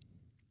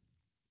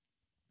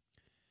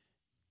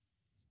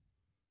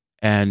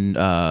and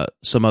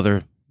some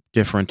other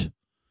different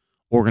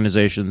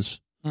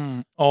organizations.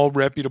 All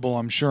reputable,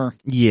 I'm sure.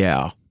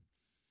 Yeah.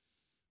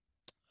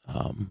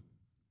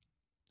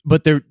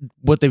 But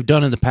what they've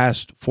done in the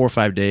past 4 or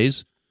 5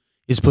 days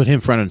is put him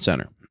front and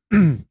center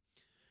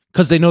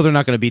because they know they're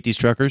not going to beat these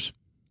truckers.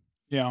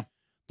 Yeah.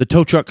 The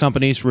tow truck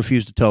companies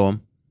refuse to tow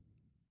them.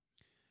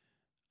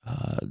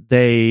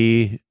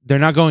 They're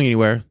not going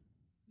anywhere.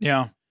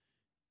 Yeah.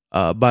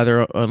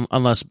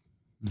 Unless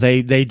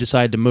they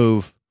decide to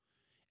move,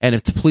 and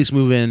if the police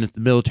move in, if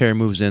the military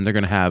moves in, they're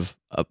going to have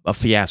a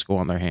fiasco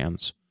on their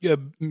hands. Yeah,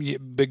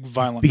 big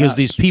violent because mess,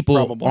 these people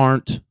probably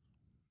aren't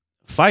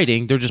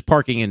fighting; they're just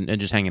parking and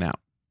just hanging out.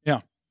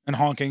 Yeah, and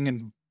honking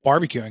and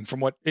barbecuing, from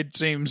what it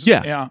seems.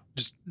 Yeah,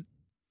 just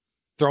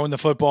throwing the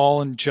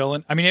football and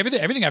chilling. I mean,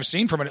 everything I've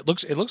seen from it, it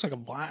looks like a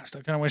blast.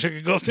 I kind of wish I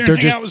could go up there.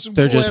 Hang out with some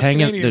they're cool just hanging.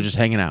 Canadians. They're just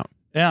hanging out.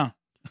 Yeah.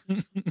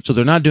 So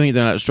they're not doing.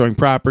 They're not destroying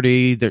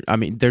property.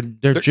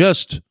 They're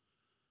just.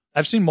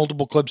 I've seen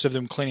multiple clips of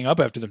them cleaning up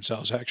after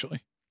themselves.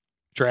 Actually,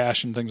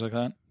 trash and things like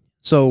that.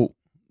 So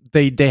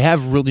they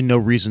have really no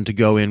reason to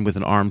go in with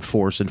an armed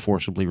force and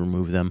forcibly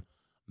remove them.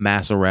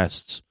 Mass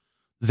arrests.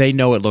 They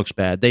know it looks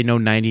bad. They know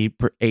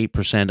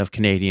 98% of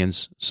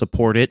Canadians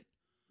support it.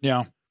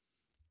 Yeah.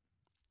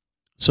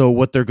 So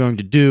what they're going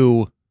to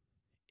do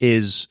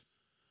is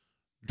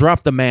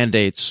drop the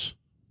mandates,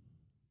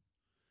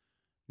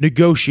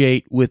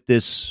 negotiate with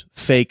this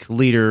fake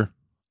leader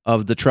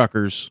of the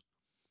truckers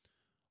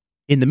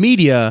in the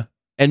media,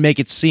 and make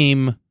it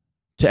seem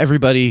to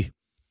everybody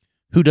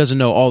who doesn't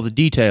know all the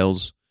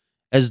details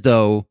as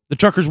though the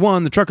truckers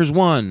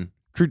won,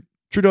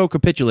 Trudeau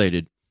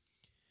capitulated.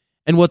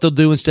 And what they'll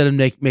do, instead of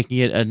making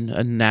it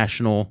a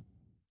national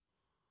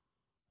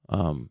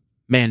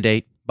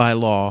mandate by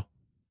law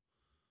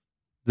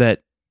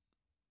that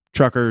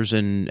truckers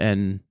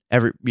and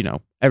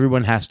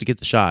everyone has to get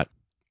the shot,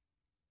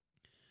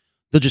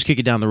 they'll just kick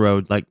it down the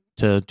road, like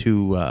to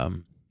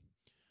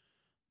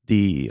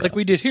the like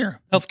we did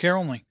here, healthcare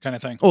only kind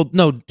of thing. Oh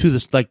no, to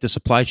the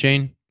supply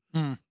chain,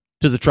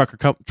 to the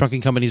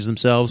trucking companies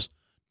themselves,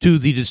 to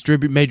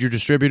the major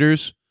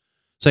distributors,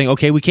 saying,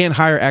 okay, we can't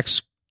hire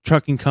X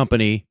trucking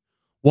company.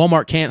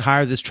 Walmart can't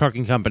hire this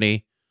trucking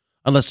company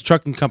unless the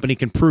trucking company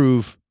can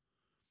prove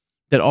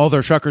that all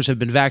their truckers have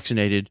been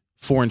vaccinated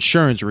for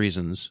insurance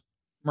reasons.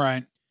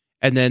 Right.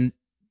 And then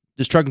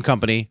this trucking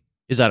company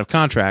is out of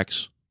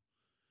contracts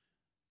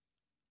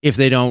if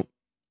they don't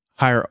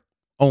fire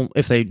all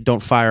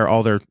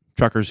their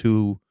truckers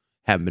who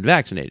haven't been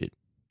vaccinated.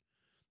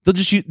 They're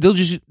just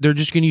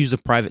going to use the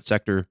private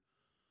sector,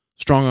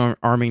 strong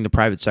arming the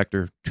private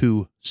sector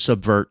to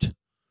subvert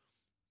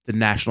the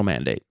national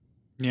mandate.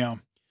 Yeah.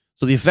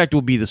 So the effect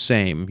will be the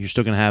same. You're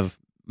still going to have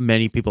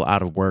many people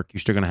out of work. You're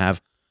still going to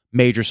have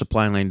major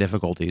supply line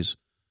difficulties.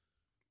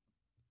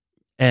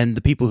 And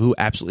the people who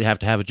absolutely have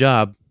to have a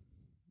job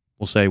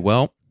will say,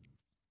 well,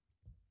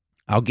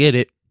 I'll get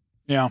it.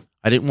 Yeah.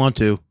 I didn't want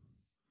to.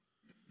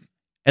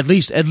 At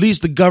least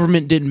the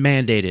government didn't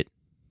mandate it.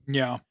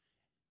 Yeah.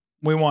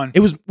 We won.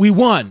 We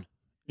won.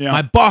 Yeah.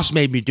 My boss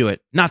made me do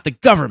it, not the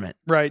government.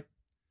 Right.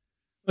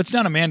 It's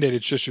not a mandate.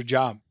 It's just your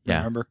job. Yeah.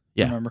 Remember?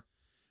 Yeah. Remember?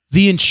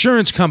 The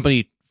insurance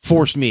company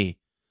forced me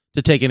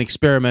to take an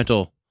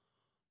experimental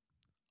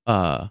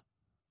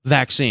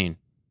vaccine,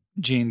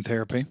 Gene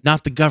therapy.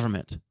 not the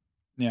government.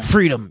 Yeah.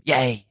 Freedom.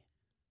 Yay.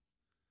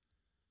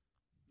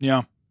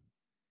 Yeah.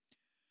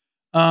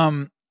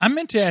 I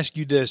meant to ask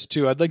you this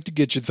too. I'd like to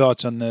get your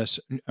thoughts on this.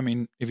 I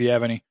mean, if you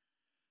have any.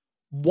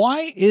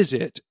 Why is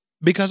it?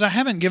 Because I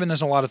haven't given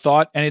this a lot of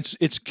thought, and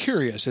it's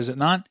curious, is it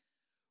not?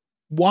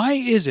 Why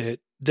is it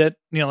that,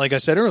 like I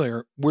said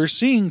earlier, we're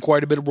seeing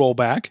quite a bit of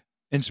rollback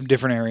in some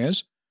different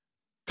areas,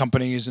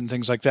 companies and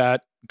things like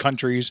that,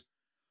 countries.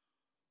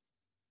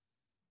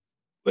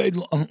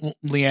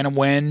 Leanna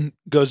Wen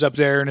goes up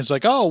there and it's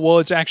like, oh, well,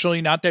 it's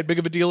actually not that big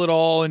of a deal at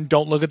all, and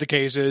don't look at the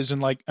cases,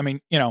 and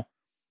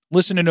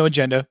listen to No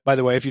Agenda, by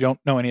the way, if you don't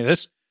know any of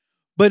this.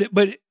 But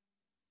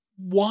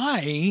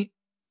why?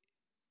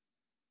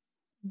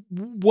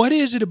 What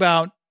is it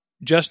about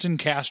Justin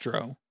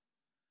Castro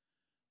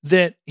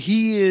that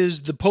he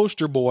is the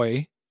poster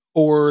boy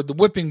or the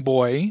whipping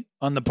boy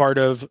on the part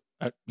of,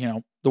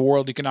 the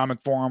World Economic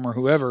Forum or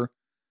whoever,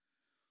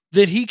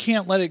 that he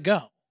can't let it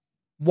go?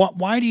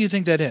 Why do you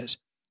think that is?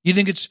 You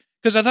think it's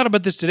because I thought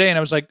about this today and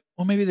I was like,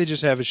 well, maybe they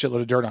just have a shitload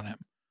of dirt on him.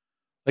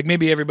 Like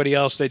maybe everybody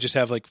else, they just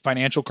have like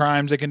financial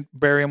crimes they can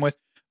bury him with,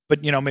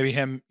 but maybe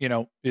him,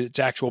 it's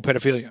actual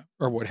pedophilia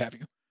or what have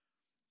you.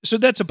 So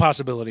that's a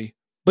possibility.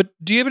 But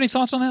do you have any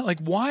thoughts on that? Like,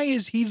 why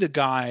is he the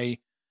guy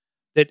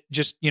that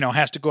just,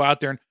 has to go out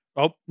there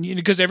and,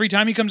 because every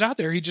time he comes out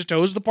there, he just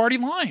toes the party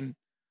line.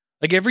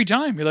 Like every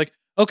time you're like,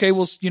 okay,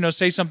 well,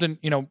 say something,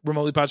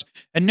 remotely positive.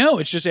 And no,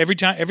 it's just every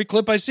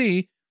clip I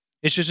see,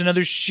 it's just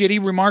another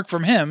shitty remark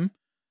from him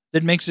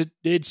that makes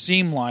it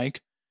seem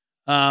like,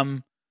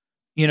 that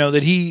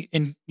he,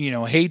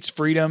 hates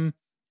freedom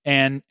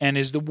and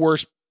is the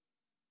worst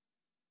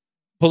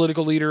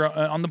political leader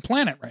on the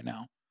planet right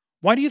now.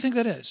 Why do you think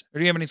that is? Or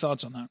do you have any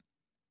thoughts on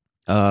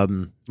that?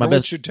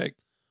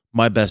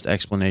 My best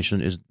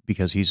explanation is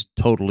because he's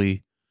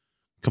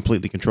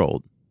completely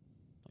controlled.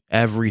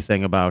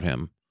 Everything about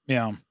him.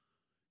 Yeah.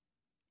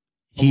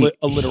 He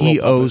literal he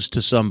puppet. owes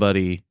to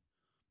somebody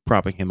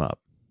propping him up.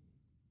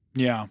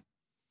 Yeah.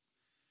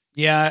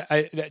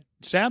 Yeah.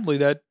 Sadly,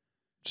 that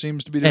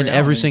seems to be the And reality.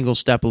 every single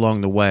step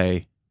along the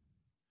way,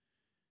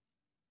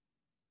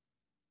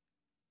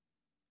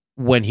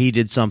 when he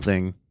did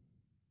something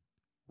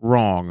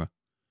wrong,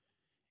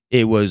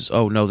 it was,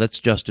 oh no, that's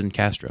Justin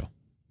Castro.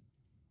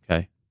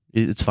 Okay,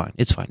 it's fine.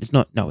 It's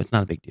not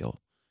a big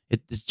deal.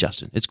 It's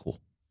Justin. It's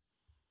cool.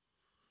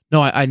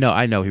 No, I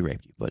know he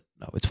raped you, but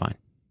no, it's fine.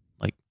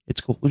 Like,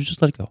 it's cool. We'll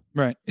just let it go.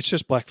 Right. It's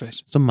just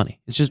blackface. Some money.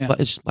 It's just Yeah.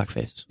 it's just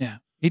blackface. Yeah.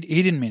 He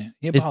didn't mean it.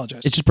 He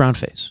apologized. It's just brown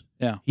face.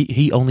 Yeah.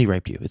 He only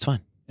raped you. It's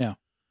fine. Yeah.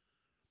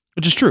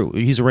 Which is true.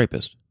 He's a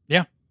rapist.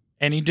 Yeah.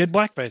 And he did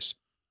blackface.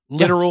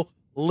 Literal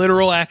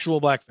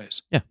actual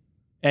blackface. Yeah.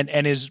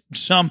 And is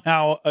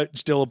somehow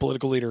still a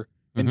political leader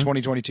in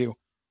 2022.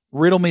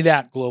 Riddle me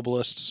that,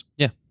 globalists.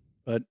 Yeah.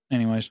 But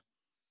anyways.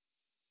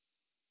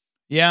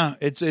 Yeah,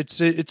 it's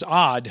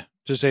odd,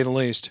 to say the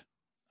least.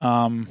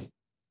 I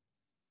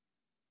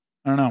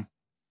don't know.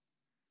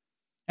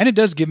 And it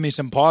does give me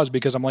some pause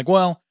because I'm like,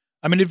 well,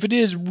 I mean, if it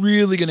is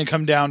really going to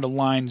come down to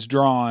lines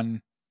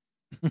drawn,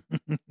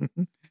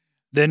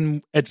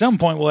 then at some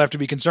point we'll have to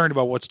be concerned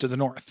about what's to the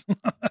north.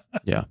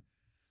 Yeah.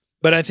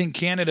 But I think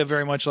Canada,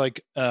 very much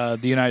like the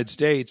United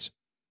States,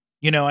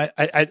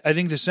 I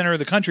think the center of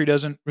the country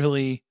doesn't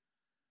really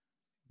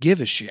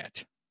give a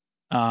shit.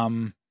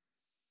 And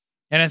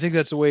I think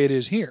that's the way it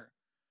is here.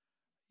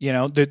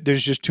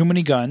 There's just too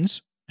many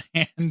guns,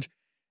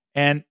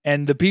 and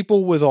the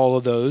people with all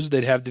of those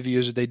that have the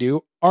views that they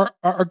do are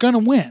going to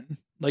win,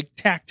 like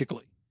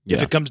tactically,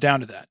 if it comes down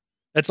to that.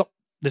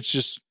 That's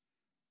just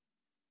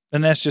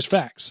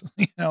facts,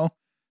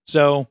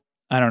 So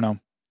I don't know.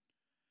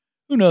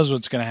 Who knows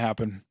what's going to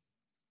happen?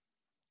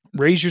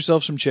 Raise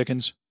yourself some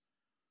chickens.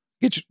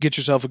 Get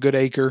yourself a good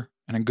acre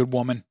and a good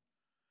woman.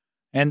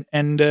 And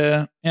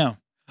yeah.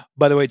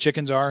 By the way,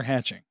 chickens are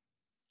hatching.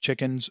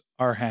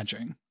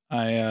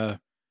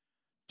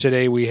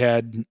 Today we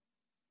had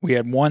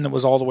one that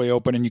was all the way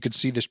open, and you could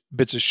see the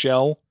bits of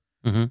shell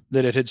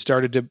that it had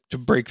started to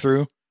break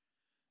through.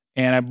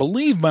 And I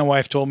believe my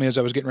wife told me as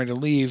I was getting ready to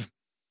leave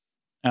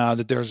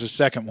that there's a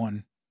second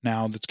one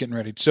now that's getting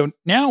ready. So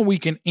now we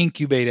can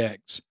incubate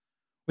eggs,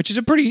 which is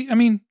a pretty, I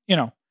don't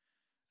know,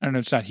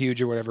 it's not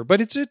huge or whatever, but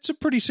it's a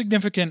pretty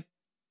significant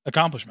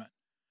accomplishment.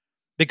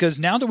 Because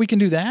now that we can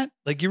do that,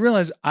 like you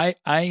realize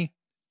I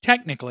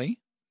technically,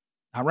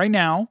 not right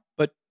now,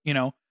 but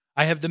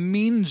I have the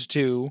means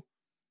to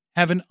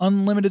have an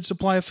unlimited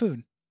supply of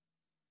food.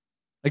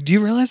 Like, do you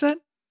realize that?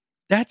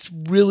 That's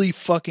really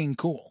fucking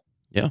cool.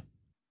 Yeah.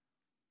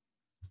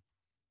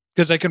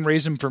 Because I can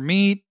raise them for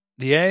meat,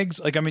 the eggs,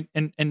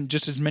 and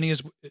just as many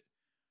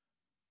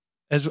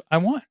as I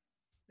want.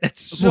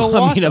 It's so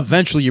well, awesome.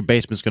 Eventually your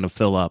basement's going to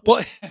fill up.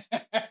 Well,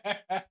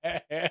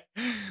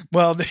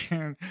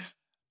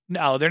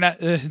 no, they're not.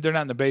 They're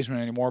not in the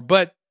basement anymore.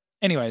 But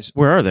anyways,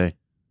 Where are they?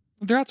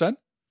 They're outside.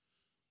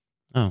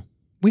 Oh.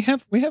 We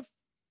have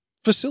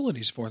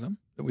facilities for them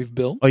that we've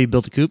built. Oh, you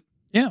built a coop?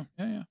 Yeah.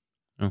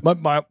 Oh.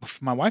 But my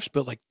wife's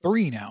built like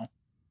 3 now.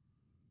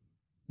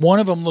 One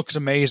of them looks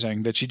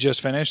amazing that she just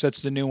finished.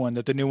 That's the new one.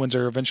 That the new ones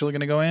are eventually going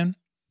to go in.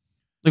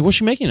 Like, what's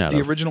she making out of?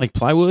 The original, like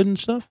plywood and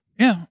stuff.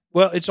 Yeah.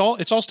 Well, it's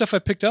all stuff I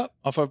picked up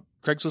off of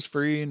Craigslist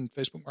Free and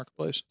Facebook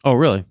Marketplace. Oh,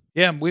 really?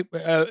 Yeah. We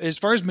as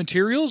far as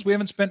materials, we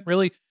haven't spent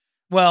really.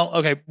 Well,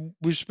 okay,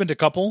 we've spent a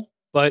couple,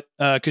 but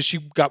because she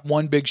got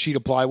one big sheet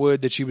of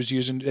plywood that she was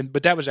using,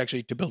 but that was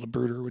actually to build a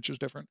brooder, which was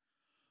different.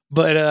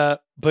 But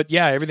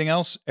yeah, everything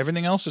else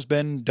has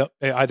been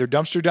either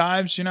dumpster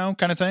dives,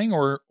 kind of thing,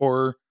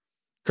 or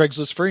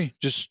Craigslist Free,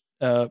 just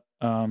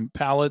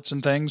pallets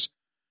and things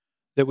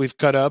that we've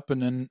cut up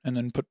and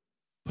then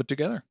put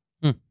together.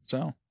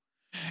 So,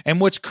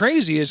 and what's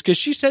crazy is because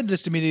she said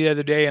this to me the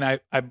other day, and I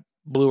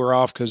blew her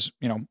off because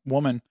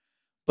woman,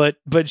 but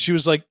she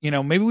was like,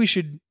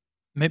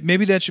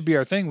 maybe that should be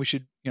our thing. We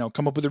should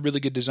come up with a really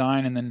good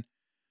design and then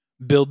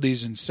build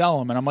these and sell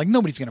them. And I'm like,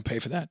 nobody's going to pay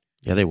for that.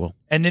 Yeah, they will.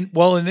 And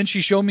then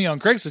she showed me on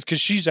Craigslist because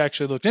she's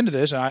actually looked into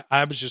this. And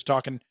I was just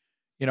talking,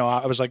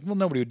 I was like, well,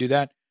 nobody would do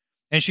that.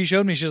 And she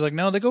showed me, she's like,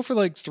 no, they go for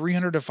like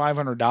 $300 to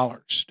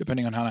 $500,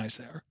 depending on how nice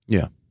they are.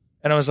 Yeah.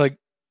 And I was like,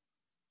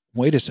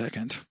 wait a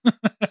second.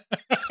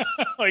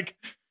 Like,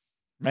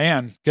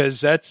 man,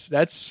 because that's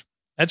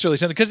really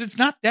something. Because it's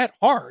not that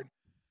hard.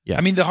 Yeah.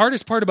 I mean, the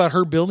hardest part about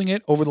her building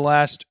it over the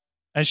last,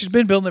 and she's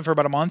been building it for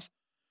about a month,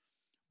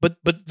 but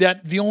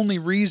that the only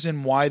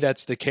reason why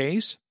that's the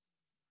case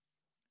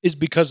is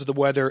because of the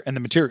weather and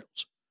the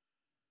materials.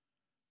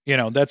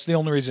 That's the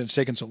only reason it's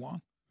taken so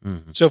long.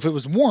 Mm-hmm. So if it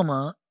was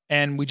warmer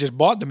and we just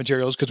bought the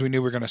materials because we knew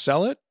we were going to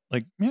sell it,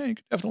 like, yeah, you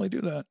could definitely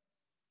do that.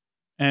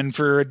 And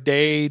for a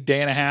day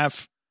and a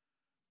half,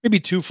 maybe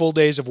 2 full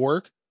days of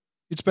work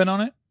you'd spend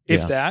on it,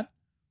 if that,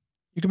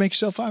 you can make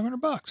yourself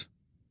 $500. Look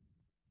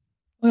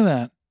at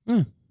that.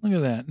 Look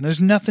at that. And there's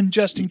nothing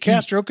Justin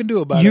Castro can do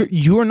about it.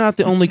 You are not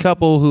the only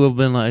couple who have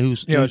been like,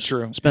 who's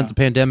true. Spent the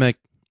pandemic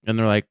and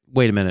they're like,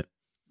 wait a minute.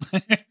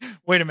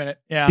 Wait a minute.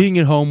 Yeah. Being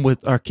at home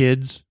with our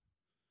kids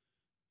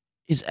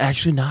is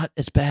actually not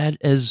as bad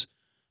as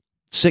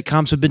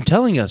sitcoms have been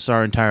telling us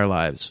our entire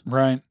lives.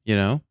 Right.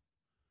 Well,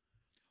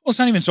 it's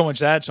not even so much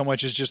that, so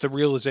much as just the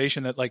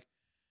realization that, like,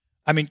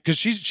 I mean, because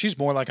she's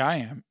more like I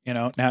am,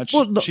 Now,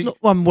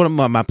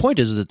 my point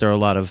is that there are a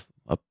lot of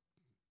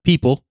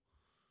people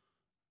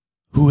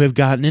who have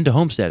gotten into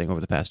homesteading over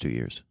the past 2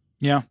 years.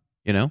 Yeah.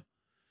 And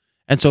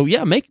so,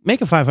 yeah, make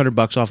a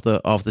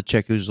 $500 off the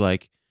chick who's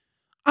like,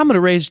 I'm going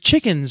to raise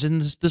chickens in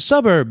the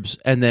suburbs.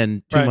 And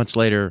then 2 months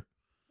later,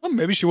 well,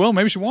 maybe she will,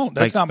 maybe she won't.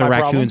 That's not my problem.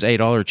 problem. The raccoons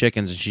ate all her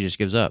chickens and she just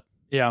gives up.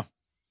 Yeah.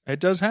 It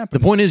does happen.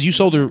 The point is you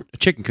sold her a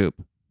chicken coop.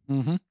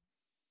 Mm-hmm.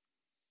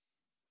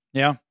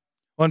 Yeah.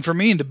 Well, and for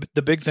me,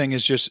 the big thing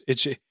is just,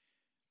 it's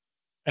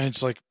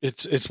like,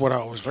 it's what I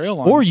always rail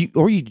on. Or you,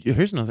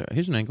 here's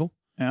an angle.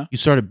 Yeah. You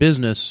start a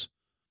business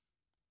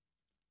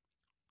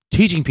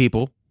teaching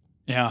people.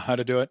 Yeah. How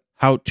to do it.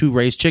 How to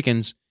raise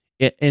chickens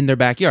in their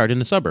backyard in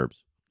the suburbs.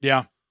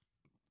 Yeah.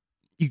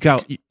 You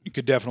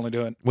could definitely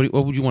do it.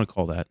 What would you want to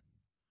call that?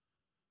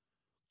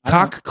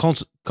 Cock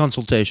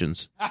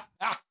consultations.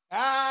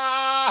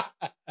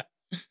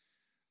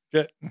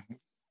 Good.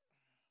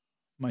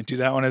 Might do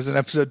that one as an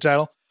episode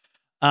title.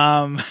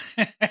 Cock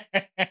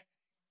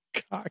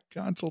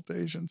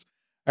consultations.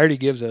 I already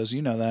give those.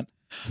 You know that.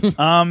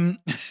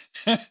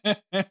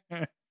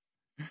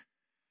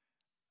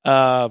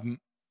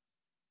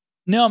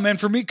 No, man,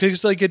 for me,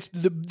 because like it's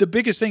the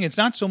biggest thing. It's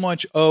not so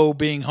much,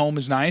 being home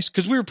is nice,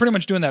 because we were pretty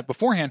much doing that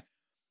beforehand.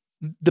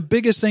 The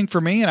biggest thing for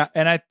me,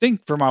 and I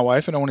think for my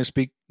wife, I don't want to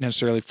speak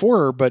necessarily for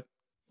her, but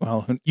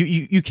well,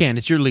 you can.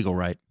 It's your legal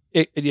right.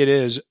 It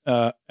is,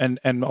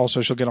 and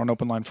also she'll get on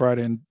Open Line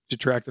Friday and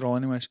detract it all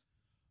anyways.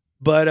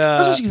 But I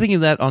was actually thinking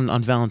of that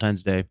on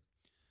Valentine's Day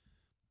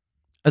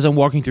as I'm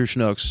walking through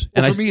Schnucks.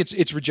 And for me,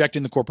 it's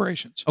rejecting the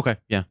corporations. Okay,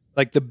 yeah.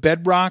 Like the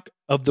bedrock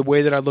of the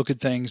way that I look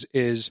at things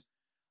is,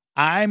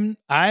 I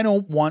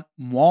don't want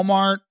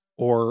Walmart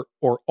or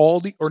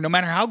Aldi, or no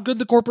matter how good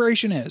the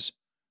corporation is,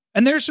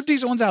 and there's some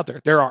decent ones out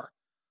there. There are,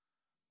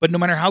 but no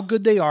matter how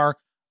good they are,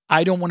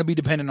 I don't want to be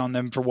dependent on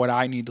them for what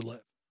I need to live.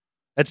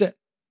 That's it.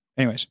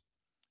 Anyways,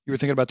 you were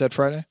thinking about that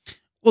Friday?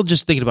 Well,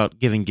 just thinking about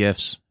giving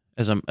gifts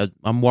as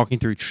I'm walking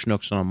through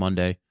Schnucks on a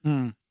Monday.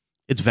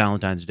 It's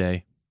Valentine's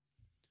Day.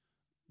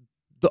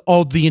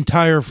 The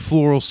entire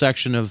floral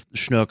section of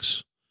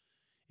Schnucks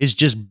is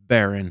just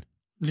barren.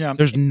 Yeah,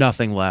 there's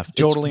nothing left.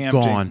 Totally it's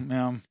empty. Gone.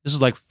 Yeah. This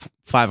is like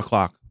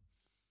 5:00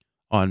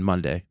 on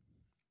Monday,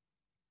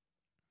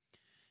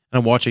 and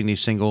I'm watching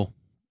these single,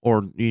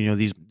 or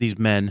these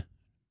men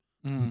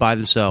by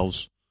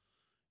themselves,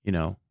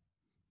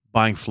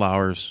 buying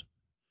flowers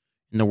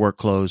in their work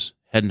clothes,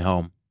 heading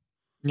home.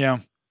 Yeah.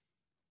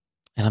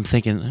 And I'm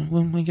thinking,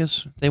 well, I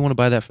guess if they want to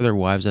buy that for their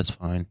wives, that's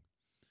fine.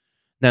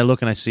 Then I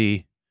look and I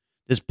see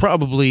this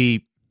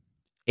probably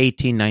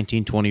 18,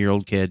 19,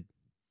 20-year-old kid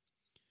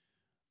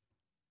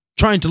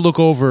trying to look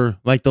over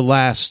like the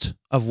last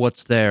of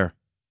what's there.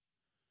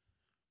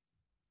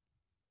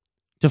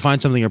 to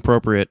find something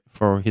appropriate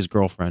for his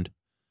girlfriend.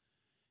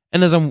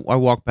 And as I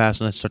walk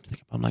past and I start to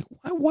think, I'm like,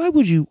 why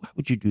would you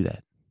do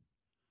that?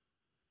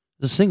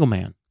 As a single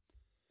man,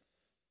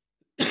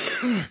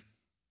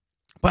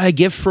 buy a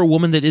gift for a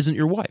woman that isn't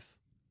your wife.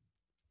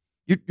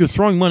 You're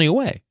throwing money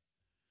away.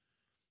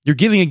 You're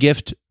giving a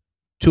gift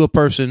to a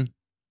person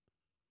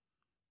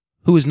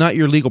who is not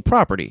your legal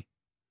property.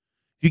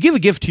 If you give a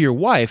gift to your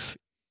wife,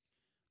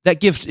 that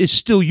gift is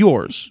still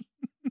yours.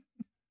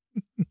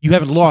 You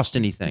haven't lost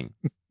anything.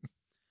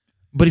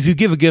 But if you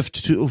give a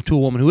gift to a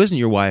woman who isn't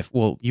your wife,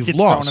 well, you've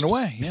lost. Thrown it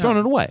away. You've thrown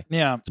it away.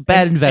 Yeah. It's a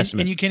bad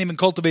investment. And you can't even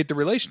cultivate the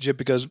relationship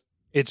because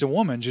it's a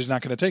woman. She's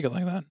not going to take it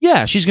like that.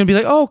 Yeah, she's going to be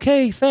like, oh,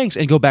 okay, thanks,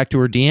 and go back to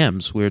her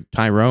DMs where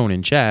Tyrone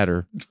and Chad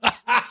are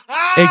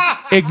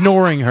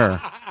ignoring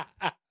her.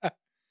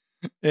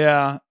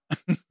 Yeah.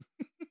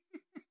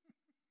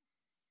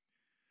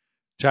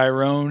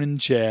 Tyrone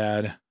and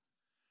Chad.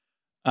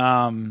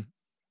 No,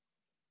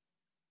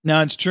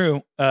 it's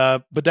true.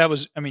 But that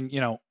was, I mean,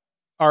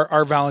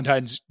 our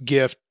Valentine's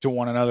gift to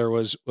one another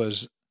was all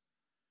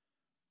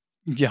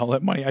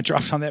that money I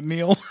dropped on that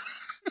meal.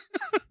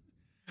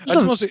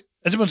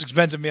 That's the most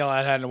expensive meal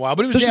I had in a while,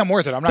 but it was damn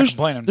worth it. I'm not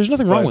complaining. There's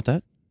nothing wrong with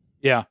that.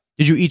 Yeah.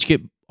 Did you each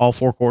get all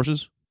 4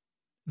 courses?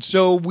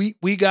 So we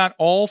got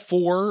all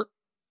 4.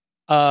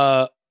 We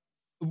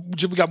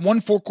got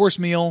one 4-course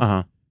meal.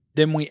 Uh-huh.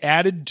 Then we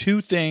added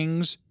 2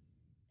 things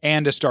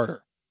and a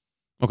starter.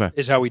 Okay.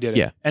 Is how we did it.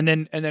 Yeah. And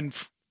then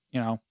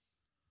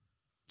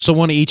So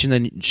one each and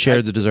then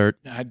shared the dessert.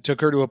 I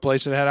took her to a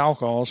place that had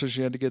alcohol, so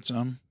she had to get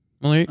some.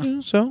 Well, there you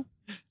go. So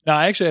No,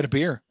 I actually had a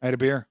beer.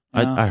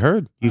 I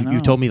heard.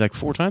 You've told me like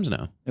 4 times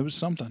now. It was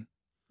something.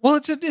 Well,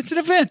 it's an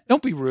event.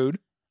 Don't be rude.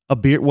 A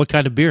beer? What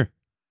kind of beer?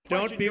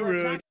 Don't be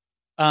rude.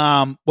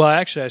 Well,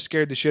 actually, I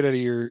scared the shit out of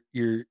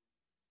the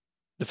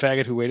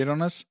faggot who waited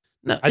on us.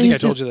 No, I think I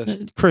told you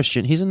this.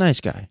 Christian, he's a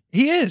nice guy.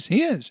 He is.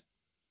 He's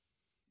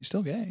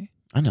still gay.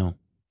 I know.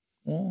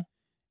 Well,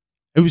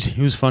 It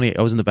was funny.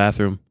 I was in the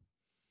bathroom,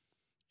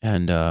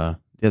 and the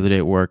other day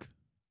at work,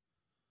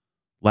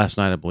 last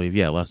night I believe,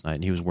 last night,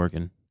 and he was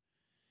working,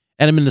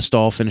 and I'm in the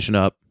stall finishing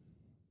up,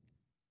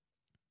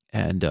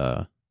 and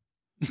our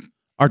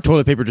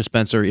toilet paper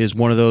dispenser is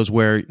one of those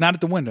where not at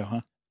the window,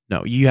 huh?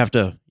 no, you have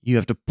to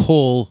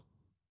pull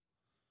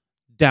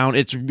down.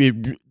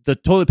 The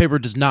toilet paper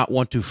does not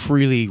want to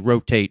freely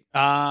rotate,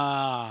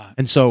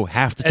 and so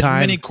half the as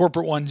time, many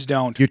corporate ones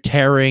don't. you're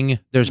tearing.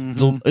 There's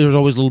there's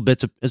always little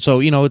bits of, and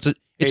so it's a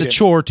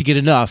chore to get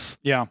enough.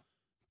 Yeah.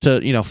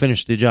 To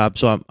finish the job.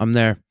 So I'm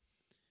there,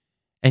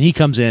 and he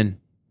comes in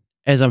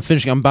as I'm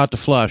finishing. I'm about to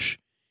flush.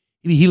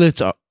 He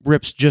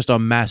rips just a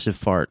massive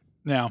fart.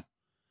 Yeah.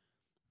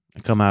 I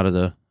come out of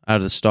the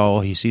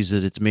stall. He sees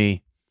that it's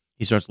me.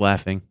 He starts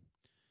laughing,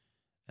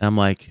 and I'm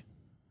like,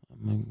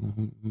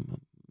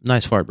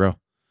 "Nice fart, bro."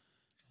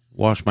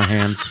 Wash my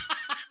hands.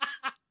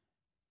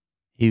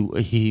 He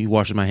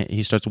washes my.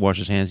 He starts to wash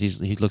his hands.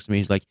 He looks at me.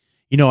 He's like,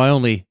 I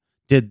only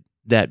did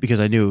that because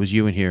I knew it was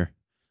you in here.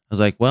 I was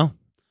like, well,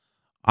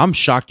 I'm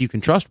shocked you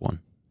can trust one.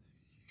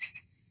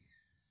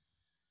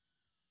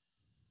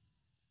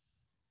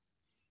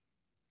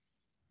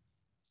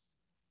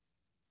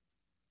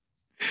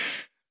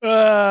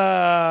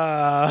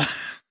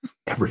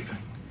 Everything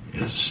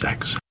is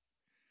sex.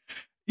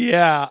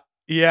 Yeah.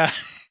 Yeah.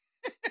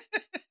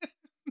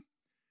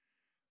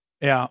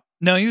 Yeah.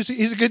 No, he's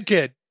a good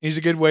kid. He's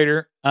a good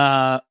waiter.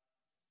 A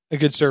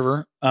good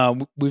server.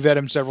 We've had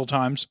him several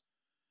times.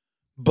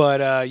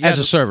 But As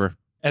a server.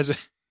 As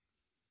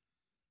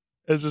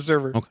a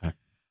server. Okay.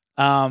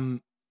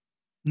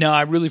 No,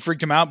 I really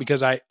freaked him out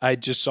because I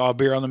just saw a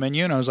beer on the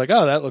menu and I was like,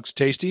 oh, that looks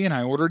tasty. And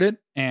I ordered it.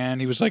 And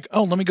he was like,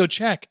 oh, let me go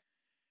check.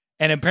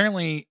 And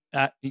apparently,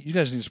 you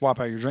guys need to swap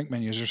out your drink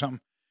menus or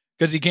something.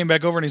 Because he came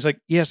back over and he's like,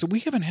 yeah, so we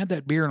haven't had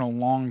that beer in a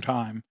long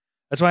time.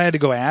 That's why I had to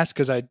go ask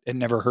because I had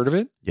never heard of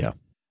it. Yeah.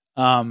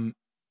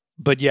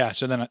 But yeah,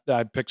 so then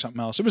I picked something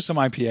else. It was some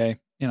IPA,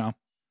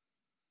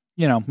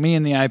 me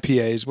and the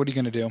IPAs. What are you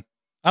going to do?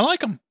 I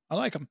like them.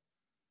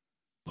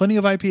 Plenty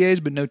of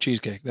IPAs, but no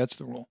cheesecake. That's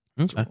the rule.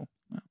 That's the rule.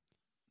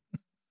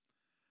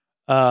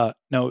 Yeah.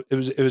 No, it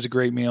was a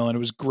great meal and it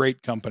was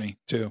great company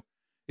too.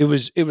 It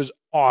was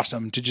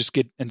awesome to just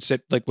get and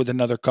sit like with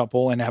another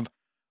couple and have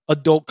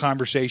adult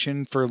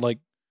conversation for like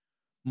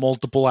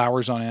multiple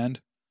hours on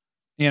end.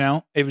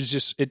 It was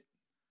just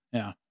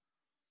yeah.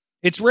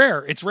 It's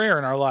rare. It's rare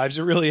in our lives.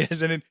 It really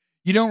is. And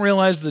you don't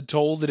realize the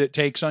toll that it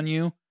takes on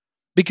you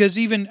because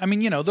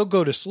they'll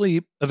go to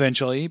sleep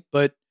eventually,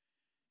 but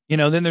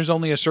then there's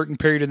only a certain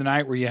period of the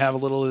night where you have a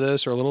little of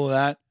this or a little of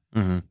that.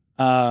 Mm-hmm.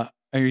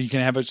 Or you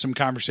can have some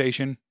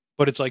conversation,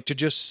 but it's like to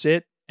just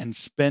sit and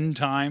spend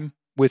time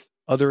with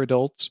other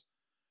adults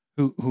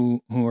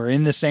who are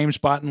in the same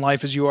spot in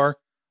life as you are.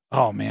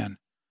 Oh man.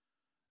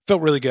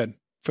 Felt really good.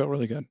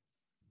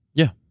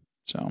 Yeah.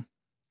 So,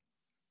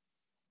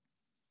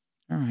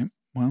 all right.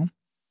 Well,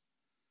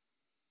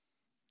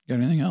 got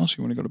anything else?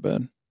 You want to go to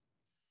bed?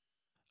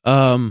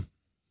 No,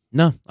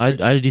 I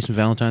had a decent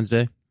Valentine's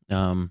Day.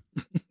 What'd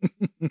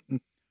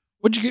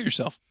you get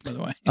yourself, by the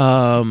way?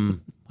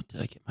 What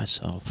did I get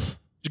myself?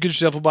 Did you get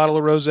yourself a bottle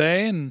of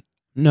rosé and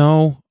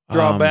No.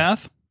 draw a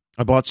bath?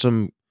 I bought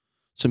some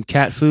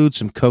cat food,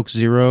 some Coke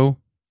Zero,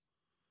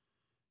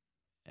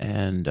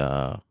 and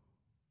a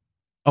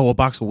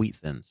box of Wheat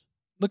Thins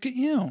Look at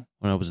you.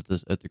 when I was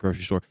at the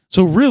grocery store.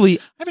 So really,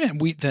 I haven't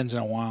had Wheat Thins in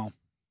a while.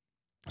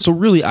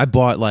 I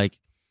bought like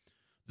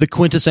the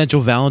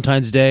quintessential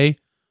Valentine's Day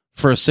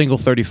for a single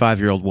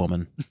 35-year-old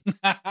woman.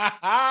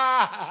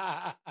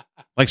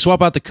 Like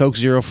swap out the Coke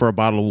Zero for a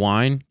bottle of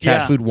wine,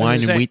 cat Yeah, food, I was wine, gonna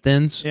and say- Wheat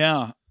Thins.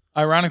 Yeah.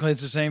 Ironically,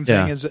 it's the same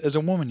thing Yeah. as a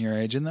woman your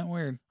age. Isn't that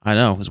weird? I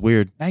know, it's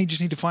weird. Now you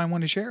just need to find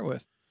one to share it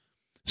with.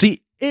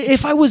 See,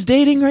 if I was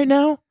dating right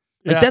now,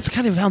 like Yeah. that's the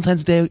kind of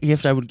Valentine's Day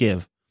gift I would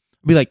give.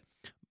 I'd be like,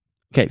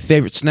 okay,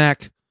 favorite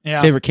snack,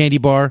 Yeah. favorite candy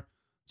bar,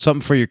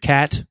 something for your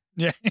cat,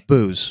 Yeah.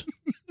 booze.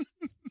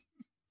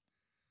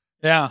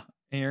 Yeah.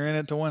 And you're in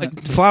it to win it.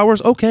 Like,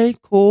 flowers, okay,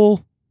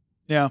 cool.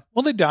 Yeah.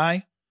 Well, they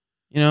die.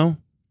 You know,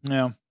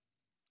 Yeah.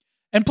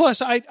 And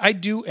plus, I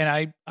do,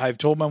 and I've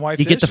told my wife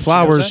you get this, the and she knows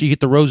flowers, that. you get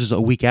the roses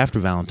a week after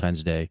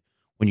Valentine's Day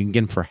when you can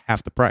get them for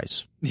half the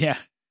price. Yeah.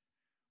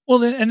 Well,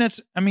 then, and that's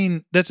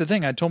the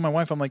thing. I told my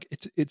wife, I'm like,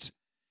 it's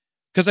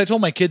because I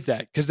told my kids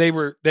that because they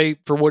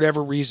for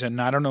whatever reason,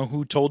 I don't know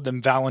who told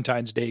them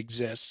Valentine's Day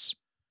exists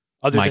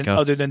Micah.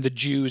 other than the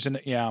Jews and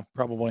yeah,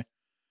 probably.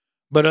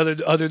 But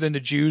other than the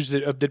Jews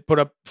that put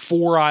up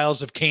 4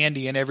 aisles of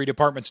candy in every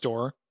department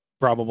store,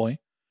 probably.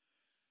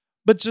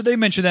 But so they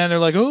mentioned that and they're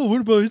like, oh,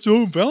 what about it's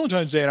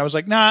Valentine's Day? And I was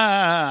like,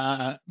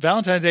 nah,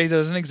 Valentine's Day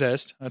doesn't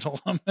exist. I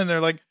told them, and they're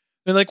like,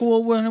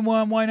 well,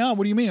 why not?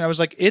 What do you mean? And I was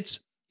like, it's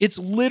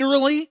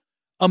literally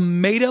a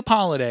made up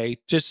holiday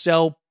to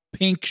sell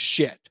pink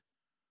shit.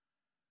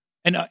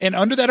 And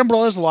under that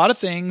umbrella is a lot of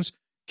things,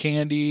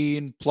 candy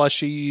and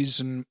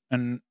plushies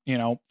and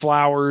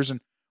flowers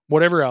and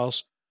whatever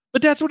else.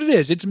 But that's what it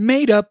is. It's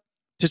made up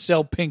to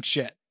sell pink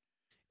shit.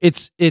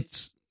 It's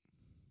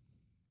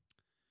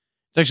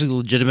actually a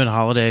legitimate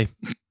holiday.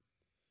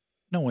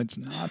 No, it's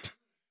not.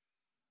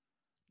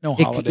 No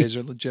holidays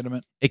are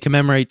legitimate. It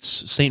commemorates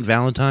Saint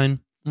Valentine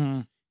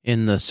Mm.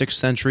 in the 6th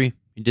century.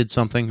 He did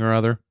something or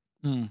other.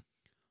 Mm.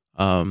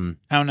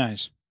 How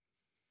nice.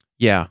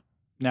 Yeah.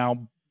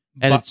 Now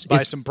And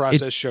buy some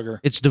processed sugar.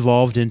 It's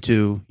devolved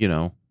into,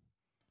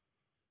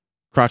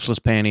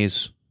 crotchless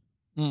panties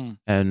Mm.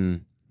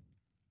 and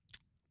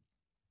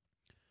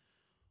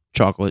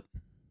chocolate.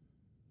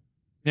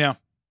 Yeah.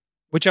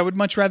 Which I would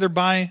much rather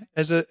buy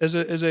as a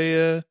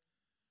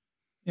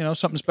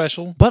something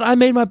special But I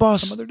made my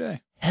boss some other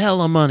day.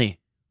 hella money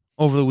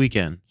over the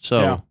weekend. So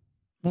Yeah.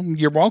 Well,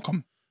 you're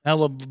welcome.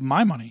 Hell of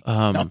my money. No,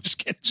 I'm just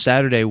kidding.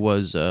 Saturday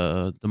was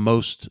the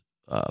most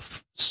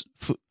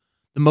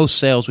the most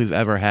sales we've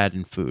ever had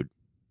in food.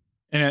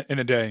 In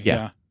a day. Yeah.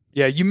 Yeah.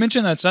 Yeah. You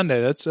mentioned that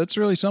Sunday. That's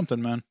really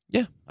something, man.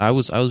 Yeah, I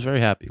was very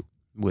happy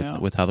with Yeah.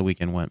 with how the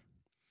weekend went.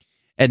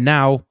 And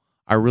now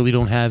I really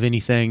don't have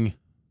anything,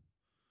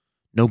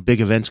 no big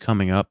events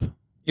coming up.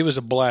 It was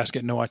a blast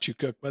getting to watch you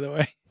cook, by the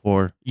way.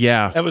 Or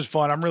That was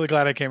fun. I'm really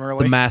glad I came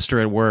early. the master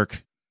at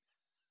work.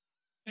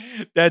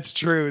 That's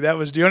true. Do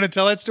you want to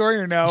tell that story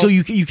or no? So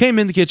you came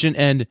in the kitchen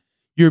and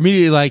you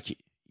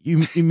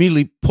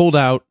immediately pulled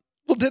out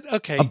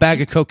okay. a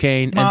bag of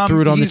cocaine Mom, and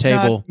threw it on the he's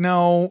not- table.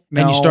 No.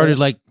 And you started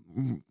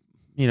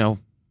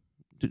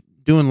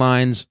doing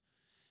lines.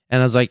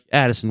 And I was like,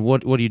 Addison,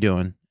 what are you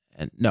doing?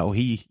 And no,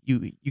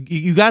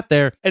 you got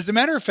there. As a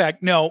matter of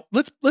fact, no.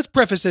 Let's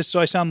preface this so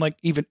I sound like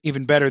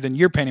even better than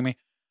you're painting me.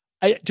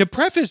 To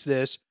preface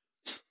this,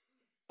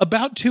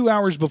 about 2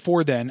 hours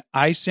before then,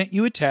 I sent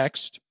you a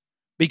text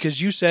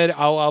because you said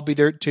I'll be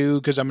there at 2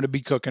 because I'm going to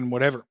be cooking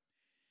whatever.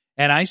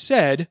 And I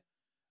said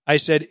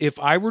if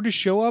I were to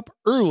show up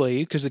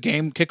early because the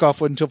game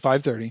kickoff wasn't until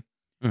 5:30.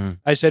 Mhm.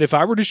 I said if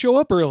I were to show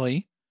up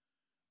early,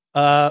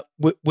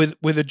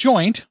 with a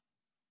joint,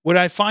 would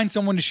I find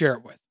someone to share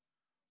it with?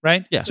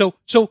 Right? Yeah. So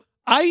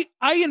I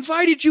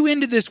invited you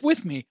into this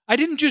with me. I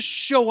didn't just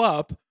show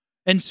up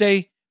and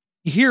say,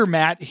 "Here,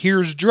 Matt,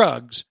 here's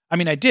drugs." I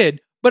mean, I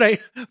did, but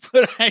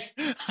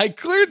I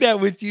cleared that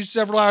with you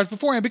several hours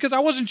beforehand because I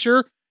wasn't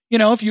sure,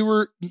 if you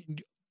were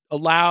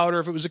allowed or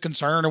if it was a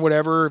concern or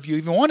whatever, if you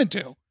even wanted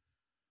to.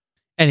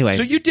 Anyway.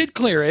 So you did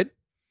clear it.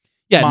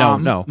 Yeah,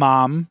 Mom, no.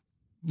 Mom.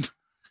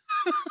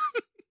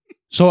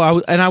 So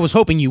I was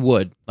hoping you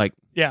would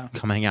Yeah.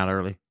 come hang out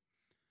early.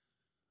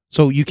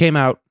 So you came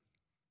out.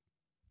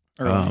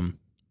 Early.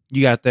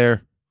 You got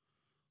there,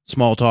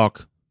 small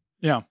talk,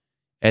 Yeah.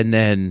 and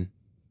then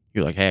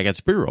you're like, "Hey, I got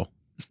the pre-roll."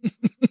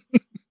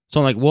 So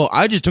I'm like, "Well,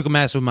 I just took a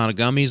massive amount of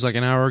gummies like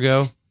an hour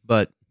ago,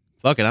 but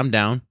fuck it, I'm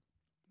down."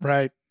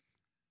 Right.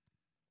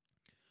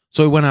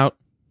 So we went out,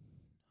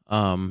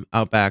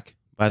 out back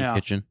by the Yeah.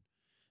 kitchen.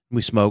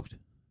 We smoked.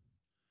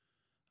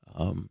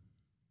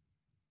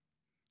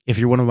 If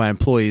you're one of my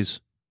employees,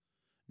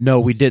 no,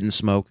 we didn't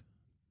smoke.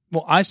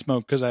 Well, I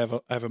smoke because I have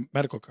a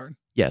medical card.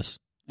 Yes.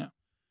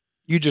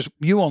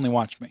 You only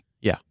watched me.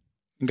 Yeah.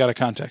 And got a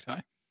contact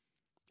high.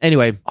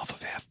 Anyway, Off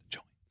of half the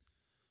joint.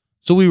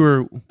 so we were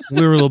a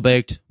little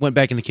baked. Went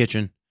back in the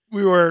kitchen.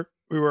 We were.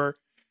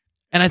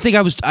 And I think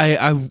I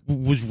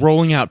was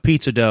rolling out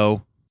pizza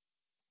dough.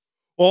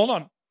 Well, hold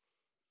on.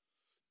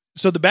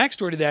 So the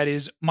backstory to that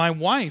is my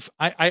wife.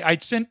 I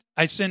sent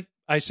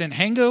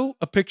Hango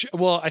a picture.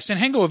 Well, I sent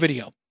Hango a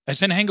video. I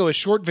sent Hango a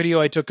short video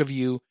I took of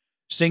you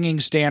singing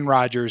Stan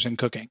Rogers and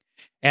cooking.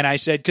 And I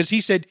said, because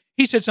he said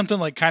something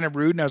like kind of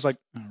rude, and I was like,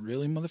 oh,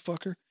 really,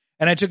 motherfucker?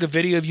 And I took a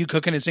video of you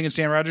cooking and singing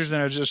Stan Rogers,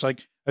 and I was just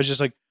like,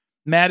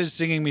 Matt is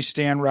singing me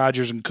Stan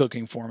Rogers and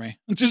cooking for me,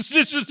 just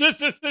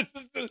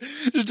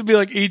to be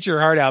like, eat your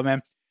heart out,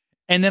 man.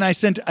 And then I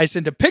sent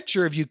a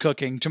picture of you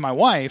cooking to my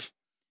wife,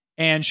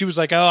 and she was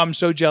like, oh, I'm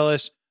so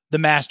jealous, the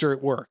master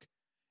at work.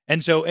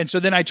 And so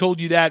then I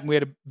told you that, and we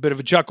had a bit of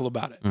a chuckle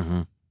about it.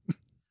 Mm-hmm.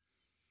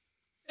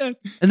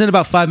 And then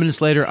about 5 minutes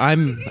later,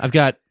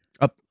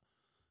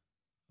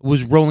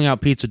 was rolling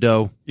out pizza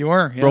dough. You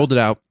were, yeah. Rolled it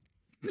out,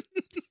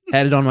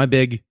 had it on my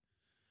big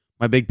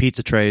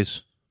pizza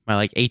trays, my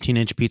like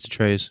 18-inch pizza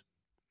trays.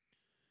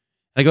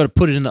 I go to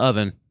put it in the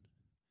oven,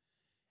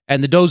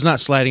 and the dough's not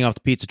sliding off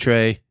the pizza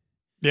tray.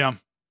 Yeah.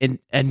 And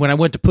when I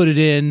went to put it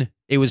in,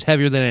 it was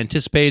heavier than I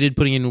anticipated,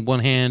 putting it in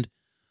one hand.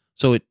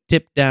 So it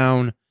tipped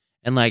down,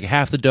 and like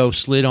half the dough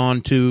slid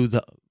onto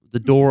the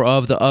door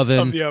of the oven.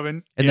 Of the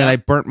oven. And then I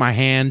burnt my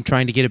hand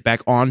trying to get it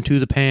back onto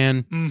the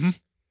pan. Mm-hmm.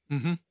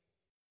 Mm-hmm.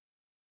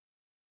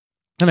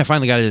 And I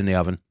finally got it in the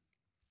oven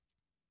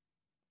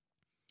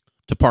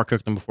to par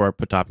cook them before I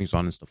put toppings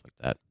on and stuff like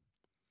that.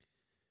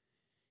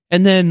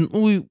 And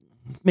then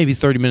maybe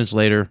 30 minutes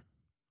later,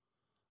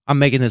 I'm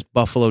making this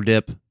buffalo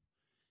dip, and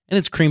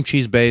it's cream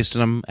cheese based,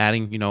 and I'm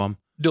adding, I'm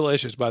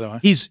delicious, by the way.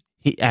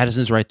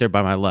 Addison's right there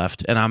by my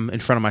left, and I'm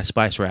in front of my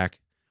spice rack,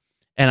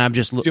 and I'm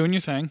just doing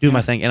your thing,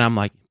 my thing, and I'm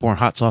like pouring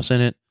hot sauce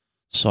in it,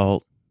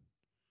 salt.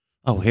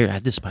 Oh, here,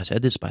 add this spice,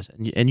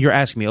 and you're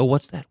asking me, oh,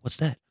 what's that?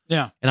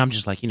 Yeah, and I'm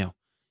just like,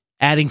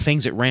 adding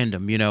things at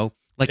random,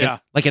 like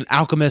an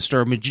alchemist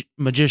or a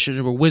magician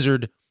or a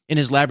wizard in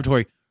his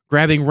laboratory,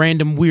 grabbing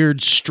random,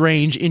 weird,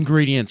 strange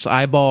ingredients,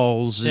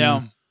 eyeballs,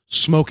 and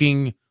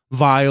smoking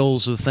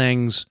vials of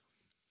things.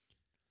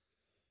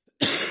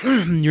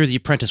 You're the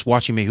apprentice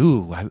watching me.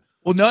 Ooh.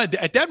 Well, no,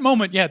 at that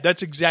moment, yeah,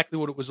 that's exactly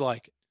what it was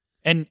like.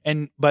 And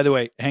by the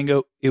way,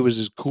 Hango, it was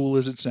as cool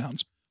as it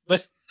sounds.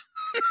 But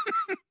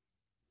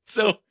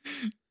so,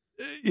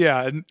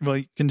 yeah,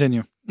 well,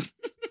 continue.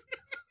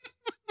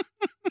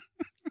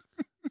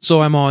 So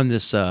I'm on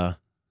this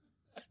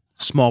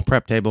small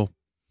prep table,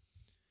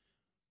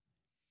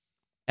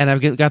 and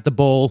I've got the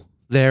bowl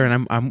there,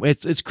 and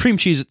it's cream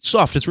cheese. It's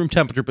soft. It's room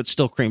temperature, but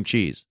still cream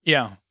cheese.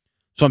 Yeah.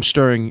 So I'm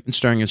stirring and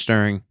stirring and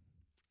stirring,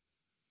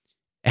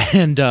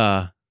 and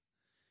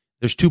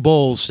there's two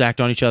bowls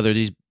stacked on each other.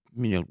 These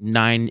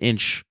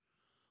 9-inch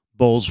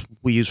bowls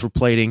we use for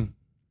plating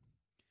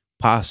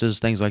pastas,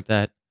 things like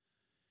that.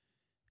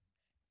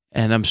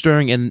 And I'm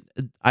stirring, and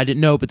I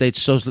didn't know, but they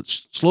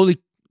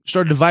slowly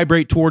started to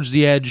vibrate towards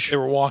the edge they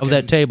were walking, of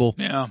that table.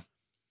 Yeah.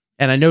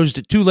 And I noticed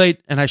it too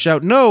late, and I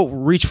shout, no,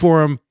 reach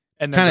for them,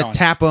 and kind of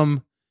tap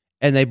them,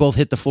 and they both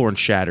hit the floor and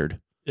shattered.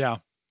 Yeah.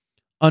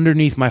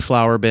 Underneath my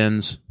flour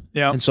bins.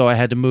 Yeah. And so I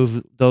had to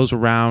move those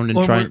around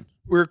and try.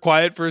 We were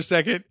quiet for a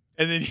second,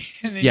 and then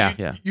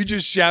you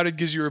just shouted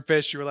because you were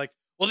pissed. You were like,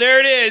 well, there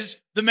it is,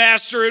 the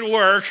master at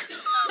work.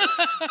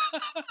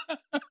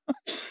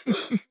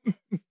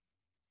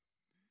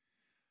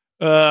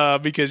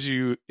 Because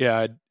you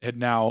had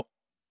now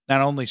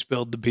not only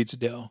spilled the pizza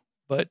dough,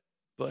 but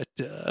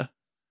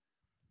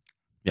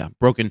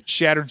broken,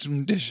 shattered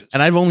some dishes.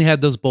 And I've only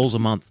had those bowls a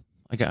month.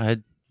 They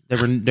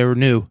were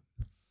new.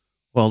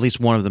 Well, at least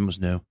one of them was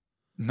new.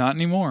 Not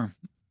anymore.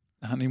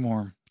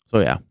 So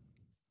yeah,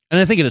 and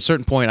I think at a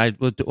certain point I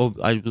was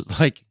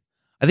like,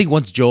 I think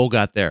once Joel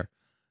got there,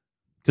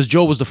 because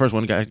Joel was the first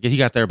one. He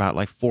got there about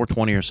like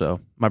 4:20 or so.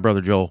 My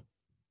brother Joel.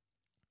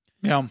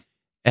 Yeah.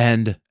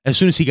 And as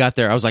soon as he got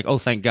there, I was like, oh,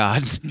 thank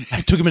God.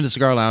 I took him in the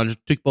cigar lounge,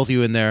 took both of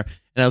you in there,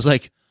 and I was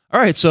like, all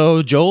right,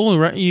 so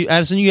Joel,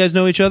 Addison, you guys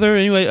know each other?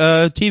 Anyway,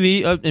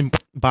 TV, and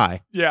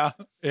bye. Yeah,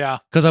 yeah.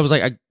 Because I was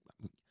like,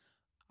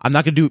 I'm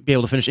not going to be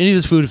able to finish any of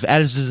this food if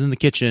Addison's in the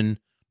kitchen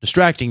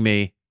distracting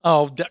me.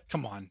 Oh,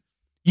 come on.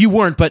 You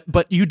weren't, but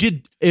you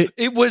did.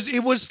 It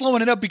was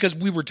slowing it up because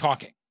we were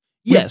talking.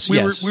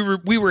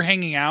 We were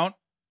hanging out,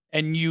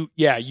 and you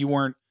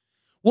weren't.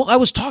 Well, I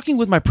was talking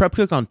with my prep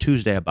cook on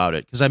Tuesday about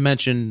it because I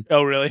mentioned.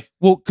 Oh, really?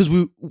 Well, because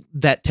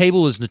that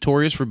table is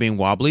notorious for being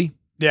wobbly.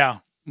 Yeah,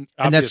 obviously.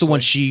 And that's the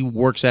one she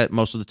works at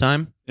most of the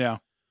time. Yeah.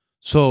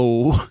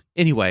 So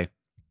anyway,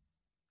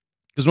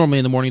 because normally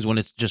in the mornings when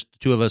it's just the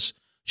two of us,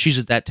 she's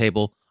at that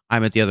table,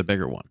 I'm at the other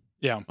bigger one.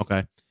 Yeah.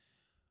 Okay.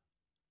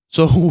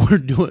 So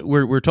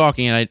we're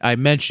talking, and I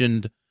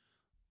mentioned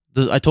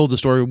I told the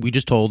story we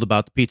just told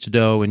about the pizza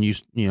dough and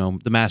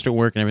the master at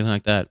work and everything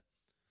like that.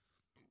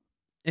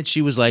 And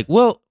she was like,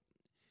 well,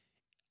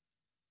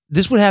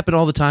 this would happen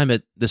all the time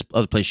at this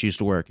other place she used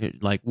to work,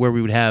 like where we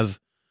would have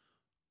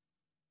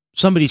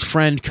somebody's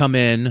friend come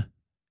in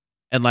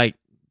and like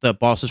the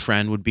boss's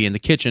friend would be in the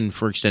kitchen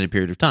for an extended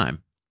period of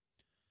time.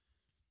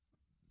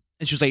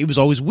 And she was like, it was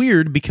always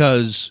weird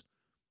because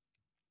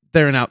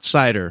they're an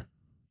outsider,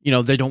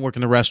 they don't work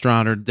in the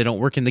restaurant or they don't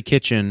work in the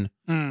kitchen.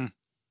 And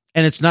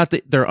it's not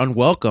that they're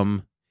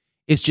unwelcome.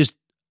 It's just,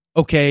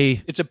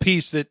 okay. It's a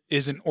piece that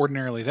isn't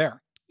ordinarily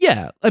there.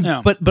 Yeah.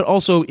 No. But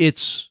also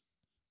it's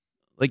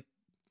like,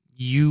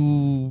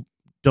 you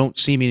don't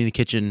see me in the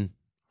kitchen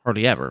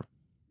hardly ever.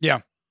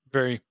 Yeah.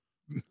 Very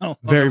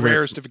very rare.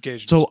 Rarest of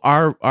occasions. So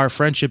our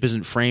friendship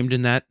isn't framed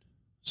in that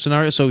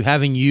scenario. So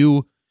having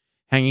you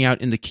hanging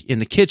out in the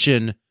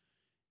kitchen,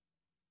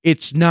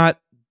 it's not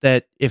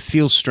that it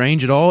feels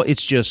strange at all.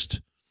 It's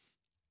just,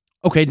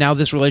 okay, now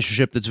this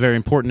relationship that's very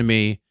important to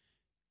me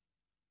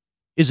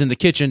is in the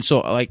kitchen. So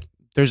like,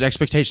 there's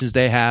expectations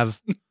they have,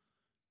 and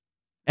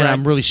Right.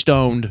 I'm really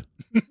stoned.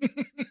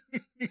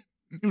 It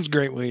was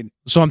great weed.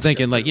 So I'm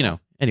thinking, like,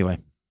 anyway,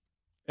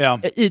 Yeah.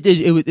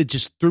 it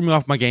just threw me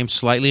off my game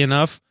slightly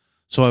enough,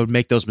 so I would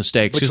make those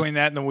mistakes. Between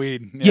that and the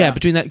weed. Yeah,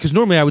 between that, because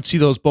normally I would see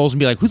those bowls and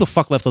be like, "Who the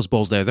fuck left those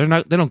bowls there? They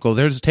don't go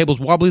there. The table's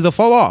wobbly. They'll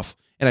fall off."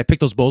 And I pick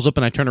those bowls up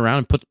and I turn around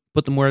and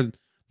put them where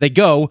they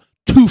go,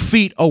 2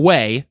 feet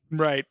away.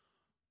 Right.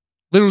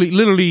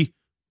 Literally,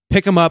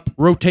 pick them up,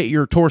 rotate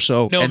your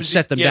torso, No, and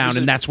set them down,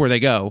 and that's where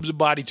they go. It was a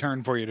body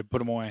turn for you to put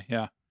them away.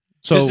 Yeah.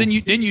 So then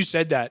you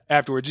said that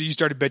afterwards. You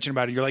started bitching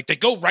about it. You're like, they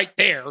go right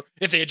there.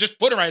 If they had just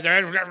put it right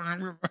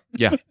there.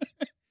 yeah,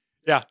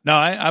 Yeah. No,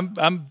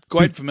 I'm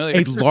quite familiar.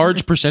 a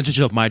large percentage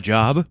of my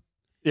job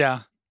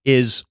Yeah.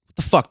 is what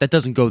the fuck that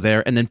doesn't go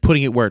there, and then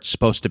putting it where it's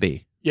supposed to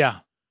be. Yeah.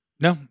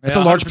 No, That's a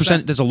large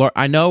percent. There's a large.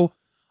 I know.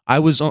 I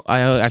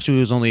actually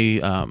was only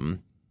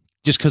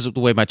just because of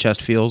the way my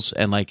chest feels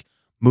and like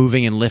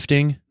moving and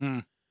lifting.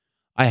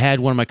 I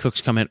had one of my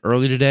cooks come in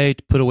early today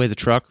to put away the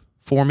truck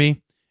for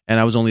me, and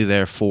I was only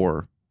there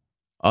for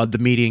the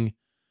meeting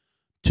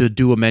to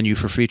do a menu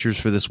for features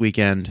for this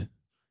weekend,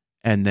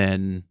 and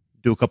then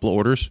do a couple of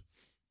orders.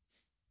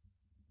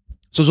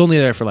 So I was only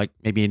there for like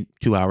maybe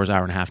 2 hours,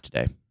 hour and a half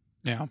today.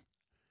 Yeah.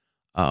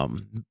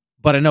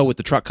 But I know with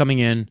the truck coming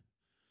in,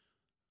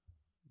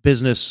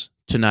 business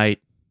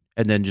tonight,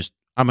 and then just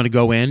I'm going to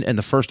go in, and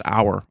the first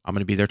hour I'm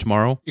going to be there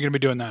tomorrow. You're going to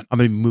be doing that. I'm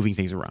going to be moving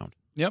things around.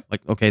 Yep.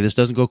 Like, okay, this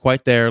doesn't go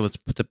quite there. Let's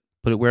put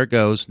it where it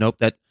goes. Nope,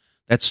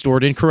 that's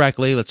stored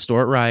incorrectly. Let's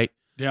store it right.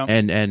 Yeah.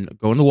 And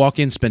go in the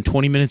walk-in, spend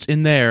 20 minutes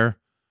in there,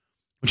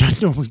 which I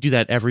normally do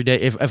that every day.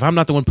 If I'm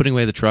not the one putting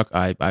away the truck,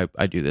 I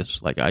do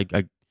this. Like I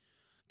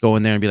go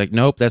in there and be like,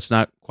 nope, that's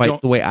not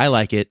quite the way I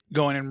like it.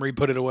 Go in and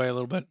re-put it away a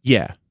little bit.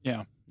 Yeah.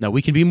 Yeah. No,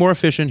 we can be more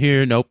efficient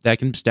here. Nope, that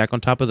can stack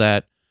on top of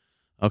that.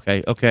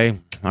 Okay.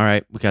 All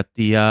right. We got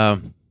the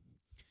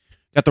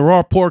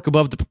raw pork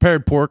above the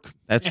prepared pork.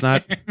 That's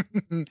not.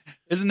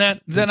 Is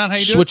that not how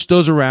you do Switch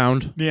those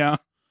around. it? Yeah.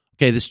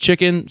 Okay, this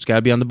chicken, it's got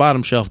to be on the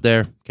bottom shelf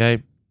there.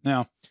 Okay.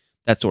 Yeah.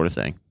 That sort of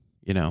thing.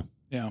 Yeah.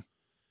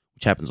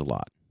 Which happens a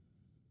lot.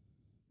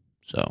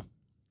 So.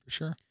 For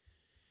sure.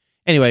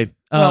 Anyway.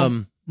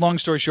 Well, long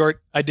story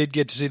short, I did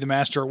get to see the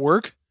master at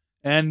work,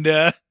 and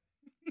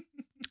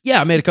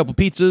yeah, I made a couple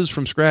pizzas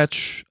from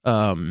scratch.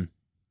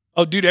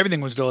 oh, dude,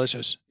 everything was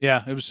delicious.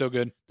 Yeah, it was so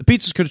good. The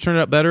pizzas could have turned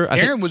out better.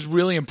 Aaron was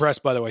really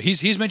impressed, by the way.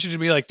 He's mentioned it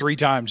to me like 3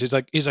 times. He's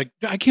like,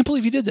 I can't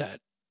believe you did that.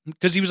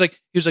 Because he was like,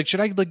 should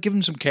I like give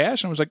him some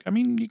cash? And I was like, I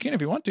mean, you can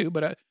if you want to,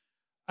 but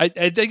I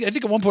think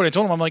at one point I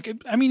told him, I'm like,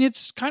 I mean,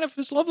 it's kind of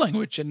his love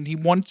language, and he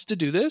wants to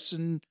do this,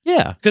 and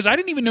yeah, because I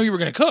didn't even know you were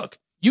going to cook.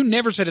 You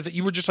never said it that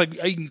you were just like,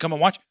 oh, you can come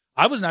and watch.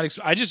 I was not.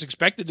 I just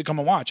expected to come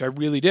and watch. I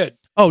really did.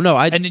 Oh no,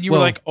 and then you were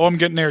like, oh, I'm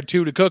getting there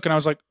too to cook, and I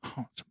was like,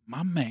 oh, it's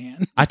my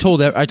man. I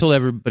told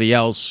everybody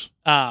else.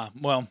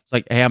 Well, it's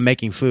like, hey, I'm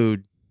making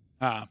food.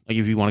 like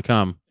if you want to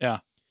come. Yeah.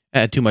 I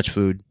had too much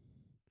food.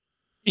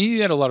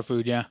 You had a lot of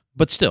food, yeah,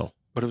 but still,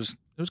 but it was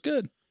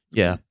good.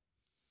 Yeah.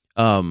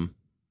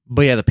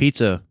 But yeah, the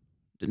pizza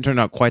didn't turn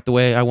out quite the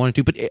way I wanted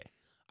to. But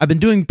I've been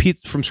doing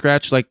pizza from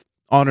scratch, like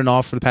on and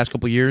off for the past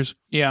couple of years.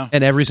 Yeah.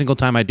 And every single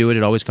time I do it,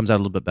 it always comes out a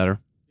little bit better.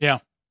 Yeah.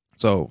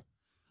 So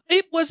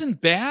it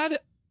wasn't bad.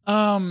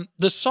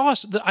 The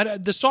sauce,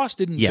 the sauce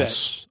didn't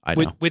fit. I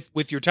know.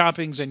 With your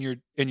toppings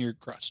and your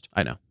crust.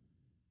 I know.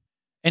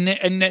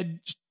 And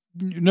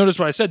notice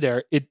what I said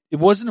there. It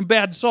wasn't a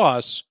bad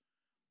sauce,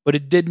 but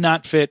it did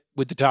not fit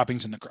with the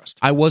toppings and the crust.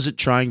 I wasn't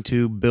trying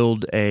to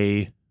build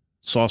a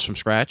sauce from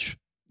scratch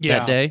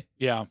that day.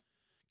 Yeah.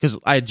 Because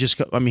we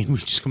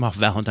just come off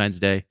Valentine's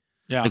Day.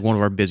 Yeah. Like one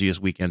of our busiest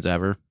weekends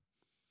ever.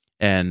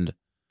 And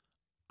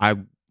I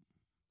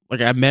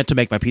meant to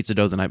make my pizza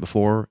dough the night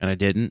before, and I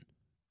didn't.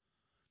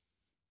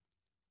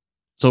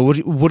 So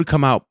it would have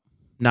come out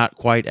not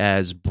quite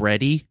as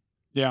bready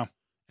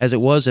as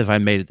it was if I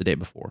made it the day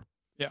before.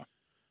 Yeah.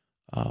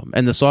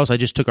 And the sauce, I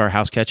just took our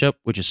house ketchup,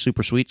 which is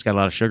super sweet. It's got a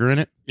lot of sugar in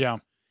it. Yeah.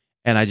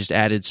 And I just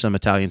added some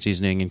Italian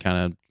seasoning and kind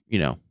of,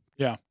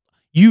 Yeah.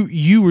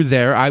 You were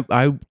there.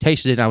 I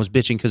tasted it and I was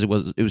bitching because it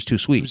was too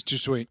sweet. It was too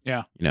sweet,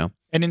 yeah.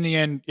 And in the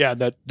end, yeah,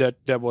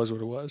 that was what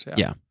it was. Yeah.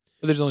 Yeah.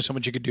 But there's only so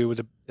much you could do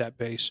with that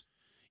base.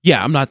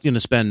 Yeah, I'm not going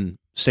to spend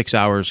 6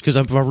 hours because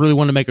if I really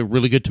want to make a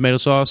really good tomato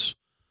sauce,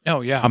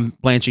 oh yeah, I'm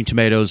blanching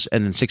tomatoes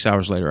and then 6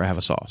 hours later I have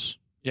a sauce.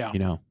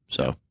 Yeah.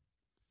 So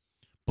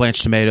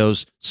blanch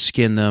tomatoes,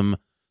 skin them,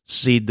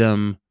 seed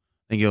them,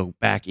 then go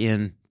back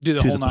in, Do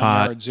the to whole the 9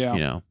 pot, yards, yeah. you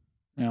know,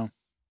 Yeah.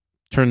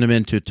 turn them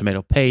into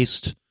tomato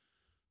paste.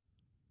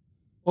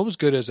 What was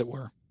good as it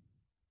were?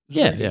 It was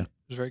Yeah, very good. yeah.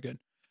 It was very good.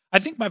 I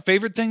think my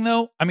favorite thing,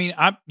 though, I mean,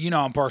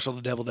 I'm partial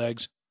to deviled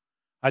eggs.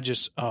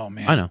 Oh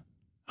man, I know.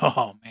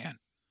 Oh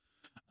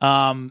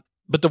man.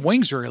 But the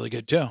wings are really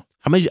good too.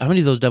 How many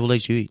of those deviled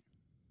eggs you eat?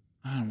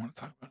 I don't want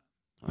to talk about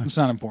it. It's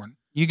not important.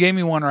 You gave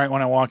me one right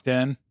when I walked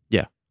in.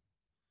 Yeah.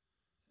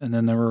 And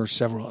then there were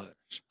several others.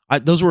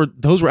 Those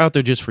were out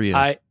there just for you.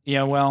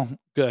 Well,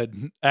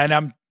 good.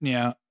 And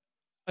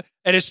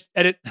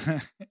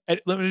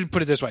let me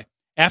put it this way.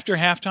 After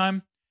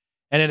halftime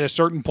and at a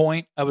certain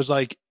point, I was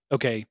like,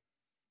 okay,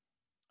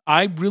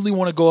 I really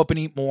want to go up and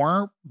eat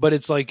more, but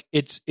it's like,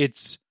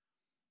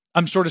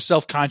 I'm sort of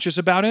self-conscious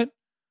about it.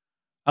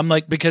 I'm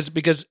like,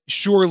 because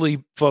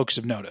surely folks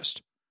have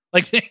noticed,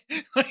 like,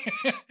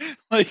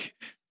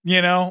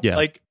 you know, Yeah.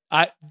 like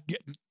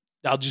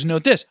I'll just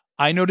note this.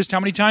 I noticed how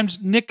many times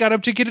Nick got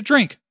up to get a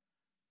drink.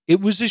 It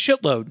was a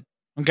shitload.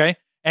 Okay.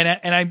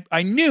 And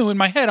I knew in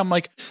my head, I'm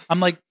like,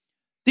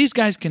 these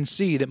guys can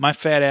see that my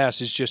fat ass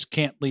just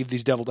can't leave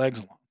these deviled eggs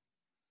alone.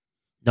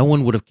 No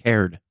one would have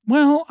cared.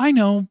 Well, I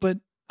know, but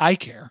I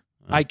care.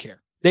 I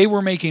care. They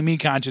were making me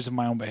conscious of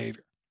my own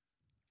behavior.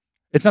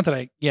 It's not that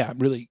I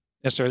really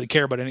necessarily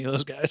care about any of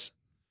those guys.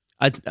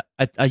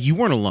 You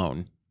weren't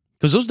alone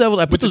because those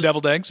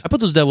deviled eggs. I put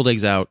those deviled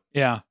eggs out.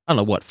 Yeah. I don't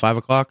know what 5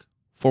 o'clock,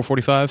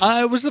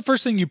 4:45. It was the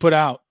first thing you put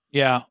out.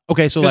 Yeah.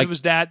 Okay, so it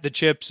was that, the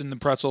chips and the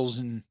pretzels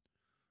and.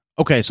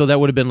 Okay, so that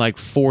would have been like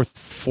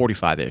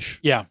 4:45 ish.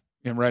 Yeah,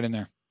 right in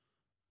there.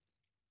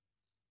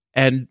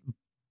 And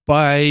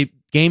by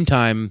game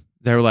time,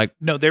 they were like,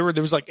 no, there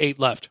was like 8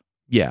 left.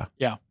 Yeah.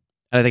 Yeah.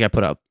 And I think I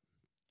put out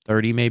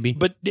 30 maybe.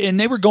 And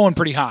they were going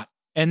pretty hot.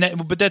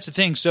 But that's the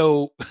thing.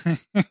 So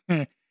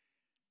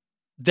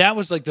that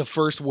was like the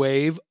first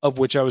wave of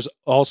which I was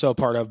also a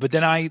part of. But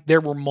then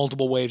there were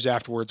multiple waves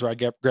afterwards where I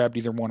grabbed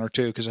either one or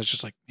two because I was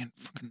just like, man,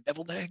 fucking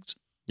deviled eggs.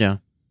 Yeah.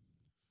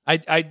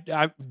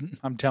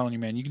 I'm telling you,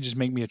 man, you can just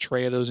make me a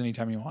tray of those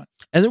anytime you want.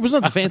 And there was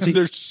nothing fancy.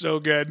 They're so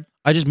good.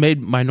 I just made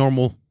my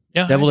normal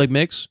deviled egg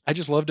mix. I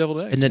just love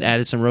deviled eggs. And then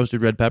added some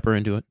roasted red pepper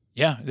into it.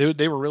 Yeah,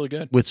 they were really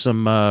good. With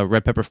some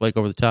red pepper flake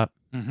over the top.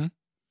 Mm-hmm.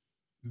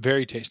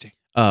 Very tasty.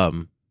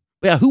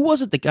 Yeah, who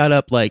was it that got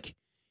up like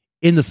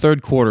in the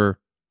third quarter?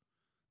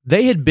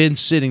 They had been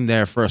sitting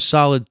there for a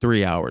solid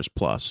 3 hours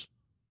plus.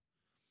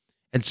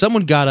 And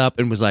someone got up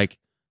and was like,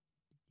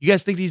 you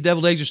guys think these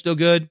deviled eggs are still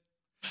good?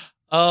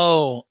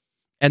 Oh.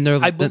 And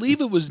I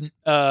believe it was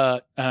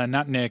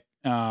not Nick,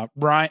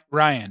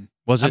 Ryan.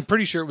 Was it? I'm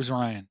pretty sure it was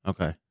Ryan.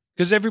 Okay.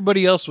 Because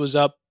everybody else was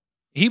up.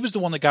 He was the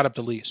one that got up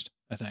the least,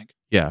 I think.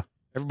 Yeah.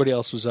 Everybody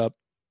else was up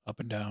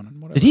and down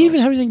and whatever. Did he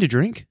even have anything to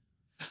drink?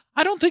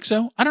 I don't think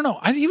so. I don't know.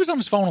 He was on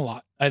his phone a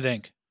lot, I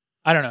think.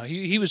 I don't know.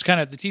 He was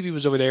kind of, the TV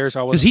was over there, so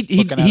I wasn't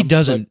looking at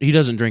him. He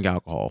doesn't drink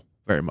alcohol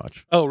very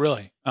much. Oh,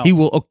 really? Oh. He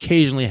will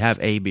occasionally have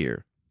a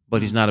beer,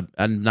 but he's not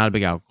a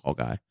big alcohol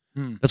guy.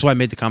 That's why I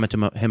made the comment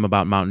to him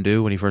about Mountain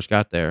Dew when he first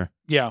got there.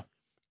 Yeah.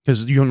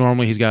 Because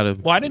normally he's got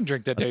Well, I didn't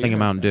drink that day. thing of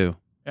Mountain Dew.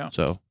 Yeah.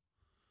 So,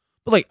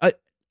 but like, I'm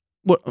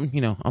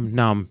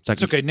second.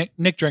 It's okay.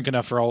 Nick drank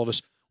enough for all of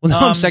us. Well,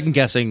 now I'm second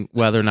guessing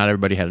whether or not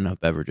everybody had enough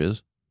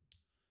beverages.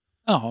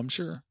 Oh, I'm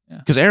sure. Yeah.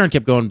 Because Aaron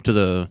kept going to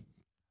the.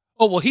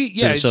 Oh well,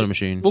 the soda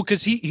machine. Well,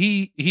 because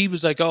he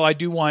was like, oh, I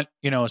do want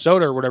a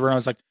soda or whatever, and I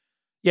was like,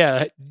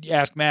 yeah,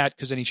 ask Matt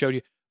because then he showed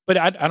you. But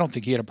I don't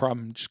think he had a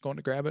problem just going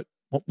to grab it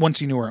once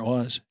he knew where it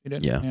was. He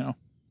didn't. Yeah.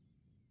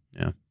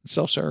 Yeah.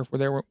 Self-serve. We're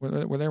there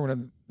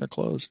when they're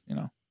closed.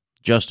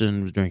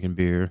 Justin was drinking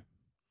beer.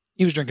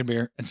 He was drinking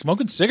beer and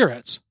smoking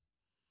cigarettes.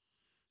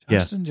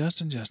 Justin.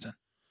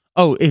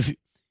 Oh, if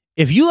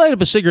you light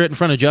up a cigarette in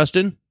front of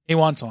Justin, he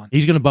wants one.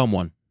 He's gonna bum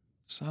one.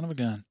 Son of a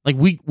gun. Like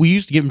we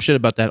used to give him shit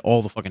about that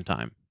all the fucking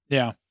time.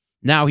 Yeah.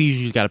 Now he's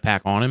usually got a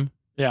pack on him.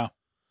 Yeah.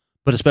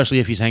 But especially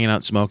if he's hanging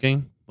out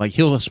smoking, like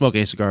he'll smoke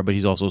a cigar, but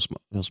he'll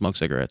smoke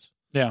cigarettes.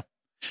 Yeah.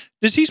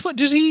 Does he smoke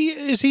the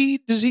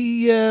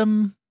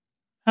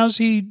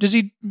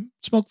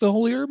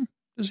holy herb?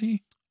 Does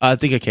he? I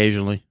think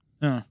occasionally.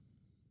 Yeah.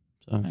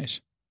 So. Nice.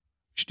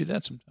 We should do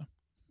that sometime.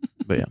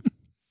 But yeah.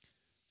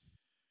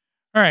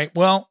 All right.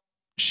 Well,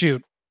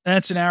 shoot.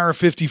 That's an hour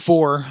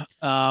 54.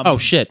 Oh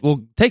shit!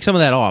 Well, take some of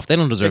that off. They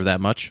don't deserve that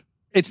much.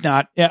 It's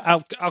not. Yeah,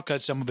 I'll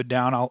cut some of it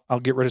down. I'll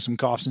get rid of some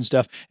coughs and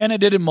stuff. And I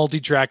did a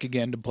multi-track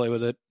again to play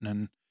with it.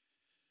 And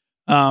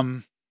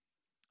I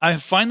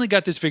finally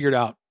got this figured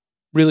out.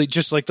 Really,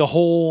 just like the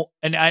whole.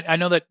 And I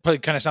know that probably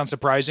kind of sounds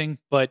surprising,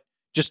 but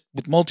just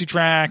with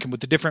multi-track and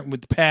with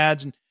the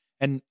pads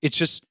and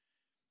it's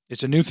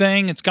a new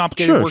thing. It's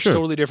complicated. It works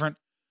totally different.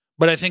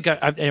 But I think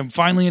I am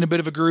finally in a bit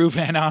of a groove.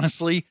 And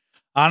honestly,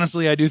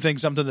 I do think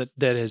something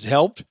that has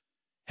helped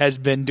has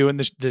been doing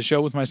the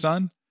show with my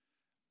son,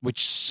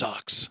 which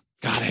sucks.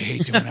 God, I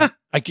hate doing it.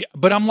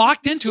 But I'm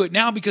locked into it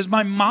now because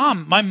my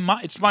mom,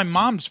 it's my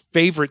mom's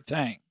favorite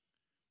thing.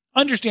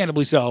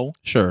 Understandably so.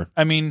 Sure.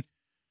 I mean,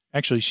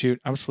 actually,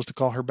 shoot, I was supposed to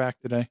call her back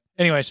today.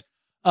 Anyways,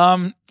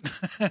 but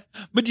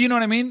do you know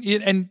what I mean?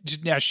 And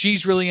yeah,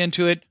 she's really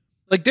into it.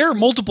 Like there are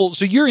multiple.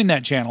 So you're in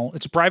that channel.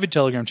 It's a private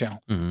Telegram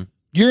channel. Mm-hmm.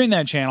 You're in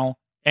that channel,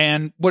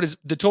 and what is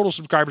the total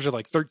subscribers are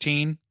like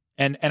 13,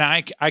 and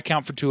I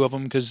count for 2 of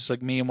them because it's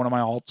like me and one of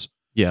my alts.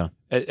 Yeah,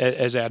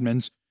 as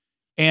admins,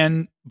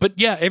 but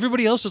yeah,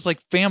 everybody else is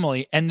like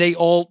family, and they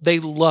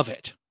love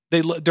it.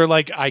 They're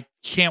like, I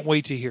can't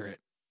wait to hear it,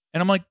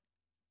 and I'm like,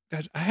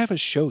 guys, I have a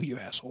show, you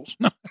assholes.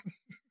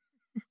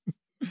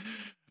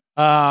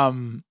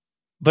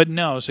 But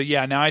no, so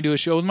yeah, now I do a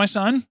show with my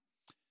son,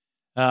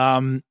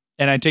 and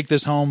I take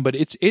this home, but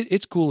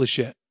it's cool as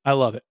shit. I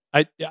love it.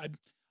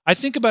 I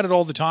think about it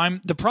all the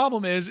time. The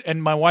problem is,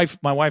 and my wife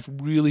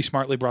really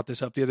smartly brought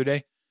this up the other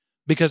day,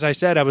 because I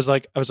said, I was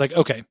like,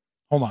 okay,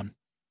 hold on.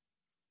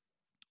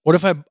 What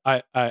if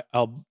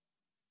I'll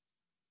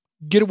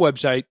get a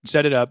website,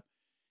 set it up,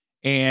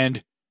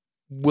 and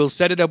we'll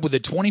set it up with a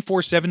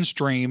 24/7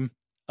 stream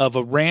of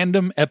a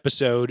random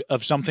episode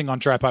of something on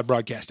Tripod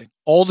Broadcasting.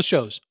 All the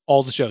shows,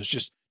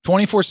 just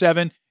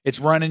 24/7. It's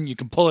running. You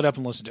can pull it up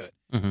and listen to it.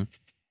 Mm-hmm.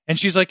 And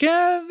she's like,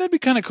 yeah, that'd be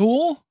kind of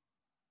cool.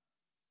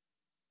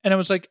 And I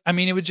was like, I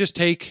mean, it would just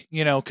take,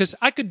 because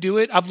I could do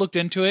it. I've looked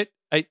into it.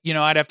 I'd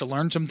have to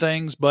learn some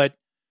things, but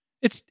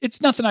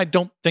it's nothing I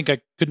don't think I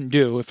couldn't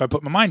do if I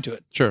put my mind to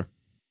it. Sure.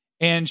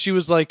 And she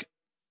was like,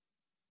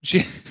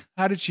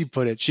 how did she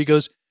put it?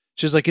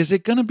 She's like, is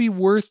it going to be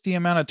worth the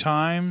amount of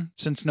time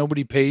since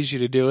nobody pays you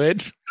to do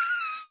it?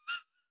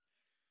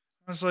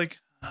 I was like,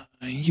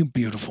 you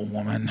beautiful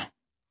woman.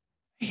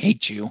 I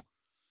hate you.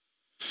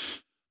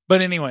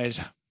 But anyways,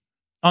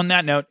 on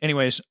that note,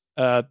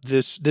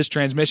 this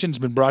transmission has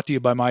been brought to you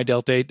by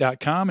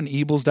MyDelta8.com and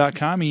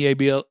Eables.com,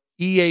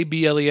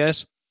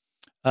 EABLES.com,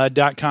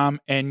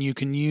 and you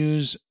can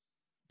use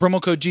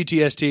promo code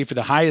GTST for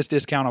the highest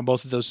discount on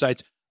both of those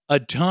sites. A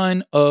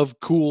ton of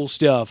cool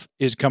stuff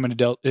is coming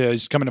to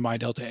My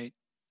Delta 8.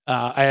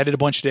 I added a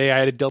bunch today. I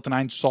added Delta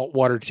 9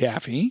 saltwater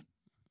taffy.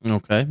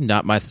 Okay,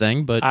 not my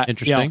thing, but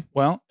interesting.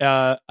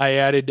 I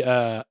added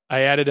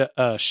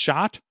a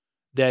shot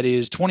that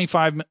is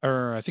 25,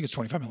 or I think it's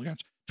 25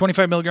 milligrams.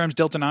 25 milligrams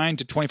Delta 9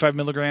 to 25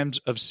 milligrams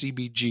of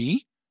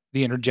CBG,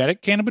 the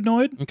energetic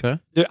cannabinoid. Okay.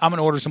 I'm going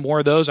to order some more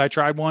of those. I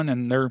tried one,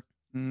 and they're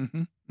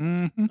all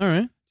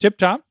right. Tip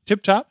top.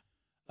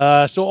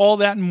 So all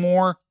that and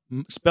more,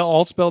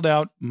 all spelled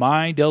out,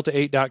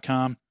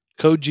 mydelta8.com,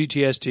 code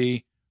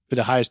GTST for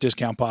the highest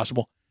discount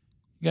possible.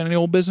 You got any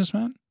old business,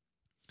 man?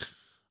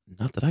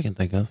 Not that I can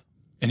think of.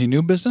 Any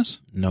new business?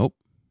 Nope.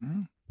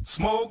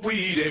 Smoke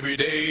weed every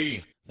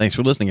day. Thanks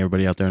for listening,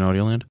 everybody out there in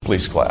Audioland.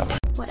 Please clap.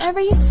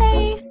 Whatever you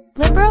say,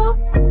 liberal.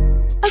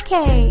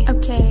 Okay,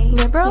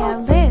 liberal. Yeah,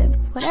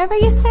 live. Whatever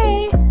you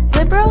say,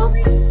 liberal.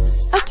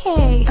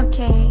 Okay,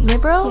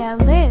 liberal. Yeah,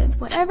 live.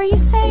 Whatever you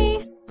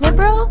say,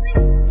 liberal.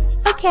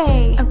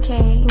 Okay,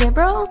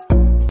 liberal.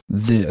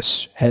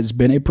 This has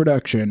been a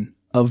production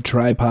of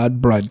Tripod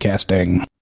Broadcasting.